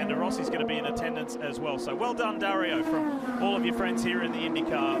 Alexander Rossi's going to be in attendance as well. So well done, Dario, from all of your friends here in the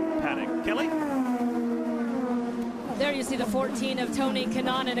INDYCAR paddock. Kelly? There you see the 14 of Tony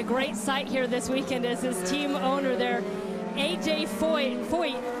Kanaan, and a great sight here this weekend as his team owner there, AJ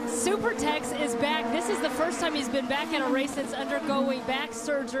Foyt. Supertex is back. This is the first time he's been back at a race since undergoing back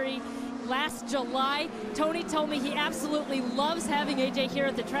surgery last July. Tony told me he absolutely loves having AJ here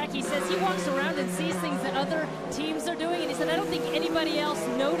at the track. He says he walks around and sees things that other teams are doing, and he said, I don't think anybody else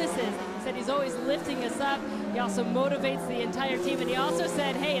notices. He said he's always lifting us up. He also motivates the entire team, and he also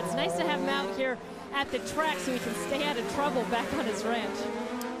said, hey, it's nice to have him out here at the track so he can stay out of trouble back on his ranch.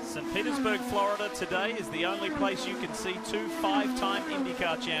 St. Petersburg, Florida today is the only place you can see 2 5-time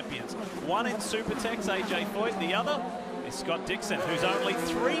INDYCAR champions. One in Supertex, AJ Foyt, the other is Scott Dixon, who's only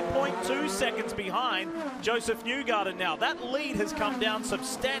 3.2 seconds behind Joseph Newgarden now. That lead has come down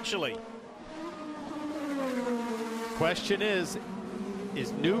substantially. Question is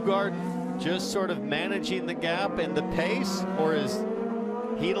Newgarden just sort of managing the gap and the pace, or is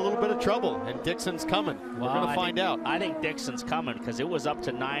he in a little bit of trouble and Dixon's coming? We're going to find out. I think Dixon's coming, because it was up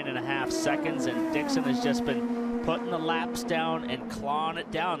to 9.5 seconds, and Dixon has just been putting the laps down and clawing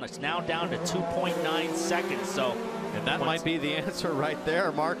it down. It's now down to 2.9 seconds. So, and that might be the answer right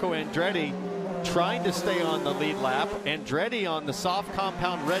there. Marco Andretti trying to stay on the lead lap. Andretti on the soft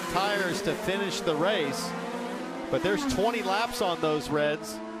compound red tires to finish the race. But there's 20 laps on those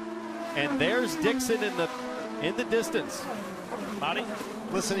reds, and there's Dixon in the distance. Marty?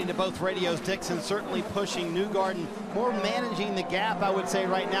 Listening to both radios, Dixon certainly pushing Newgarden, more managing the gap, I would say,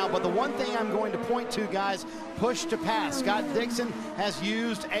 right now. But the one thing I'm going to point to, guys, push to pass. Scott Dixon has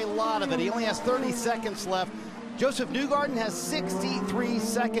used a lot of it. He only has 30 seconds left. Joseph Newgarden has 63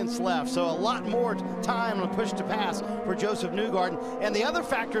 seconds left, so a lot more time on push to pass for Joseph Newgarden. And the other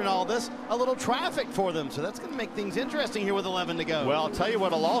factor in all this, a little traffic for them, so that's going to make things interesting here with 11 to go. Well, I'll tell you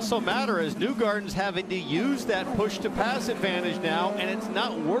what'll also matter is Newgarden's having to use that push to pass advantage now, and it's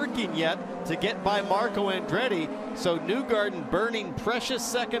not working yet to get by Marco Andretti. So Newgarden burning precious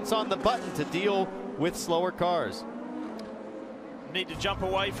seconds on the button to deal with slower cars. Need to jump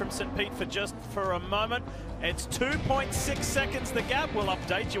away from St. Pete for a moment. It's 2.6 seconds the gap. We'll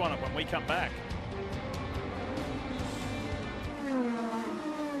update you on it when we come back.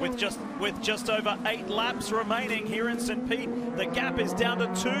 with just over 8 laps remaining here in St. Pete. The gap is down to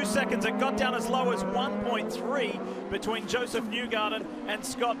 2 seconds. It got down as low as 1.3 between Joseph Newgarden and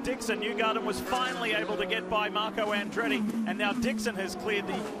Scott Dixon. Newgarden was finally able to get by Marco Andretti, and now Dixon has cleared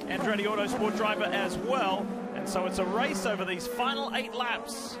the Andretti Autosport driver as well. And so it's a race over these final 8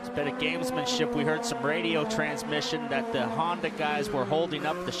 laps. It's a bit of gamesmanship. We heard some radio transmission that the Honda guys were holding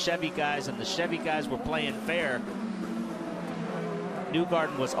up the Chevy guys, and the Chevy guys were playing fair.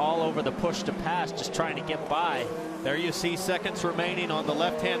 Newgarden was all over the push to pass, just trying to get by. There you see seconds remaining on the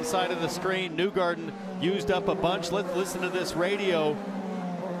left-hand side of the screen. Newgarden used up a bunch. Let's listen to this radio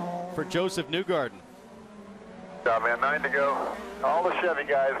for Joseph Newgarden. Yeah, man, 9 to go. All the Chevy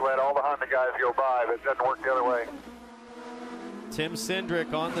guys let all the Honda guys go by, but it doesn't work the other way. Tim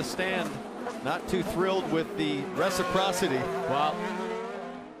Cindric on the stand, not too thrilled with the reciprocity. Well,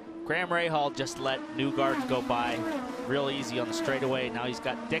 Graham Rahal just let Newgarden go by real easy on the straightaway. Now he's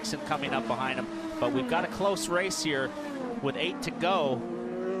got Dixon coming up behind him, but we've got a close race here with 8 to go.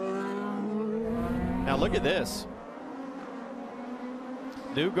 Now look at this.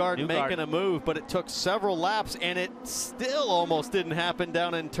 Newgarden making a move, but it took several laps, and it still almost didn't happen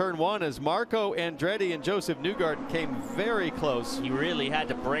down in turn 1 as Marco Andretti and Joseph Newgarden came very close. He really had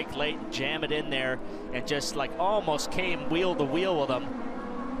to brake late and jam it in there, and just like almost came wheel to wheel with him.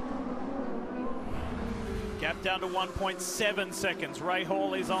 Gap down to 1.7 seconds.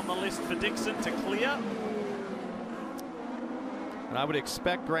 Rahal is on the list for Dixon to clear. And I would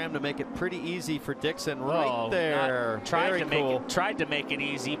expect Graham to make it pretty easy for Dixon right there. Tried to make it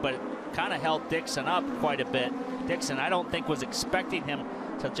easy, but kind of held Dixon up quite a bit. Dixon, I don't think, was expecting him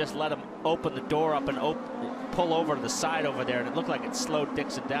to just let him open the door up and pull over to the side over there, and it looked like it slowed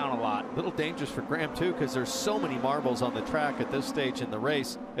Dixon down a lot. A little dangerous for Graham too, because there's so many marbles on the track at this stage in the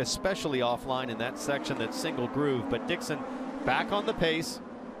race, especially offline in that section that's single groove. But Dixon back on the pace,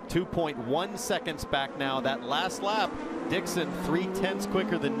 2.1 seconds back now. That last lap, Dixon 3/10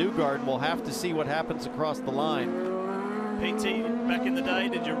 quicker than Newgarden. We'll have to see what happens across the line. PT, back in the day,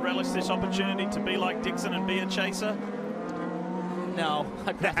 did you relish this opportunity to be like Dixon and be a chaser? No,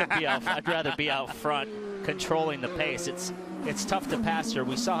 I'd rather be out front controlling the pace. It's tough to pass here.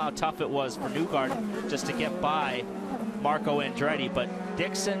 We saw how tough it was for Newgarden just to get by Marco Andretti, but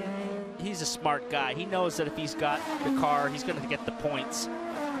Dixon, he's a smart guy. He knows that if he's got the car, he's going to get the points.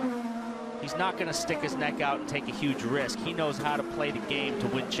 He's not going to stick his neck out and take a huge risk. He knows how to play the game to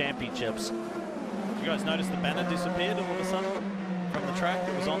win championships. Did you guys notice the banner disappeared all of a sudden from the track?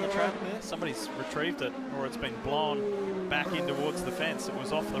 It was on the track there. Somebody's retrieved it, or it's been blown back in towards the fence. It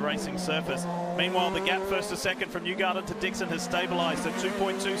was off the racing surface. Meanwhile, the gap first to second from Newgarden to Dixon has stabilized at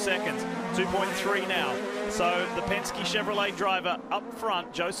 2.2 seconds, 2.3 now. So the Penske Chevrolet driver up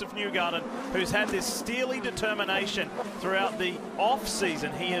front, Joseph Newgarden, who's had this steely determination throughout the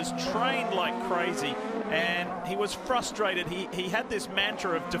off-season. He has trained like crazy, and he was frustrated. He had this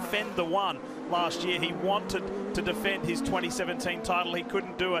mantra of defend the one last year. He wanted to defend his 2017 title. He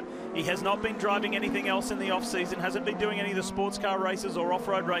couldn't do it. He has not been driving anything else in the off-season, hasn't been doing any of the sports car races or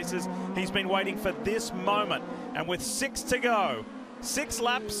off-road races. He's been waiting for this moment, and with 6 to go, 6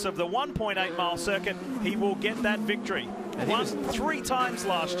 laps of the 1.8-mile circuit, he will get that victory. Won 3 times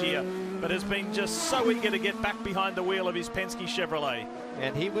last year, but has been just so eager to get back behind the wheel of his Penske Chevrolet.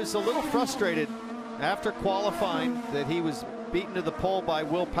 And he was a little frustrated after qualifying that he was beaten to the pole by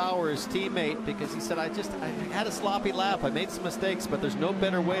Will Power, his teammate, because he said, I had a sloppy lap, I made some mistakes, but there's no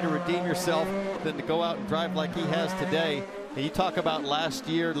better way to redeem yourself than to go out and drive like he has today. And you talk about last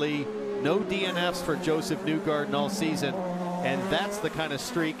year, Lee, no DNFs for Joseph Newgarden all season. And that's the kind of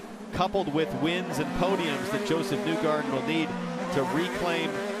streak, coupled with wins and podiums, that Joseph Newgarden will need to reclaim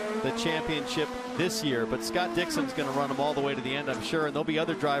the championship this year. But Scott Dixon's going to run them all the way to the end, I'm sure, and there'll be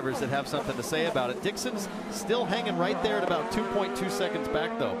other drivers that have something to say about it. Dixon's still hanging right there at about 2.2 seconds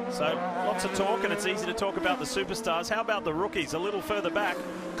back, though. So lots of talk, and it's easy to talk about the superstars. How about the rookies a little further back?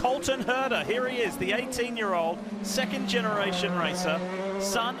 Colton Herter, here he is, the 18-year-old second-generation racer,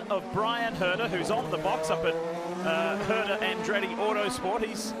 son of Brian Herter, who's on the box up at Herter Andretti Autosport.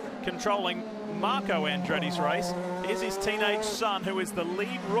 He's controlling Marco Andretti's race. Here's his teenage son, who is the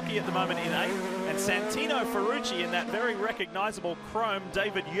lead rookie at the moment in 8th, and Santino Ferrucci in that very recognizable chrome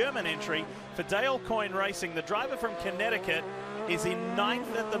David Yerman entry for Dale Coyne Racing. The driver from Connecticut is in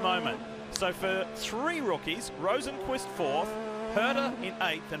 9th at the moment. So for 3 rookies, Rosenquist 4th, Herter in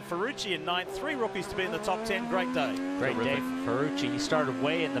 8th, and Ferrucci in 9th. 3 rookies to be in the top 10. Great day. Great day for Ferrucci. He started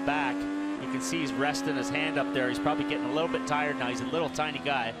way in the back. You can see he's resting his hand up there. He's probably getting a little bit tired now. He's a little tiny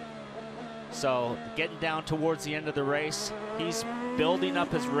guy. So getting down towards the end of the race, he's building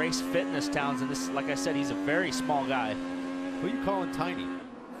up his race fitness, Townsend. This, like I said, he's a very small guy. Who are you calling tiny?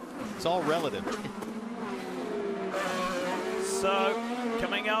 It's all relative. So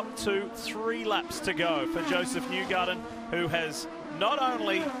coming up to 3 laps to go for Joseph Newgarden, who has not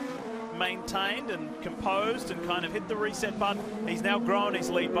only maintained and composed and kind of hit the reset button, he's now grown his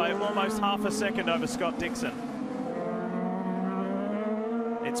lead by almost half a second over Scott Dixon.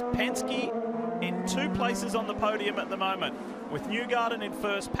 It's Penske in 2 places on the podium at the moment, with Newgarden in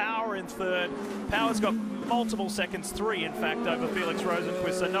first, Power in third. Power's got multiple seconds, 3 in fact, over Felix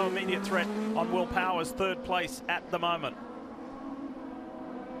Rosenqvist, so no immediate threat on Will Power's 3rd place at the moment.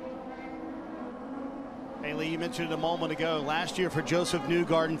 Hey, Lee, you mentioned it a moment ago. Last year for Joseph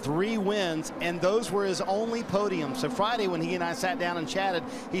Newgarden, 3 wins, and those were his only podiums. So Friday, when he and I sat down and chatted,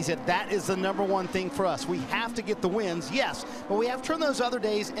 he said, that is the #1 thing for us. We have to get the wins, yes, but we have to turn those other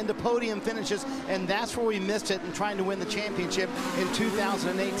days into podium finishes, and that's where we missed it in trying to win the championship in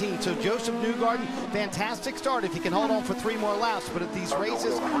 2018. So Joseph Newgarden, fantastic start if he can hold on for 3 more laps, but at these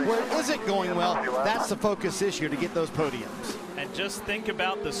races where it isn't going well, that's the focus this year, to get those podiums. And just think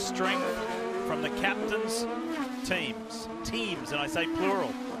about the strength from the captains' teams, and I say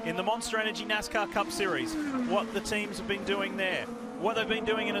plural, in the Monster Energy NASCAR Cup Series, what the teams have been doing there, what they've been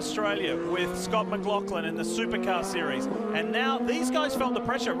doing in Australia with Scott McLaughlin in the Supercar Series, and now these guys felt the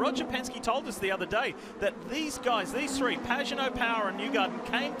pressure. Roger Penske told us the other day that these guys, these 3, Pagenaud, Power and Newgarden,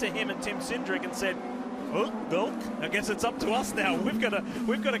 came to him and Tim Cindric and said, oh, well, I guess it's up to us now. We've got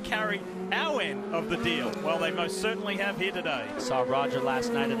to carry our end of the deal. Well, they most certainly have here today. Saw Roger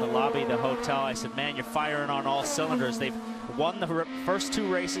last night in the lobby of the hotel. I said, man, you're firing on all cylinders. They've won the first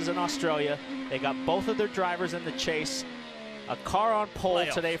 2 races in Australia. They got both of their drivers in the chase. A car on pole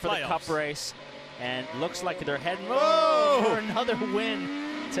today for the Cup race. And looks like they're heading for another win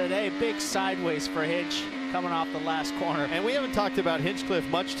today. Big sideways for Hinch coming off the last corner. And we haven't talked about Hinchcliffe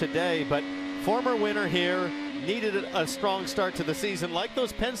much today, but former winner here, needed a strong start to the season like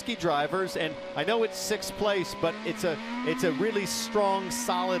those Penske drivers, and I know it's 6th place, but it's a really strong,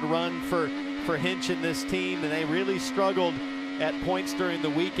 solid run for Hinch and this team, and they really struggled at points during the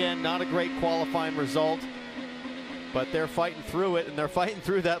weekend. Not a great qualifying result, but they're fighting through it, and they're fighting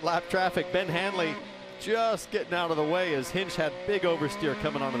through that lap traffic. Ben Hanley just getting out of the way as Hinch had big oversteer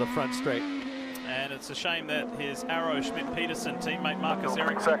coming onto the front straight. And it's a shame that his Arrow Schmidt-Peterson teammate Marcus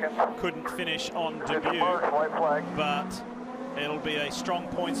Ericsson couldn't finish on debut, but it'll be a strong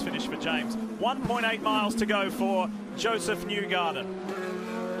points finish for James. 1.8 miles to go for Joseph Newgarden.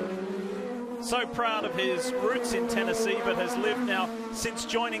 So proud of his roots in Tennessee, but has lived now since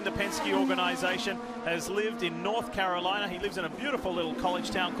joining the Penske organization, has lived in North Carolina. He lives in a beautiful little college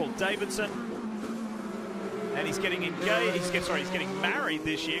town called Davidson. And he's getting engaged, he's getting married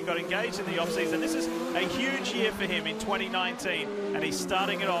this year, got engaged in the offseason. This is a huge year for him in 2019, and he's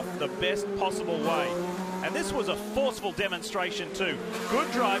starting it off the best possible way. And this was a forceful demonstration too.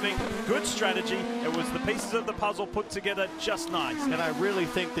 Good driving, good strategy. It was the pieces of the puzzle put together just nice. And I really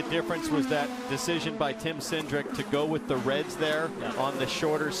think the difference was that decision by Tim Cindric to go with the reds there on the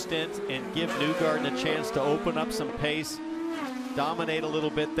shorter stint and give Newgarden a chance to open up some pace, dominate a little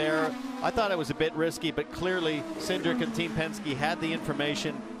bit there. I thought it was a bit risky, but clearly Cindric and Team Penske had the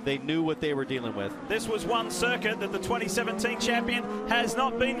information. They knew what they were dealing with. This was one circuit that the 2017 champion has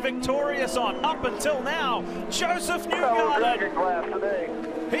not been victorious on up until now. Joseph Newgarden.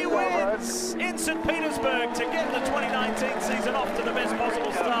 He wins in St. Petersburg to get the 2019 season off to the best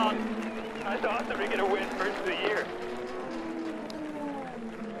possible start. That's awesome to get a win first of the year.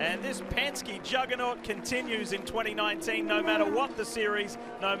 And this Penske juggernaut continues in 2019, no matter what the series,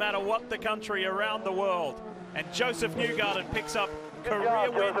 no matter what the country around the world. And Joseph Newgarden picks up career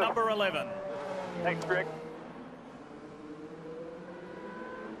win number 11. Thanks, Rick.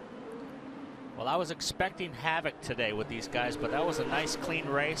 Well, I was expecting havoc today with these guys, but that was a nice, clean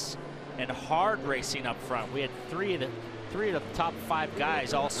race and hard racing up front. We had three of the top 5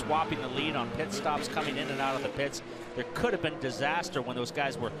 guys all swapping the lead on pit stops, coming in and out of the pits. There could have been disaster when those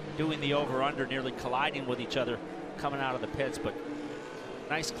guys were doing the over-under, nearly colliding with each other coming out of the pits, but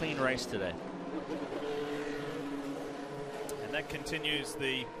nice, clean race today. And that continues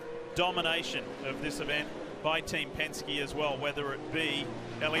the domination of this event by Team Penske as well, whether it be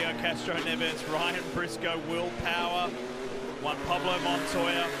Helio Castro-Neves, Ryan Briscoe, Will Power, Juan Pablo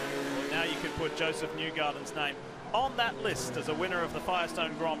Montoya. Now you can put Joseph Newgarden's name on that list as a winner of the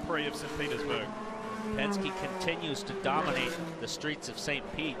Firestone Grand Prix of St. Petersburg. Penske continues to dominate the streets of St.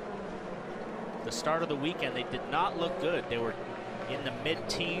 Pete. The start of the weekend, they did not look good. They were in the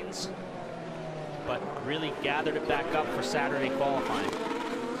mid-teens, but really gathered it back up for Saturday qualifying.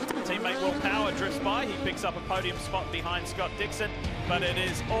 Teammate Will Power drifts by. He picks up a podium spot behind Scott Dixon, but it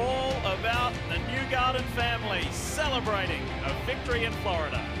is all about the Newgarden family celebrating a victory in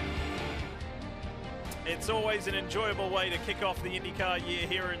Florida. It's always an enjoyable way to kick off the IndyCar year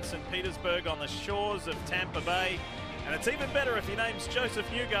here in St. Petersburg on the shores of Tampa Bay. And it's even better if your name's Joseph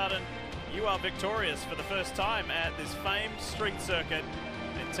Newgarden. You are victorious for the first time at this famed street circuit,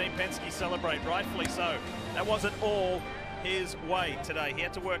 and Team Penske celebrate, rightfully so. That wasn't all his way today. He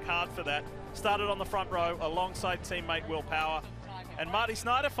had to work hard for that. Started on the front row alongside teammate Will Power. And Marty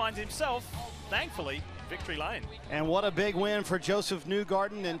Snyder finds himself, thankfully, victory lane. And what a big win for Joseph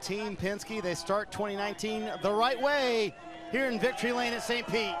Newgarden and Team Penske. They start 2019 the right way here in victory lane at St.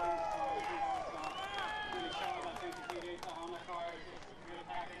 Pete.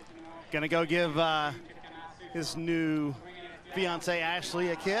 Gonna go give his new fiance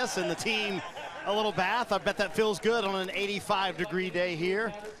Ashley a kiss and the team a little bath. I bet that feels good on an 85-degree day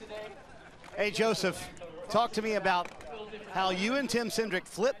here. Hey, Joseph, talk to me about how you and Tim Cindric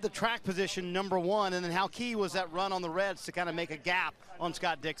flipped the track position #1, and then how key was that run on the Reds to kind of make a gap on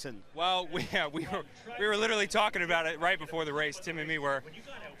Scott Dixon? Well, we were literally talking about it right before the race. Tim and me were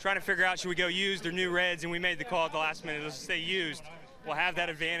trying to figure out, should we go used or new Reds, and we made the call at the last minute. Let's stay used. We'll have that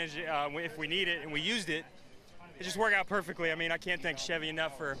advantage if we need it, and we used it. It just worked out perfectly. I mean, I can't thank Chevy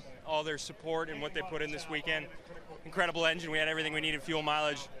enough for all their support and what they put in this weekend. Incredible engine. We had everything we needed: fuel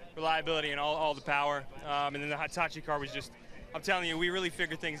mileage, reliability, and all the power. And then the Hitachi car was just, I'm telling you, we really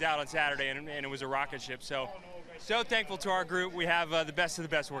figured things out on Saturday, and it was a rocket ship. So thankful to our group. We have the best of the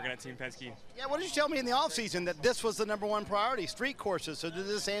best working at Team Penske. Yeah, what did you tell me in the offseason, that this was the #1 priority, street courses? So did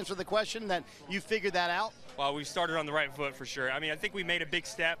this answer the question that you figured that out? Well, we started on the right foot for sure. I mean, I think we made a big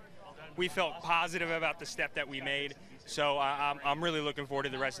step. We felt positive about the step that we made. So I'm really looking forward to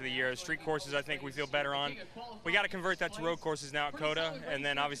the rest of the year. Street courses, I think we feel better on. We got to convert that to road courses now at COTA, and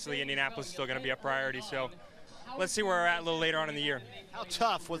then obviously Indianapolis is still going to be a priority. So let's see where we're at a little later on in the year. How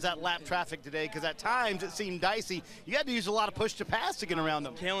tough was that lap traffic today? Because at times it seemed dicey. You had to use a lot of push to pass to get around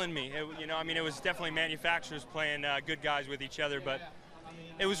them. Killing me. It was definitely manufacturers playing good guys with each other, but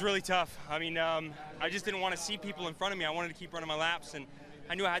it was really tough. I mean, I just didn't want to see people in front of me. I wanted to keep running my laps, and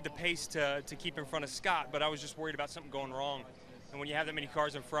I knew I had the pace to keep in front of Scott, but I was just worried about something going wrong. And when you have that many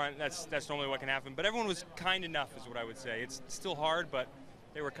cars in front, that's normally what can happen. But everyone was kind enough, is what I would say. It's still hard, but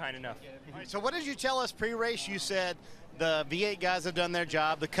they were kind enough. All right, so what did you tell us pre-race? You said the V8 guys have done their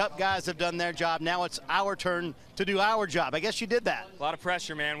job, the Cup guys have done their job. Now it's our turn to do our job. I guess you did that. A lot of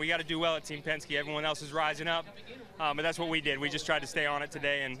pressure, man. We got to do well at Team Penske. Everyone else is rising up, but that's what we did. We just tried to stay on it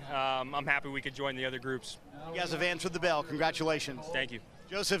today, and I'm happy we could join the other groups. You guys have answered the bell. Congratulations. Thank you.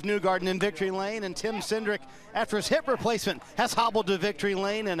 Joseph Newgarden in victory lane, and Tim Cindric, after his hip replacement, has hobbled to victory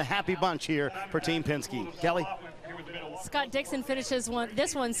lane, and a happy bunch here for Team Penske. Kelly? Scott Dixon finishes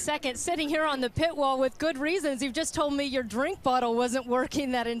this one second, sitting here on the pit wall with good reasons. You've just told me your drink bottle wasn't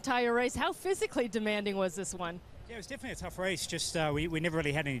working that entire race. How physically demanding was this one? Yeah, it was definitely a tough race. Just we never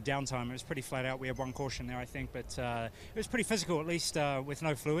really had any downtime. It was pretty flat out. We had one caution there, I think, but it was pretty physical, at least with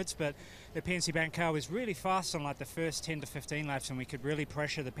no fluids. But the PNC Bank car was really fast on like the first 10 to 15 laps, and we could really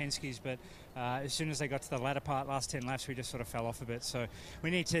pressure the Penskes. But as soon as they got to the latter part, last 10 laps, we just sort of fell off a bit. So we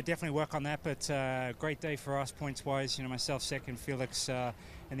need to definitely work on that. But great day for us points-wise. Myself second, Felix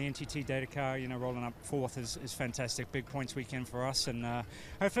and the NTT Data car, rolling up fourth is fantastic. Big points weekend for us, and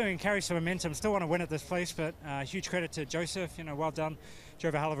hopefully we can carry some momentum. Still want to win at this place, but huge credit to Joseph. Well done.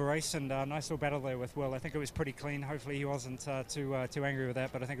 Drove a hell of a race, and nice little battle there with Will. I think it was pretty clean. Hopefully he wasn't too angry with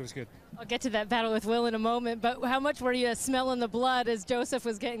that, but I think it was good. I'll get to that battle with Will in a moment, but how much were you smelling the blood as Joseph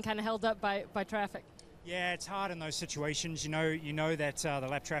was getting kind of held up by traffic? Yeah, it's hard in those situations. You know that the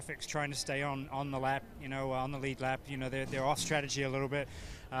lap traffic's trying to stay on the lap, on the lead lap. They're off strategy a little bit.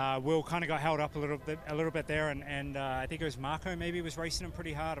 Will kind of got held up a little bit there, and I think it was Marco maybe was racing him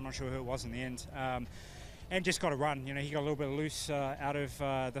pretty hard. I'm not sure who it was in the end. And just got to run. He got a little bit loose out of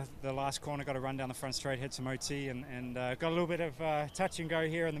the last corner, got to run down the front straight, hit some OT, and got a little bit of touch and go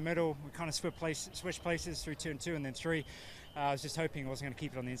here in the middle. We kind of switched places through 2 and 2 and then 3. I was just hoping I wasn't going to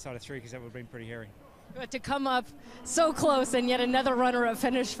keep it on the inside of 3 because that would have been pretty hairy. But to come up so close and yet another runner-up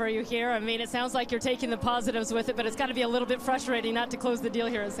finish for you here, I mean, it sounds like you're taking the positives with it, but it's got to be a little bit frustrating not to close the deal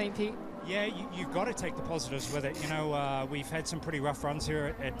here at St. Pete. Yeah, you've got to take the positives with it. We've had some pretty rough runs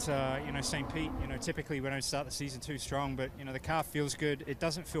here at St. Pete. Typically we don't start the season too strong, but the car feels good. It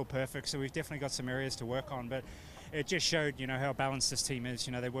doesn't feel perfect, so we've definitely got some areas to work on. But it just showed, how balanced this team is.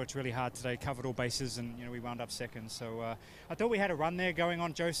 They worked really hard today, covered all bases, and we wound up second. So I thought we had a run there going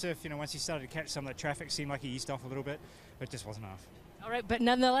on. Joseph, once he started to catch some of that traffic, seemed like he eased off a little bit, but it just wasn't enough. All right, but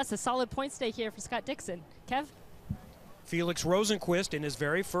nonetheless, a solid point stay here for Scott Dixon. Kev? Felix Rosenqvist in his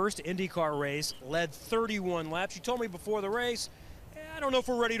very first IndyCar race led 31 laps. You told me before the race, I don't know if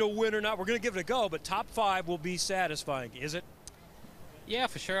we're ready to win or not. We're going to give it a go, but top 5 will be satisfying. Is it? Yeah,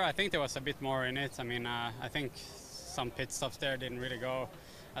 for sure. I think there was a bit more in it. I mean, I think some pit stops there didn't really go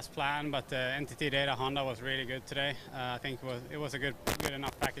as planned, but NTT Data Honda was really good today. I think it was a good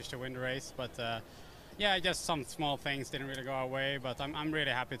enough package to win the race, but yeah, just some small things didn't really go our way, but I'm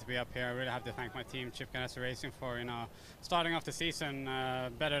really happy to be up here. I really have to thank my team, Chip Ganassi Racing, for starting off the season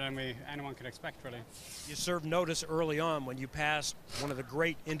better than anyone could expect, really. You served notice early on when you passed one of the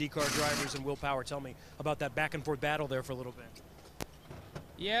great IndyCar drivers in Will Power. Tell me about that back and forth battle there for a little bit.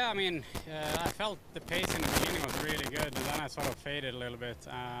 Yeah, I mean, I felt the pace in the beginning was really good, and then I sort of faded a little bit.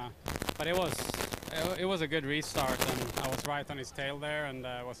 But it was a good restart, and I was right on his tail there, and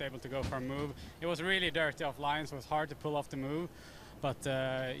was able to go for a move. It was really dirty off line, so it was hard to pull off the move. But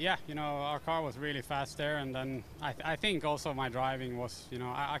yeah, our car was really fast there, and then I think also my driving was,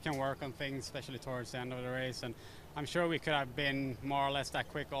 I can work on things, especially towards the end of the race, and I'm sure we could have been more or less that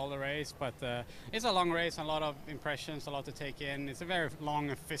quick all the race, but it's a long race, a lot of impressions, a lot to take in. It's a very long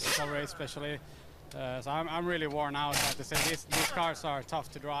and physical race, especially. So I'm really worn out. I have to say, these cars are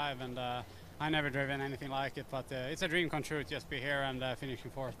tough to drive, and I never driven anything like it, but it's a dream come true to just be here and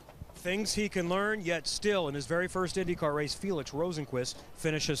finishing fourth. Things he can learn, yet still in his very first IndyCar race, Felix Rosenqvist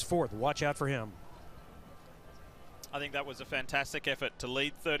finishes fourth. Watch out for him. I think that was a fantastic effort to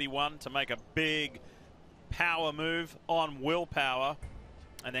lead 31, to make a big power move on willpower,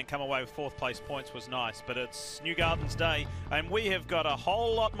 and then come away with fourth place points was nice. But it's Newgarden's day, and we have got a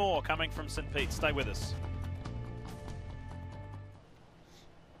whole lot more coming from St. Pete. Stay with us.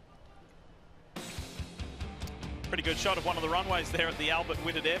 Pretty good shot of one of the runways there at the Albert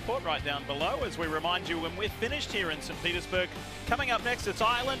Whitted Airport right down below, as we remind you when we're finished here in St. Petersburg. Coming up next, it's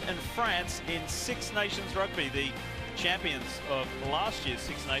Ireland and France in Six Nations Rugby. The champions of last year's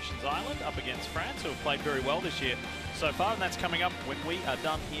Six Nations Ireland up against France, who have played very well this year so far, and that's coming up when we are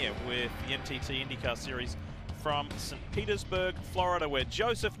done here with the NTT IndyCar Series from St. Petersburg, Florida, where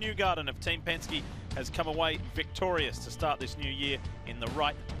Joseph Newgarden of Team Penske has come away victorious to start this new year in the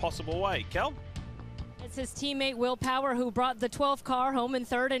right possible way. Kel? It's his teammate Will Power who brought the 12 car home in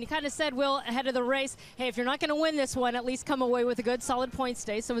third, and he kind of said, Will, ahead of the race, hey, if you're not going to win this one, at least come away with a good solid points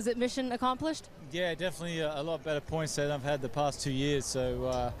day. So was it mission accomplished? Yeah, definitely a lot better points than I've had the past 2 years,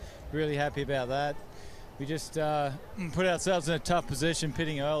 so really happy about that. We just put ourselves in a tough position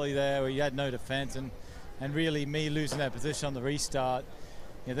pitting early there where you had no defense, and really me losing that position on the restart.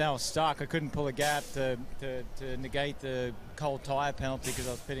 Then I was stuck. I couldn't pull a gap to negate the cold tire penalty because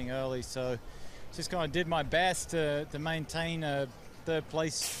I was pitting early, so just kind of did my best to maintain a third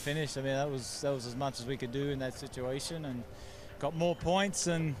place finish. I mean, that was as much as we could do in that situation, and got more points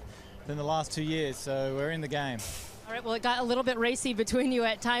than the last 2 years, so we're in the game. All right, well, it got a little bit racy between you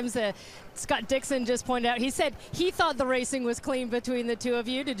at times. Scott Dixon just pointed out, he said he thought the racing was clean between the two of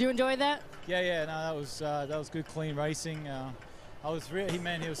you. Did you enjoy that? Yeah, no, that was good, clean racing. I was really,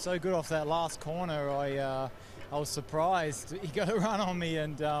 he was so good off that last corner. I was surprised he got a run on me,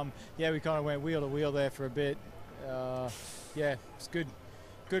 and yeah, we kind of went wheel to wheel there for a bit. Yeah, it's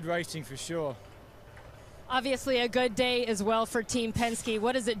good racing for sure. Obviously a good day as well for Team Penske.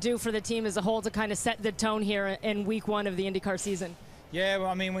 What does it do for the team as a whole to kind of set the tone here in week one of the IndyCar season? Yeah, well,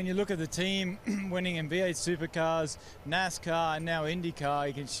 I mean, when you look at the team winning in V8 Supercars, NASCAR, and now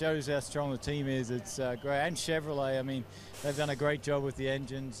IndyCar, it shows how strong the team is. It's great. And Chevrolet, I mean, they've done a great job with the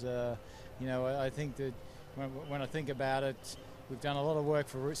engines. I think that when I think about it, we've done a lot of work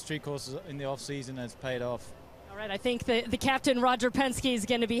for street courses in the off-season, and it's paid off. All right, I think the captain, Roger Penske, is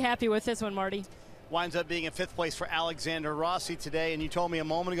going to be happy with this one, Marty. Winds up being in fifth place for Alexander Rossi today, and you told me a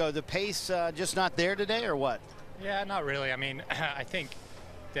moment ago the pace just not there today, or what? Yeah, not really. I mean, I think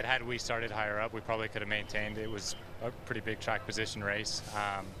that had we started higher up, we probably could have maintained. It was a pretty big track position race,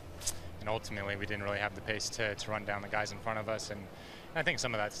 and ultimately we didn't really have the pace to run down the guys in front of us, and I think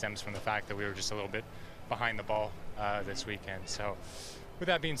some of that stems from the fact that we were just a little bit behind the ball this weekend. So with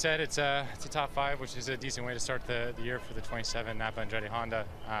that being said, it's a top five, which is a decent way to start the year for the 27 Napa Andretti Honda.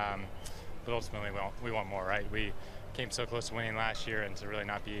 But ultimately, we want more, right? We came so close to winning last year, and to really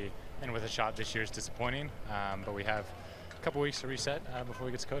not be in with a shot this year is disappointing. But we have a couple weeks to reset before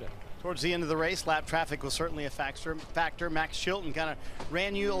we get to Coda. Towards the end of the race, lap traffic was certainly a factor. Max Chilton kind of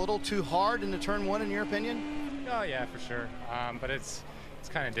ran you a little too hard into turn one, in your opinion? Oh, yeah, for sure. But it's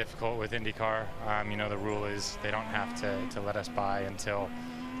kind of difficult with IndyCar. The rule is they don't have to let us by until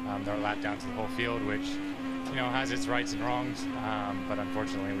they're lapped down to the whole field, which has its rights and wrongs, but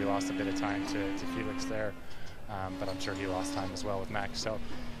unfortunately we lost a bit of time to Felix there, but I'm sure he lost time as well with Max. So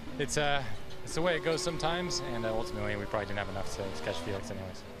it's the way it goes sometimes, and ultimately we probably didn't have enough to catch Felix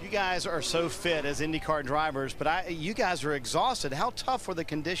anyways. You guys are so fit as IndyCar drivers, but you guys are exhausted. How tough were the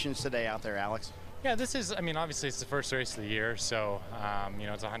conditions today out there, Alex? Yeah, this is, I mean, obviously it's the first race of the year, so, you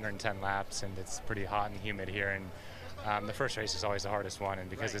know, it's 110 laps and it's pretty hot and humid here, and the first race is always the hardest one, and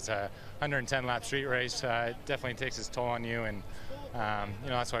because it's a 110 lap street race, it definitely takes its toll on you, and you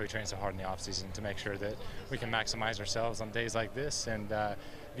know, that's why we train so hard in the off season, to make sure that we can maximize ourselves on days like this, and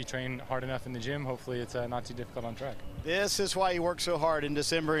if you train hard enough in the gym, hopefully it's not too difficult on track. This is why you work so hard in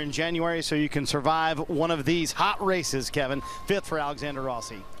December and January, so you can survive one of these hot races, Kevin. 5th for Alexander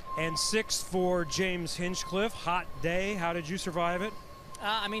Rossi. And 6th for James Hinchcliffe. Hot day. How did you survive it?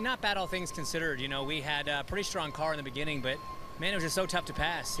 I mean, not bad, all things considered. You know, we had a pretty strong car in the beginning, but man, it was just so tough to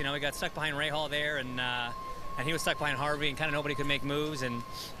pass. You know, we got stuck behind Ray Hall there, and he was stuck behind Harvey, and kind of nobody could make moves. And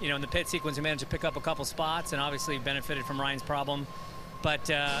you know, in the pit sequence, we managed to pick up a couple spots, and obviously benefited from Ryan's problem. But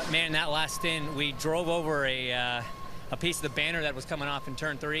man, in that last stint, we drove over a piece of the banner that was coming off in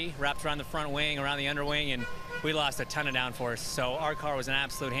turn 3, wrapped around the front wing, around the underwing, and we lost a ton of downforce. So our car was an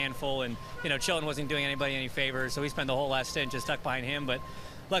absolute handful, and you know, Chilton wasn't doing anybody any favors, so we spent the whole last stint just stuck behind him. But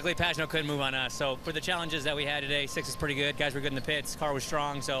luckily, Pagenaud couldn't move on us. So for the challenges that we had today, 6 is pretty good. Guys were good in the pits, car was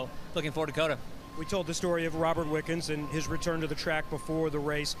strong, so looking forward to Coda. We told the story of Robert Wickens and his return to the track before the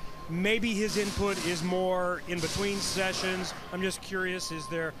race. Maybe his input is more in between sessions. I'm just curious, is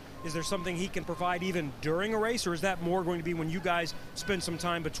there something he can provide even during a race, or is that more going to be when you guys spend some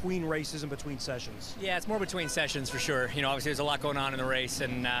time between races and between sessions? Yeah, it's more between sessions for sure. You know, obviously there's a lot going on in the race,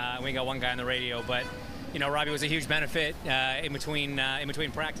 and we got one guy on the radio, but you know, Robbie was a huge benefit in between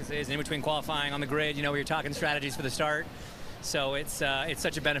practices and in between qualifying on the grid. You know, we were talking strategies for the start. So it's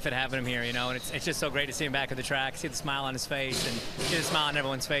such a benefit having him here, you know, and it's just so great to see him back at the track, see the smile on his face, and see the smile on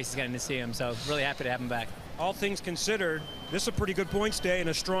everyone's face is getting to see him. So really happy to have him back. All things considered, this is a pretty good points day and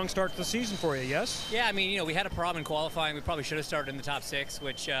a strong start to the season for you, yes? Yeah, I mean, you know, we had a problem in qualifying. We probably should have started in the top 6,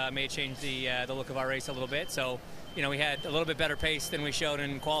 which may change the look of our race a little bit. So, you know, we had a little bit better pace than we showed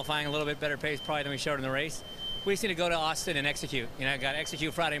in qualifying, a little bit better pace probably than we showed in the race. We just need to go to Austin and execute. You know, got to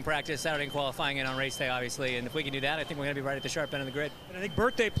execute Friday in practice, Saturday in qualifying, and on race day, obviously. And if we can do that, I think we're going to be right at the sharp end of the grid. And I think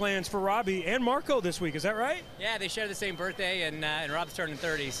birthday plans for Robbie and Marco this week. Is that right? Yeah, they share the same birthday, and Rob's turning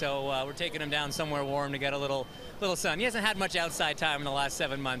 30, so we're taking him down somewhere warm to get a little sun. He hasn't had much outside time in the last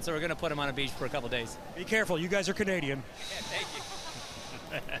 7 months, so we're going to put him on a beach for a couple days. Be careful. You guys are Canadian. Yeah, thank you.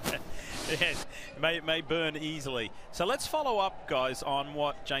 Yes, may burn easily. So let's follow up, guys, on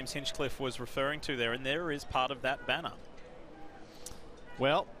what James Hinchcliffe was referring to there, and there is part of that banner.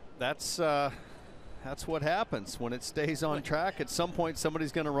 Well, that's what happens when it stays on track. At some point,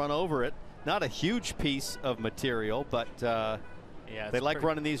 somebody's going to run over it. Not a huge piece of material, but yeah, they like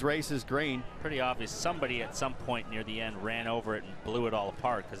running these races green. Pretty obvious. Somebody at some point near the end ran over it and blew it all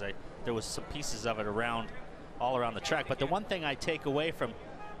apart, because there was some pieces of it all around the track. But the one thing I take away from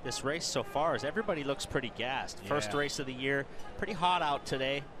this race so far is everybody looks pretty gassed. Yeah. First race of the year, pretty hot out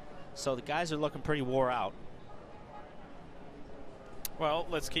today, so the guys are looking pretty wore out. Well,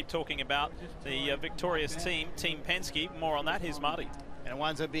 let's keep talking about the victorious team, Team Penske. More on that. Here's Marty. And it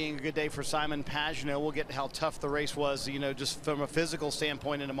winds up being a good day for Simon Pagenaud. We'll get to how tough the race was, you know, just from a physical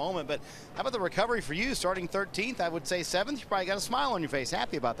standpoint in a moment. But how about the recovery for you? Starting 13th, I would say 7th. You probably got a smile on your face.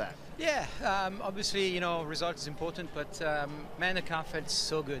 Happy about that. Yeah, obviously, you know, result is important, but man, the car felt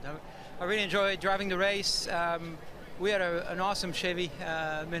so good. I really enjoyed driving the race. We had an awesome Chevy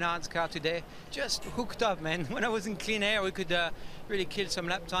Menard's car today. Just hooked up, man. When I was in clean air, we could really kill some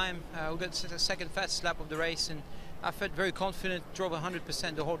lap time. We got the second fastest lap of the race, and I felt very confident, drove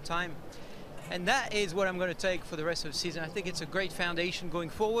 100% the whole time. And that is what I'm going to take for the rest of the season. I think it's a great foundation going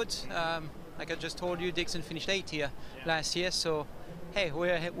forward. Like I just told you, Dixon finished 8th here last year, so hey,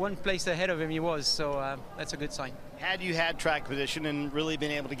 we're one place ahead of him he was, so that's a good sign. Had you had track position and really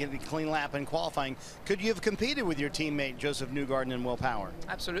been able to get a clean lap in qualifying, could you have competed with your teammate Joseph Newgarden and Will Power?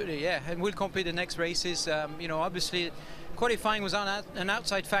 Absolutely, yeah, and we'll compete the next races. You know, obviously qualifying was an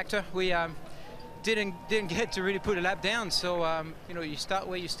outside factor. We didn't get to really put a lap down, so you know, you start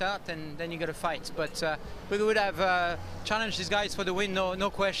where you start and then you got to fight. But we would have challenged these guys for the win, no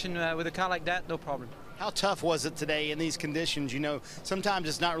question. With a car like that, no problem. How tough was it today in these conditions? You know, sometimes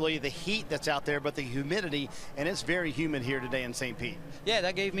it's not really the heat that's out there, but the humidity, and it's very humid here today in St. Pete. Yeah,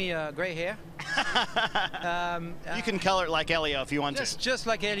 that gave me gray hair. You can color it like Elio if you want to. Just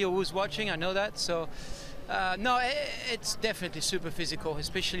like Elio who's watching, I know that. So, no, it's definitely super physical,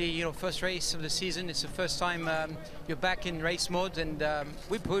 especially, you know, first race of the season. It's the first time you're back in race mode, and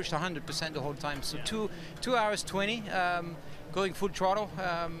we pushed 100% the whole time. So 2 hours 20. Going full throttle,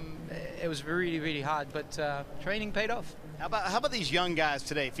 it was really, really hard, but training paid off. How about these young guys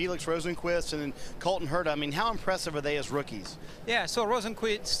today? Felix Rosenqvist and then Colton Herta. I mean, how impressive are they as rookies? Yeah, so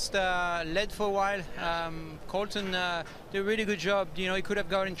Rosenqvist led for a while. Colton did a really good job. You know, he could have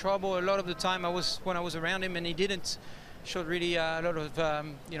got in trouble a lot of the time when I was around him, and he didn't. Showed really a lot of,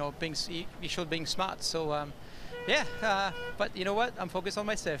 you know, he showed being smart. So, yeah, but you know what? I'm focused on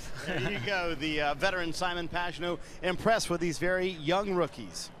myself. There you go. The veteran Simon Pagenaud impressed with these very young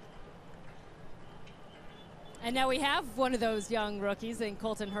rookies. And now we have one of those young rookies in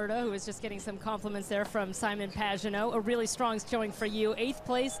Colton Herta, who is just getting some compliments there from Simon Pagenaud. A really strong showing for you, 8th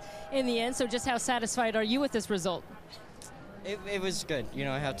place in the end. So just how satisfied are you with this result? It was good. You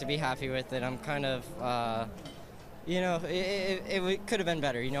know, I have to be happy with it. I'm kind of, you know, it could have been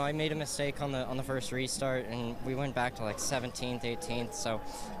better. You know, I made a mistake on the first restart, and we went back to like 17th, 18th. So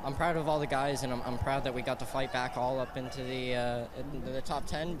I'm proud of all the guys, and I'm proud that we got to fight back all up into the top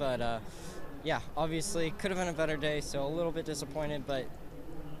 10. But yeah, obviously could have been a better day, so a little bit disappointed, but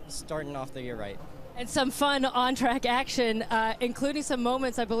starting off the year right. And some fun on-track action, including some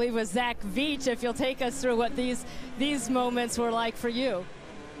moments, I believe, with Zach Veach. If you'll take us through what these moments were like for you.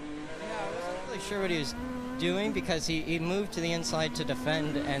 Yeah, I wasn't really sure what he was doing because he moved to the inside to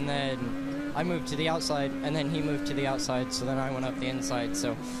defend, and then I moved to the outside, and then he moved to the outside, so then I went up the inside.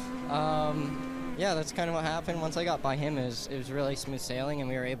 So yeah, that's kind of what happened. Once I got by him, it was really smooth sailing, and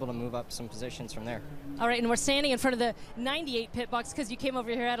we were able to move up some positions from there. All right, and we're standing in front of the 98 pit box because you came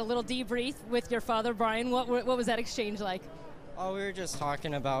over here, had a little debrief with your father, Brian. What was that exchange like? Oh, we were just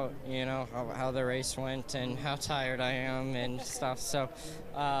talking about, you know, how the race went and how tired I am and stuff. So,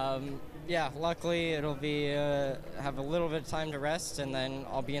 yeah, luckily it'll be have a little bit of time to rest, and then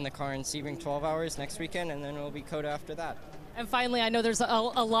I'll be in the car in Sebring 12 hours next weekend, and then it'll be Coda after that. And finally, I know there's a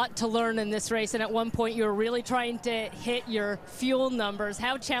lot to learn in this race, and at one point you were really trying to hit your fuel numbers.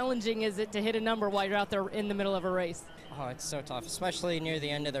 How challenging is it to hit a number while you're out there in the middle of a race? Oh, it's so tough, especially near the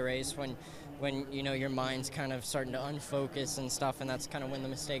end of the race when you know your mind's kind of starting to unfocus and stuff, and that's kind of when the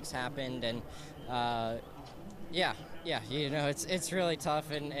mistakes happened. And yeah, you know, it's really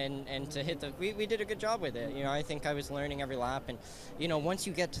tough, and to hit we did a good job with it. You know, I think I was learning every lap, and you know, once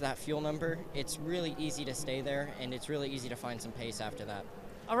you get to that fuel number, it's really easy to stay there, and it's really easy to find some pace after that.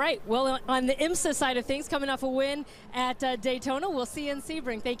 All right, well, on the IMSA side of things, coming off a win at Daytona, we'll see you in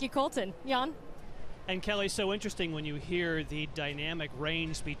Sebring. Thank you, Colton. Jan? And Kelly, so interesting when you hear the dynamic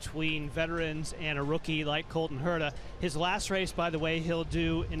range between veterans and a rookie like Colton Herta. His last race, by the way, he'll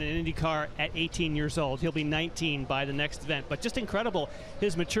do in an IndyCar at 18 years old. He'll be 19 by the next event. But just incredible,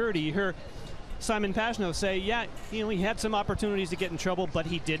 his maturity. You hear Simon Pagenaud say, yeah, you know, he had some opportunities to get in trouble, but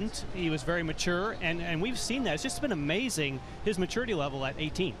he didn't. He was very mature, and we've seen that. It's just been amazing, his maturity level at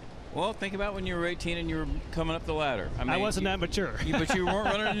 18. Well, think about when you were 18 and you were coming up the ladder. I mean, I wasn't that mature. But you weren't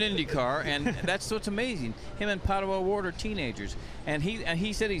running an IndyCar, and that's what's amazing. Him and Padua Ward are teenagers, and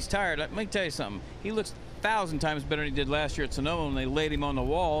he said he's tired. Let me tell you something. He looks 1,000 times better than he did last year at Sonoma when they laid him on the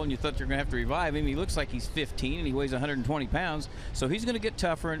wall, and you thought you were going to have to revive him. He looks like he's 15, and he weighs 120 pounds, so he's going to get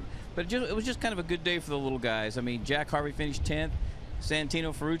tougher. But it was just kind of a good day for the little guys. I mean, Jack Harvey finished 10th.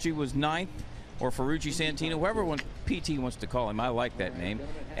 Santino Ferrucci was 9th. Or Ferrucci Santino, whoever PT wants to call him. I like that name.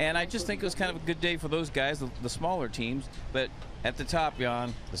 And I just think it was kind of a good day for those guys, the smaller teams. But at the top,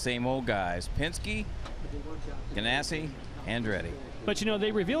 Jan, the same old guys. Penske, Ganassi, Andretti. But, you know,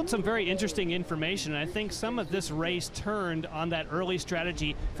 they revealed some very interesting information, and I think some of this race turned on that early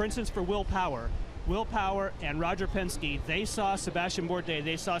strategy. For instance, for Will Power and Roger Penske, they saw Sebastian Bourdais,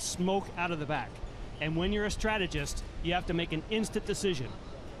 they saw smoke out of the back. And when you're a strategist, you have to make an instant decision.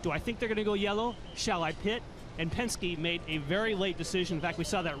 Do I think they're going to go yellow? Shall I pit? And Penske made a very late decision. In fact, we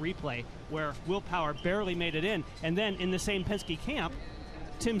saw that replay where Will Power barely made it in. And then in the same Penske camp,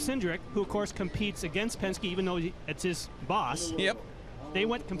 Tim Cindric, who of course competes against Penske even though it's his boss. Yep. They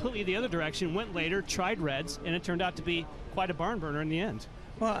went completely the other direction, went later, tried reds, and it turned out to be quite a barn burner in the end.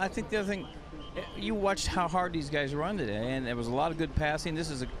 Well, I think the other thing, you watched how hard these guys run today, and there was a lot of good passing.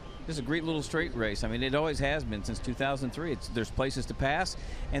 This is a great little straight race. I mean, it always has been since 2003. There's places to pass,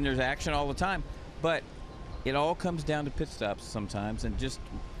 and there's action all the time. But it all comes down to pit stops sometimes, and just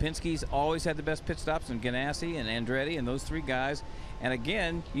Penske's always had the best pit stops, and Ganassi and Andretti and those three guys. And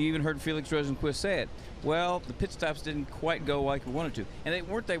again, you even heard Felix Rosenqvist say it. Well, the pit stops didn't quite go like we wanted to, and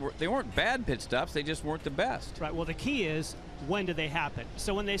they weren't bad pit stops. They just weren't the best. Right. Well, the key is when do they happen?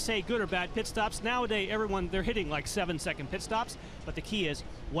 So when they say good or bad pit stops, nowadays they're hitting like 7-second pit stops. But the key is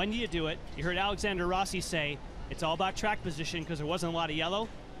when do you do it? You heard Alexander Rossi say it's all about track position because there wasn't a lot of yellow.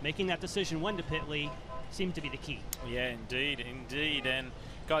 Making that decision when to pit, Lee, seemed to be the key. Yeah, indeed. And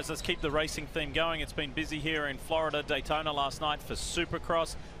guys, let's keep the racing theme going. It's been busy here in Florida. Daytona last night for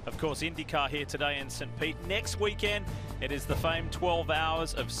Supercross. Of course, IndyCar here today in St. Pete. Next weekend, It is the famed 12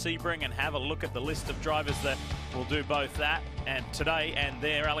 hours of Sebring, and have a look at the list of drivers that will do both that and today and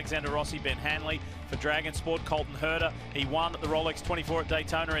there. Alexander Rossi, Ben Hanley for Dragon Sport, Colton Herter. He won at the Rolex 24 at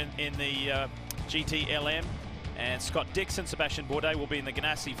Daytona in the GTLM. And Scott Dixon, Sebastian Bourdais will be in the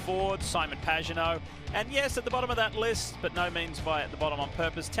Ganassi Ford, Simon Pagenaud. And yes, at the bottom of that list, but no means by at the bottom on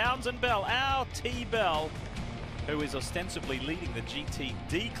purpose, Townsend Bell, our T-Bell, who is ostensibly leading the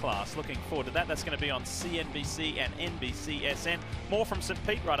GTD class. Looking forward to that. That's going to be on CNBC and NBCSN. More from St.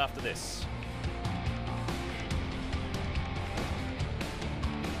 Pete right after this.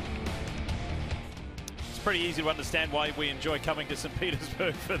 Pretty easy to understand why we enjoy coming to St.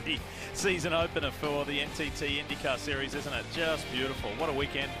 Petersburg for the season opener for the NTT INDYCAR Series, isn't it? Just beautiful. What a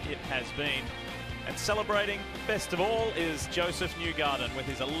weekend it has been. And celebrating best of all is Joseph Newgarden with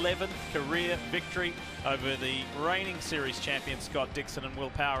his 11th career victory over the reigning series champion Scott Dixon and Will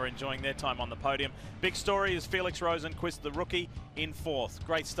Power, enjoying their time on the podium. Big story is Felix Rosenqvist, the rookie, in 4th.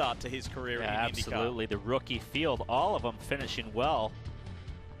 Great start to his career in INDYCAR. Absolutely, the rookie field, all of them finishing well.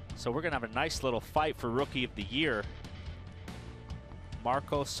 So we're going to have a nice little fight for Rookie of the Year.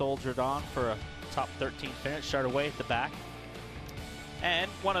 Marco soldiered on for a top 13 finish, started away at the back.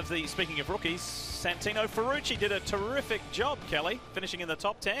 And one of the, speaking of rookies, Santino Ferrucci did a terrific job, Kelly, finishing in the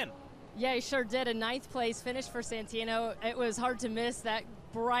top 10. Yeah, he sure did. A 9th place finish for Santino. It was hard to miss that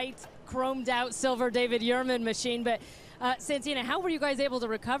bright, chromed out silver David Yurman machine. But Santino, how were you guys able to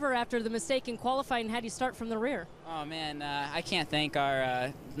recover after the mistake in qualifying? How do you start from the rear? Oh man, I can't thank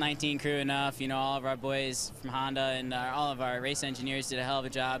our 19 crew enough. You know, all of our boys from Honda and all of our race engineers did a hell of a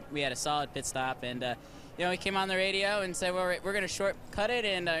job. We had a solid pit stop, and you know, we came on the radio and said, well, we're going to shortcut it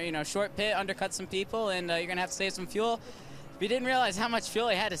and you know, short pit, undercut some people, and you're going to have to save some fuel. We didn't realize how much fuel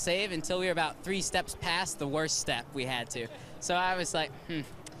we had to save until we were about 3 steps past the worst step we had to. So I was like,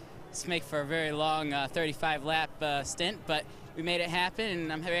 this make for a very long 35-lap stint, but we made it happen,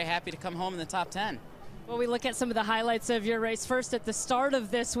 and I'm very happy to come home in the top 10. Well, we look at some of the highlights of your race first at the start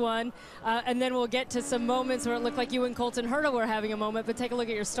of this one, and then we'll get to some moments where it looked like you and Colton Herta were having a moment, but take a look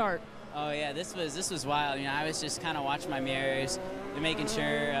at your start. Oh yeah, this was wild. You know, I was just kind of watching my mirrors and making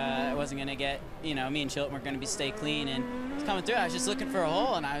sure I wasn't going to get, you know, me and Chilton were going to stay clean, and coming through, I was just looking for a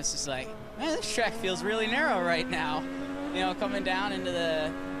hole, and I was just like, man, this track feels really narrow right now. You know, coming down into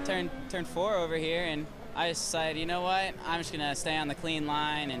the turn 4 over here, and I decided, you know what, I'm just going to stay on the clean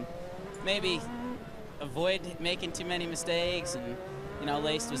line and maybe avoid making too many mistakes. And you know,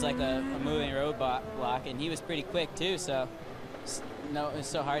 Laced was like a moving roadblock, and he was pretty quick too, so no, it was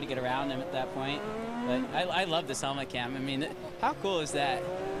so hard to get around him at that point. But I love this helmet cam. I mean, how cool is that?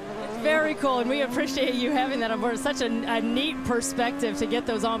 Very cool, and we appreciate you having that on board. It's such a neat perspective to get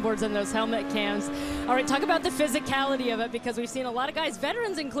those onboards and those helmet cams. All right, talk about the physicality of it, because we've seen a lot of guys,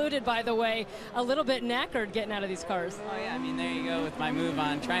 veterans included, by the way, a little bit knackered getting out of these cars. Oh yeah, I mean, there you go with my move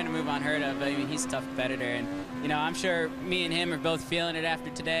on, trying to move on Herta, but I mean, he's a tough competitor, and you know, I'm sure me and him are both feeling it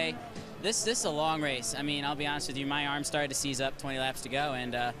after today. This is a long race. I mean, I'll be honest with you, my arm started to seize up 20 laps to go,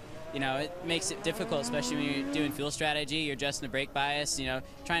 and you know, it makes it difficult, especially when you're doing fuel strategy, you're adjusting the brake bias, you know,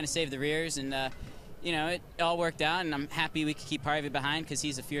 trying to save the rears, and you know, it all worked out, and I'm happy we could keep Harvey behind because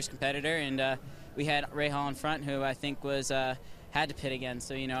he's a fierce competitor, and we had Ray Hall in front, who I think was had to pit again.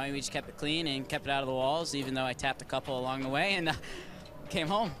 So, you know, we just kept it clean and kept it out of the walls, even though I tapped a couple along the way, and came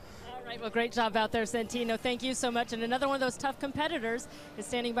home. All right, well, great job out there, Santino. Thank you so much. And another one of those tough competitors is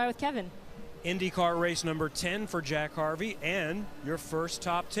standing by with Kevin. IndyCar race number 10 for Jack Harvey, and your first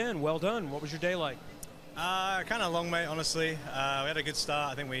top 10. Well done. What was your day like? Kind of long, mate, honestly. We had a good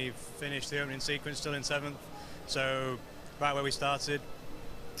start. I think we finished the opening sequence still in 7th, so right where we started.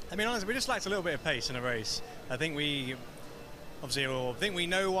 I mean, honestly, we just lacked a little bit of pace in a race. I think we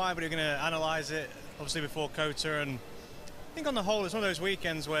know why, but we're going to analyze it, obviously, before COTA. And I think on the whole, it's one of those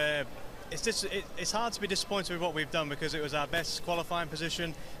weekends where it's hard to be disappointed with what we've done, because it was our best qualifying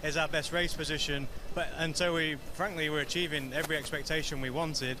position, it's our best race position, and so frankly, we're achieving every expectation we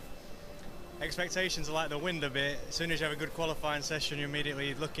wanted. Expectations are like the wind a bit. As soon as you have a good qualifying session, you're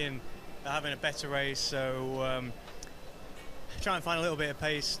immediately looking at having a better race. So try and find a little bit of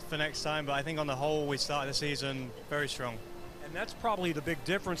pace for next time, but I think on the whole, we started the season very strong. And that's probably the big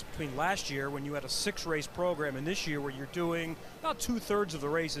difference between last year, when you had a 6-race program, and this year where you're doing about 2/3 of the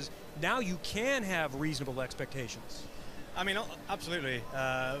races. Now you can have reasonable expectations. I mean, absolutely.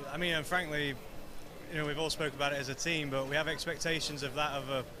 I mean, and frankly, you know, we've all spoke about it as a team, but we have expectations of that of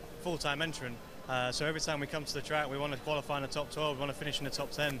a full-time entrant. So every time we come to the track, we want to qualify in the top 12, we want to finish in the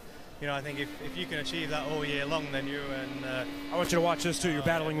top 10. You know, I think if you can achieve that all year long, then you and... I want you to watch this too. You're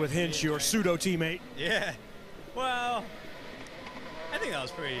battling with Hinch, your pseudo-teammate. Yeah. Well, I think that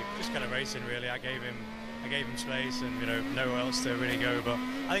was pretty just kind of racing, really. I gave him I gave him space and, you know, nowhere else to really go. But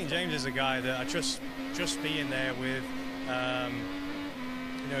I think James is a guy that I trust just being there with,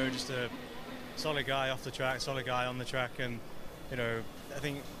 you know, just a solid guy off the track, solid guy on the track. And, you know, I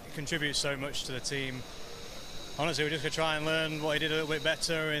think it contributes so much to the team. Honestly, we're just going to try and learn what he did a little bit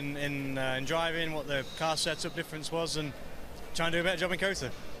better in driving, what the car setup difference was, and try and do a better job in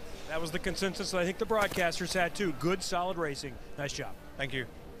Kota. That was the consensus I think the broadcasters had too. Good, solid racing. Nice job. Thank you.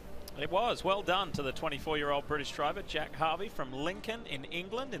 It was. Well done to the 24-year-old British driver, Jack Harvey from Lincoln in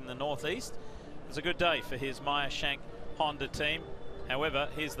England in the northeast. It was a good day for his Meyer Shank Honda team. However,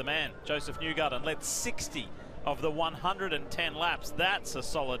 here's the man, Joseph Newgarden, led 60 of the 110 laps. That's a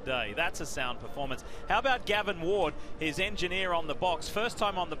solid day. That's a sound performance. How about Gavin Ward, his engineer on the box? First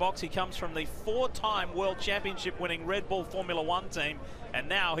time on the box. He comes from the 4-time World Championship winning Red Bull Formula One team, and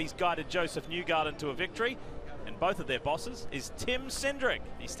now he's guided Joseph Newgarden to a victory. And both of their bosses is Tim Cindric.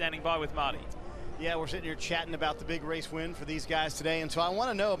 He's standing by with Marty. Yeah, we're sitting here chatting about the big race win for these guys today, and so I want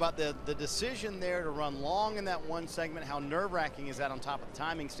to know about the decision there to run long in that one segment. How nerve-wracking is that on top of the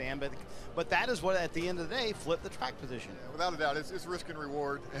timing stand? But that is what, at the end of the day, flipped the track position. Yeah, without a doubt, it's risk and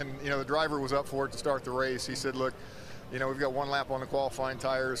reward. And you know, the driver was up for it to start the race. He said, "Look, you know, we've got one lap on the qualifying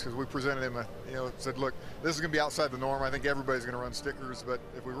tires," because we presented him said, "Look, this is going to be outside the norm. I think everybody's going to run stickers, but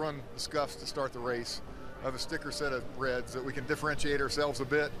if we run the scuffs to start the race, I have a sticker set of reds that we can differentiate ourselves a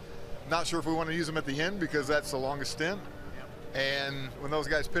bit." Not sure if we want to use them at the end because that's the longest stint. And when those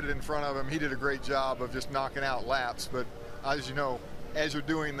guys pitted in front of him, he did a great job of just knocking out laps. But as you know, as you're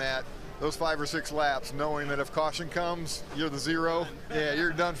doing that, those 5 or 6 laps, knowing that if caution comes, you're the zero, yeah,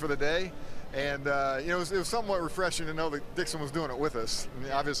 you're done for the day. And you know, it was somewhat refreshing to know that Dixon was doing it with us. I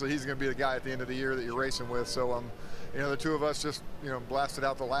mean, obviously, he's going to be the guy at the end of the year that you're racing with. So, you know, the two of us just, you know, blasted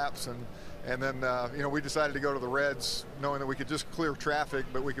out the laps, and then, you know, we decided to go to the reds, knowing that we could just clear traffic,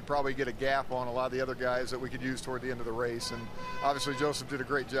 but we could probably get a gap on a lot of the other guys that we could use toward the end of the race. And obviously, Joseph did a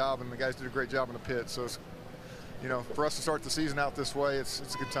great job, and the guys did a great job in the pit. So, it's, you know, for us to start the season out this way, it's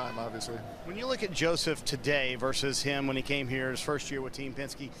a good time, obviously. When you look at Joseph today versus him when he came here his first year with Team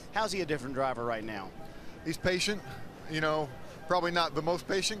Penske, how's he a different driver right now? He's patient, you know, probably not the most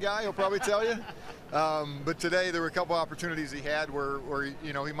patient guy, he'll probably tell you. But today there were a couple opportunities he had where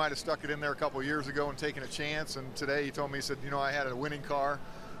you know, he might have stuck it in there a couple of years ago and taken a chance. And today he told me, he said, you know, I had a winning car.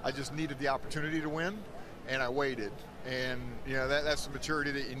 I just needed the opportunity to win, and I waited. And, you know, that's the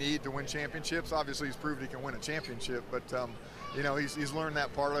maturity that you need to win championships. Obviously, he's proved he can win a championship, but, you know, he's learned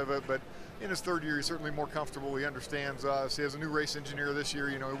that part of it. But in his third year, he's certainly more comfortable. He understands us. He has a new race engineer this year.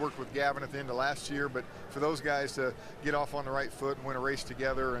 You know, he worked with Gavin at the end of last year. But for those guys to get off on the right foot and win a race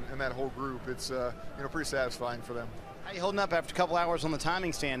together and that whole group, it's, you know, pretty satisfying for them. How you holding up after a couple hours on the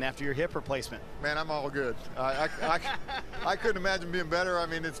timing stand after your hip replacement? Man, I'm all good. I couldn't imagine being better. I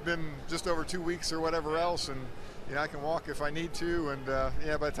mean, it's been just over 2 weeks or whatever else, and you know, I can walk if I need to, and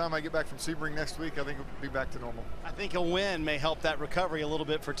yeah, by the time I get back from Sebring next week, I think we'll be back to normal. I think a win may help that recovery a little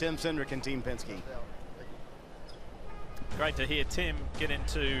bit for Tim Cindric and Team Penske. Great to hear Tim get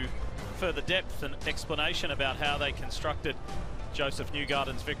into further depth and explanation about how they constructed Joseph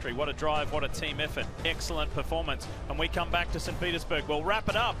Newgarden's victory. What a drive, what a team effort. Excellent performance. When we come back to St. Petersburg, we'll wrap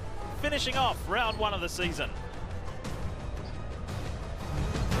it up, finishing off round 1 of the season.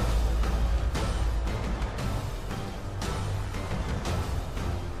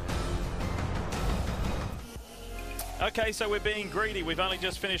 Okay, so we're being greedy. We've only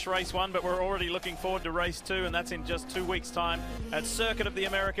just finished race 1, but we're already looking forward to race 2, and that's in just 2 weeks' time at Circuit of the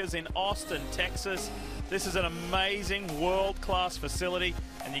Americas in Austin, Texas. This is an amazing world-class facility,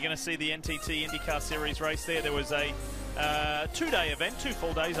 and you're going to see the NTT INDYCAR Series race there. There was a 2-day event, 2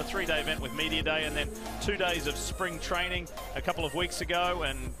 full days, a 3-day event with Media Day, and then 2 days of spring training a couple of weeks ago,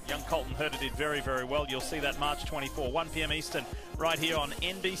 and young Colton Herter did very, very well. You'll see that March 24, 1 p.m. Eastern, right here on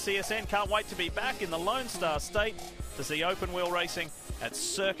NBCSN. Can't wait to be back in the Lone Star State to see open wheel racing at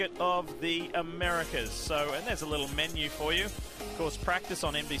Circuit of the Americas. So, and there's a little menu for you. Of course, practice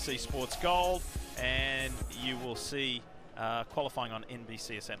on NBC Sports Gold, and you will see qualifying on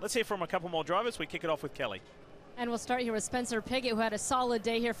NBCSN. Let's hear from a couple more drivers. We kick it off with Kelly. And we'll start here with Spencer Piggott, who had a solid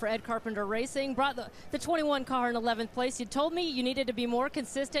day here for Ed Carpenter Racing. Brought the 21 car in 11th place. You told me you needed to be more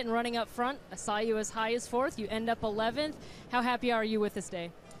consistent in running up front. I saw you as high as 4th. You end up 11th. How happy are you with this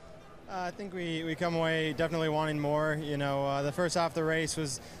day? I think we come away definitely wanting more. You know, the first half of the race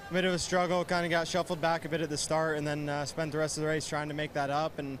was a bit of a struggle, kind of got shuffled back a bit at the start, and then spent the rest of the race trying to make that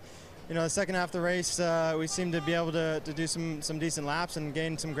up. And you know, the second half of the race, we seemed to be able to do some decent laps and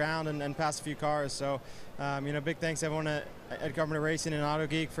gain some ground and pass a few cars. So, you know, big thanks to everyone at Carpenter Racing and Auto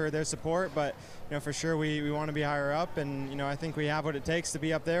Geek for their support. But, you know, for sure we want to be higher up, and, you know, I think we have what it takes to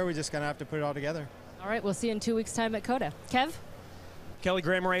be up there. We just kind of have to put it all together. All right, we'll see you in 2 weeks' time at COTA. Kev? Kelly,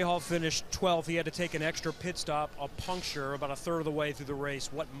 Graham Rahal finished 12th. He had to take an extra pit stop, a puncture about a third of the way through the race.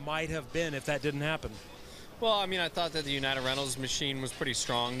 What might have been if that didn't happen? Well, I mean, I thought that the United Rentals machine was pretty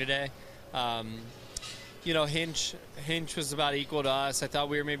strong today. You know, Hinch was about equal to us. I thought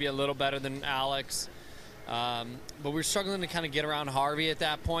we were maybe a little better than Alex. But we were struggling to kind of get around Harvey at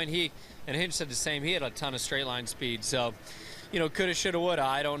that point. And Hinch said the same. He had a ton of straight line speed. So, you know, coulda, shoulda, woulda,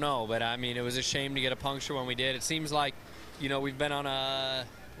 I don't know. But, I mean, it was a shame to get a puncture when we did. It seems like, you know, we've been on a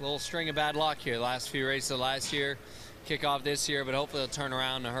little string of bad luck here. The last few races of last year, kick off this year, but hopefully they'll turn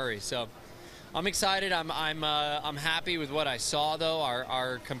around in a hurry. So I'm excited. I'm happy with what I saw, though.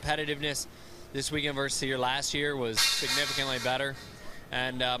 Our competitiveness this weekend versus the year last year was significantly better.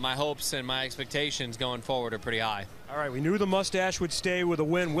 And my hopes and my expectations going forward are pretty high. All right, we knew the mustache would stay with a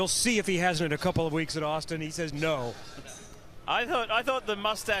win. We'll see if he has it in a couple of weeks at Austin. He says no. I thought the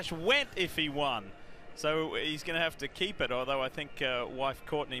mustache went if he won. So he's going to have to keep it, although I think wife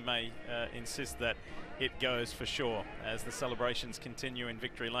Courtney may insist that it goes for sure as the celebrations continue in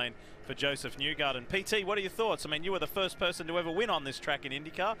Victory Lane for Joseph Newgarden. PT, what are your thoughts? I mean, you were the first person to ever win on this track in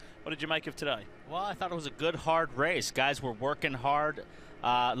IndyCar. What did you make of today? Well, I thought it was a good, hard race. Guys were working hard.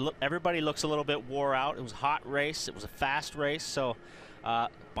 Everybody looks a little bit wore out. It was a hot race. It was a fast race. So a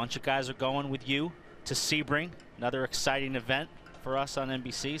bunch of guys are going with you to Sebring, another exciting event for us on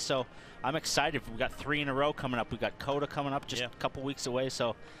NBC. So I'm excited. We've got 3 in a row coming up. We've got COTA coming up just a couple weeks away.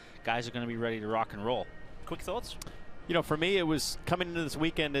 So guys are going to be ready to rock and roll. Quick thoughts? You know, for me, it was coming into this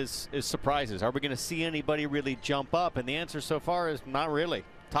weekend is surprises. Are we going to see anybody really jump up? And the answer so far is not really.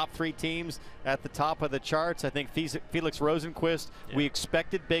 Top 3 teams at the top of the charts. I think Felix Rosenqvist, we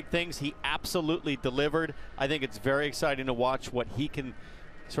expected big things. He absolutely delivered. I think it's very exciting to watch what he can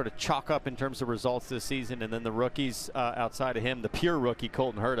sort of chalk up in terms of results this season. And then the rookies outside of him, the pure rookie,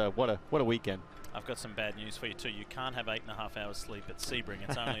 Colton Herta. What a weekend. I've got some bad news for you too. You can't have 8.5 hours sleep at Sebring.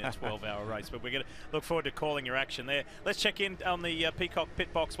 It's only a 12-hour race, but we're going to look forward to calling your action there. Let's check in on the Peacock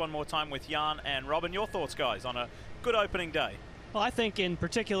pit box one more time with Jan and Robin. Your thoughts, guys, on a good opening day? Well, I think in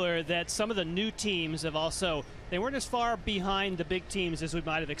particular that some of the new teams have also, they weren't as far behind the big teams as we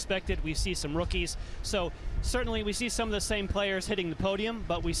might have expected. We see some rookies. So certainly we see some of the same players hitting the podium,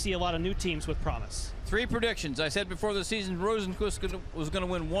 but we see a lot of new teams with promise. 3 predictions. I said before the season Rosenqvist was going to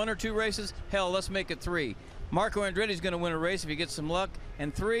win 1 or 2 races. Hell, let's make it 3. Marco Andretti's going to win a race if he gets some luck.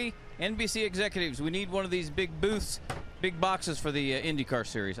 And 3, NBC executives. We need one of these big booths, big boxes for the IndyCar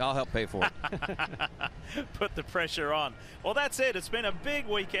Series. I'll help pay for it. Put the pressure on. Well, that's it. It's been a big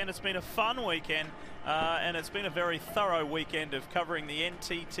weekend. It's been a fun weekend. And it's been a very thorough weekend of covering the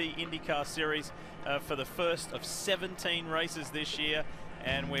NTT INDYCAR Series for the first of 17 races this year.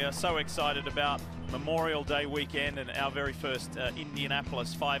 And we are so excited about Memorial Day weekend and our very first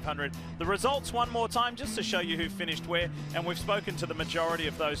Indianapolis 500. The results one more time just to show you who finished where, and we've spoken to the majority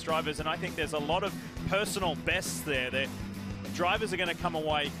of those drivers, and I think there's a lot of personal bests there. The drivers are going to come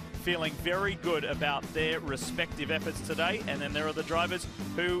away feeling very good about their respective efforts today, and then there are the drivers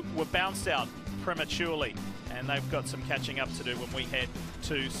who were bounced out prematurely, and they've got some catching up to do when we head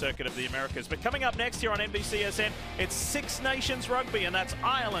to Circuit of the Americas. But coming up next here on NBCSN, it's Six Nations Rugby, and that's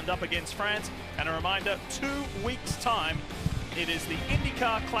Ireland up against France. And a reminder, 2 weeks' time, it is the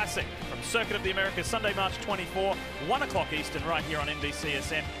IndyCar Classic from Circuit of the Americas, Sunday, March 24, 1 o'clock Eastern, right here on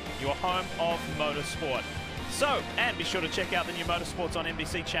NBCSN, your home of motorsport. So, and be sure to check out the new Motorsports on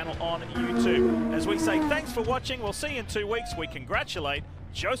NBC channel on YouTube. As we say, thanks for watching. We'll see you in 2 weeks. We congratulate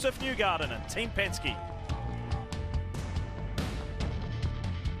Joseph Newgarden and Team Penske.